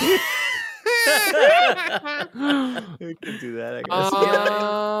 We could do that,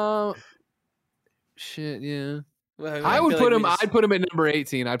 I Shit, yeah. Well, I would feel put like him. we just- I'd put him at number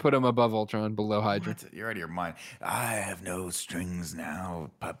 18. I'd put him above Ultron, below Hydra. What? You're out of your mind. I have no strings now,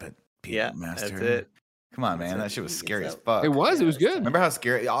 puppet Yeah, master. that's it. Come on, man. That's That it. shit was It's scary as out. fuck. It was. It was good. Remember how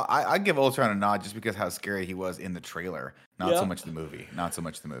scary? I give Ultron a nod just because how scary he was in the trailer. Not so Yeah. much the movie. Not so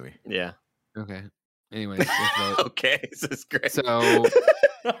much the movie. Yeah. Okay. Anyways, let's vote. Okay, this is great. So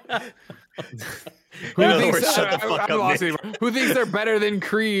In other thinks, words, shut the fuck I up, lost Nick. anymore. Who thinks they're better than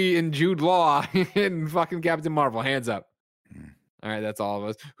Kree and Jude Law and fucking Captain Marvel? Hands up. Hmm. All right, that's all of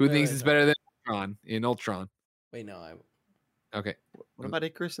us. Who Wait, thinks wait, it's no. better than Ultron in Ultron? Wait, no. Okay. What about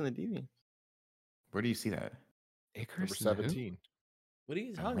Icarus and the Deviant? Where do you see that? Icarus Number and who? 17. What are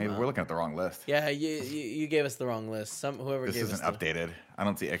you talking Maybe about? we're looking at the wrong list. Yeah, you gave us the wrong list. Whoever This gave isn't us the, updated. I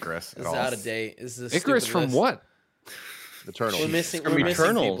don't see Icarus This at is all. out of date. This is a Icarus stupid from list. what? Eternal. We're missing. From We're missing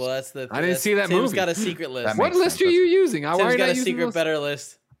Eternals. people. That's the. I didn't that's- see that Tim's movie. got a secret list. That What makes list sense. are you using? Why Tim's are you got not a using secret those? better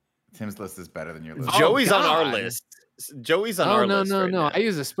list. Tim's list is better than your list. Oh, Joey's on our God. list. Joey's on Oh our no list. no right no! now. I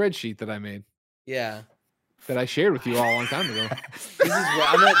use a spreadsheet that I made Yeah. that I shared with you all a long time ago. This is.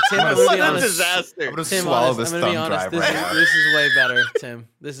 I'm gonna, Tim. I'm What gonna be a honest. disaster. I'm gonna Tim, swallow honest, this I'm gonna be thumb honest. drive This right is, now. this is way better, Tim.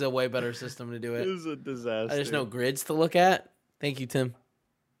 This is a way better system to do it. This is a disaster. There's no grids to look at. Thank you, Tim.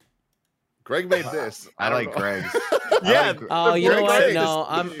 Greg made this. I don't like know. Greg's. Yeah. Oh, you know Greg's what? saying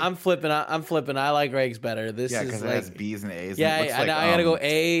No, this- I'm flipping. I'm flipping. I like Greg's better. This Yeah, is because it like. has B's and A's. Yeah, and it looks I like, gotta go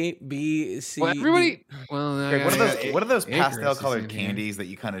A, B, C. Well, everybody. Well, no, Greg, I what are got- those? What are those Icarus pastel is colored in here. candies that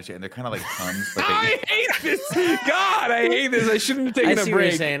you kind of? They're kind of like puns, but I they, hate this. God, I hate this. I shouldn't have I taken a see what you're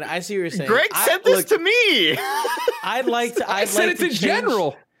break. saying. I see what you're saying. Greg sent this look, to me. I'd like to. I I'd said like it to to change-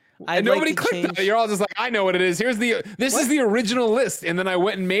 general. I'd And nobody like to clicked change. on it. You're all just like, I know what it is. Here's the. This is the original list, and then I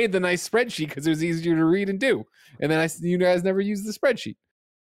went and made the nice spreadsheet because it was easier to read and do. And then you guys never used the spreadsheet.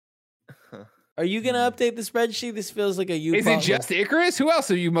 Are you gonna update the spreadsheet? This feels like a you. Is it just Icarus? Who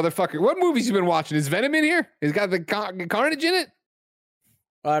else are you, motherfucker? What movies you been watching? Is Venom in here? It's got the Carnage in it.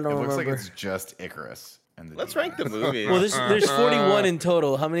 I it don't looks remember. like it's just Icarus. And the Let's Demon. rank the movies. Well, there's 41 in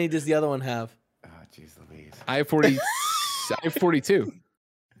total. How many does the other one have? Oh, jeez Louise. I have 40. I have 42.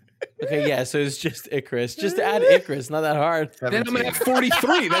 Okay, yeah, so it's just Icarus. Just add Icarus, not that hard. Then I'm gonna have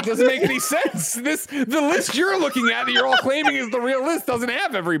 43. That doesn't make any sense. The list you're looking at that you're all claiming is the real list doesn't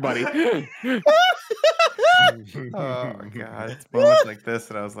have everybody. Oh my god! It's moments like this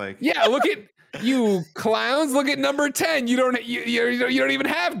that I was like, Yeah, look at you clowns. Look at number 10. You don't even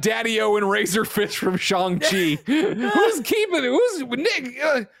have Daddy-O and Razorfish from Shang-Chi. Who's keeping it? Who's Nick?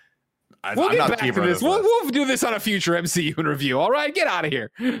 We'll I'm get not back to keeping this. this list. We'll do this on a future MCU review. All right, get out of here.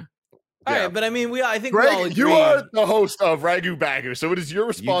 All Yeah. right, but I mean, I think we all Greg, agree. you are the host of Ragu Bagu, so it is your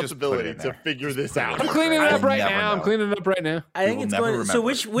put it responsibility in to there. figure this put it out. in I'm there. cleaning it I up will right never now. I'm know. cleaning it up right now. I think will it's never going. So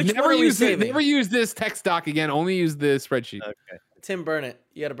remember. which Never one are we use it. saving? Never use this text doc again. Only use the spreadsheet. Okay. Tim, burn it.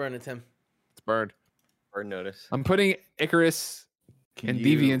 You got to burn it, Tim. It's burned. Or notice. I'm putting Icarus and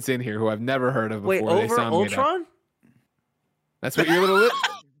you- Deviants in here, who I've never heard of before. Wait, They over sound made up. Ultron? That's what your little list.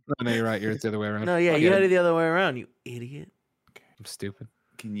 Oh, no, you're right. You're the other way around. No, yeah, I'll you get had it. it the other way around. You idiot. I'm stupid.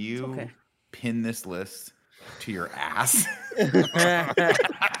 Can you okay. pin this list to your ass?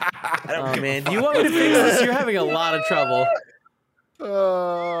 Oh man, do you want me to fix this? You're having a lot of trouble.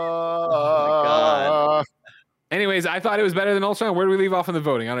 God. Anyways, I thought it was better than Ultron. Where do we leave off in the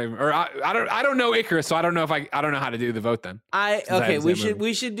voting? I don't know Icarus, so I don't know how to do the vote then. Okay, haven't we seen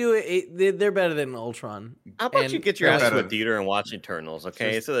that should do it. They're better than Ultron. How about And you get your ass better. to a theater and watch Eternals?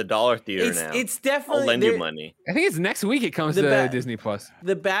 Okay, it's at the $1 theater now. It's I'll definitely lend you money. I think it's next week. It comes The to ba- Disney Plus.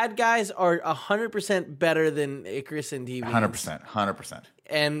 the bad guys are 100% better than Icarus and Deviants. 100%.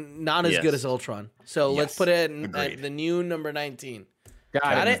 And not as good Yes. as Ultron. So let's Yes. put it at Agreed. the new number 19. Got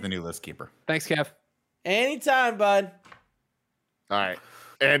Got it. it? Is the new list keeper. Thanks, Kev. Anytime, bud. All right.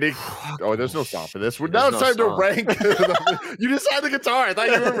 Andy. Oh, there's no song for this. Now There's it's no time song. to rank. You just had the guitar. I thought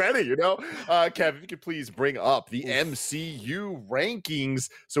you were ready, Kev, if you could please bring up the MCU rankings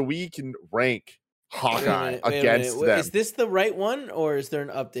so we can rank Hawkeye Wait a against minute. them. Is this the right one, or is there an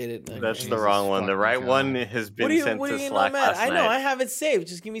updated? That's the wrong one. The right one has been What are you, sent what to are you Slack not mad? last I know. night. I have it saved.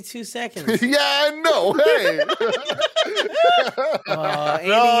 Just give me 2 seconds. Yeah, I know. Hey. Andy, No, you that's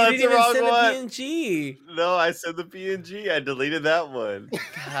didn't the even wrong send one. the PNG. No, I said the PNG. I deleted that one.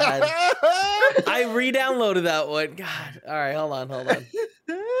 God. I re-downloaded that one. God. All right, hold on.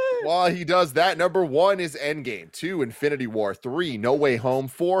 While he does that, number 1 is Endgame, 2 Infinity War, 3 No Way Home,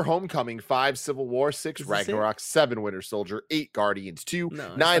 4 Homecoming, 5 Civil War, 6 Is this it? Ragnarok, 7 Winter Soldier, 8 Guardians, 2 No,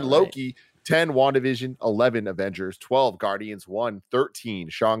 that's 9 not Loki, 10 WandaVision, 11 Avengers, 12 Guardians, 1 13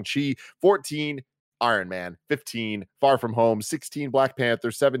 Shang-Chi, 14 Iron Man, 15 Far From Home, 16 Black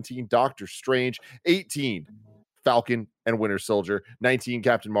Panther, 17 Doctor Strange, 18 Falcon and Winter Soldier, 19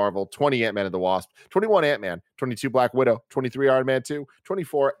 Captain Marvel, 20 Ant-Man and the Wasp, 21 Ant-Man, 22 Black Widow, 23 Iron Man 2,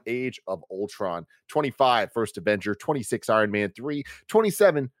 24 Age of Ultron, 25 First Avenger, 26 Iron Man 3,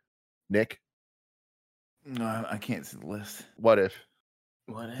 27 Nick. No, I can't see the list. What if?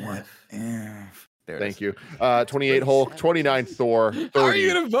 What if? There it Thank is. you. 28 Hulk, 29 Thor, 30 How are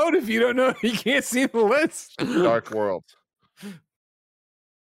you going to vote if you don't know? You can't see the list. Dark World.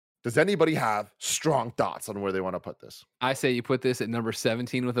 Does anybody have strong thoughts on where they want to put this? I say you put this at number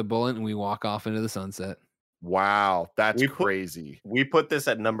 17 with a bullet and we walk off into the sunset. Wow, that's We put- crazy. We put this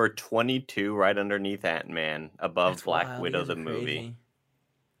at number 22, right underneath Ant-Man, above That's Black wild. Widow, These the are movie. crazy.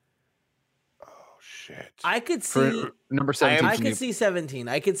 Oh shit. I could see. For number 17. I can could you- see 17.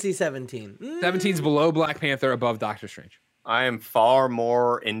 I could see 17. 17's below Black Panther, above Doctor Strange. I am far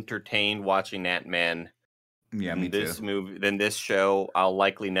more entertained watching Ant-Man Yeah, me this too. movie than this show. I'll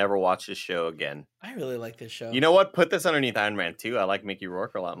likely never watch this show again. I really like this show. You know what? Put this underneath Iron Man 2. I like Mickey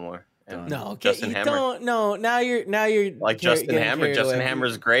Rourke a lot more. And no, Justin you Hammer. don't. No, now you're Like Justin getting Hammer. carried Justin away.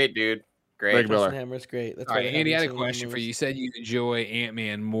 Hammer's great, dude. Great. Greg Miller. Justin Hammer's great. That's All why right, they Andy, I had a haven't seen question for you. movies. You said you enjoy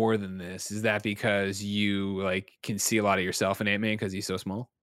Ant-Man more than this. Is that because you can see a lot of yourself in Ant-Man because he's so small?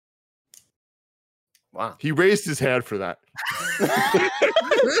 Wow. He raised his hand for that.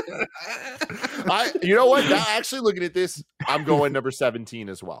 You know what? Now, actually, looking at this, I'm going number 17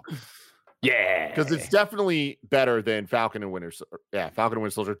 as well. Yeah. Because it's definitely better than Falcon and Winter Soldier. Yeah, Falcon and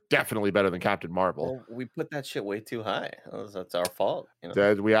Winter Soldier definitely better than Captain Marvel. Well, we put that shit way too high. That's our fault.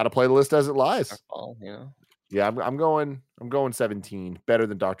 We ought to play the list as it Our lies. fault, Yeah, I'm going 17. Better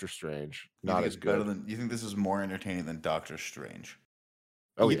than Doctor Strange. Not as good. You think this is more entertaining than Doctor Strange?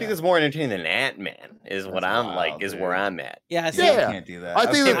 Oh, you yeah. think it's more entertaining than Ant-Man is what That's I'm wild, like, is where dude. I'm at. Yeah, see, Yeah. I can't do that. I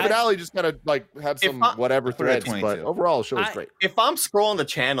think the Okay. finale just kind of had some whatever put it at threads, but 22. overall, the show was great. If I'm scrolling the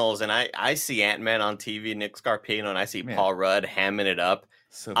channels and I see Ant-Man on TV, Nick Scarpino, and I see Yeah. Paul Rudd hamming it up,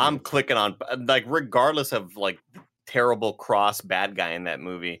 So I'm good. clicking on, regardless of terrible cross bad guy in that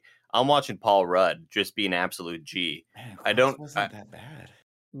movie, I'm watching Paul Rudd just be an absolute G. Man, I don't- Wasn't that bad?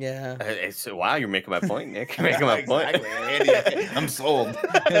 yeah. Wow, you're making my point, Nick. You're making my point. Exactly. Andy, I'm sold.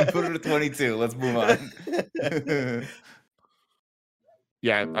 Put it at 22. Let's move on.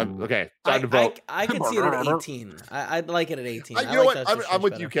 Yeah, okay. Time to vote. I could see it at 18. I'd like it at 18. You I know like what? Doctor I'm Strange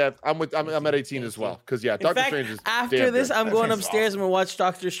with you, better. Kev. I'm at 18 as well. Because yeah, In Doctor fact, Strange is after damn this, good. I'm going That upstairs thing's and we'll watch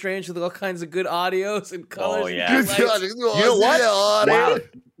Doctor Strange with all kinds of good audios and colors. Oh, and yeah. good lights. You know what? Wow. Wow.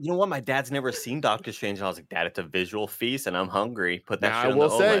 You know what? My dad's never seen Doctor Strange. And I was like, Dad, it's a visual feast, and I'm hungry. Put that Now shit I on will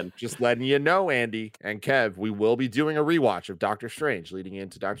the say, OLED. just letting you know, Andy and Kev, we will be doing a rewatch of Doctor Strange leading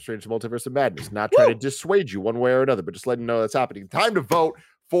into Doctor Strange Multiverse of Madness. Not trying to dissuade you one way or another, but just letting you know that's happening. Time to vote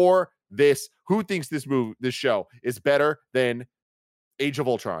for this. Who thinks this show is better than Age of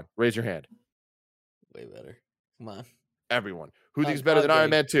Ultron? Raise your hand. Way better. Come on. Everyone. Who Oh, thinks better than God, Iron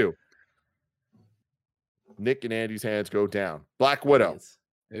Greg. Man 2? Nick and Andy's hands go down. Black Widow.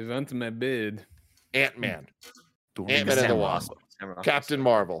 Event my bid. Ant-Man. Don't Ant-Man and the Wasp. Captain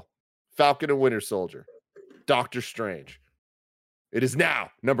Marvel. Falcon and Winter Soldier. Doctor Strange. It is now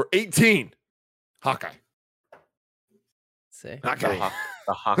number 18. Hawkeye. Say. Hawkeye.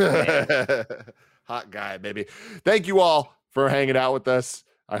 The Hawkeye. Hot guy, baby. Thank you all for hanging out with us.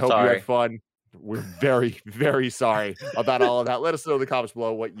 I hope you Sorry. had fun. We're very, very sorry about all of that. Let us know in the comments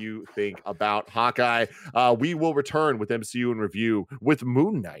below what you think about Hawkeye. We will return with MCU in review with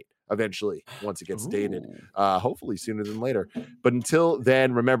Moon Knight eventually once it gets dated, hopefully sooner than later. But until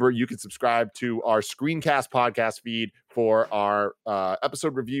then, remember, you can subscribe to our Screencast podcast feed for our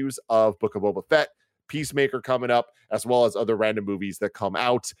episode reviews of Book of Boba Fett, Peacemaker coming up, as well as other random movies that come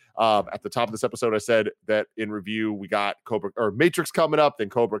out. At the top of this episode, I said that in review, we got Matrix coming up, then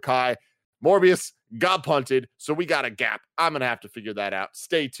Cobra Kai. Morbius got punted, so we got a gap. I'm going to have to figure that out.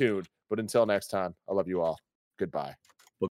 Stay tuned. But until next time, I love you all. Goodbye.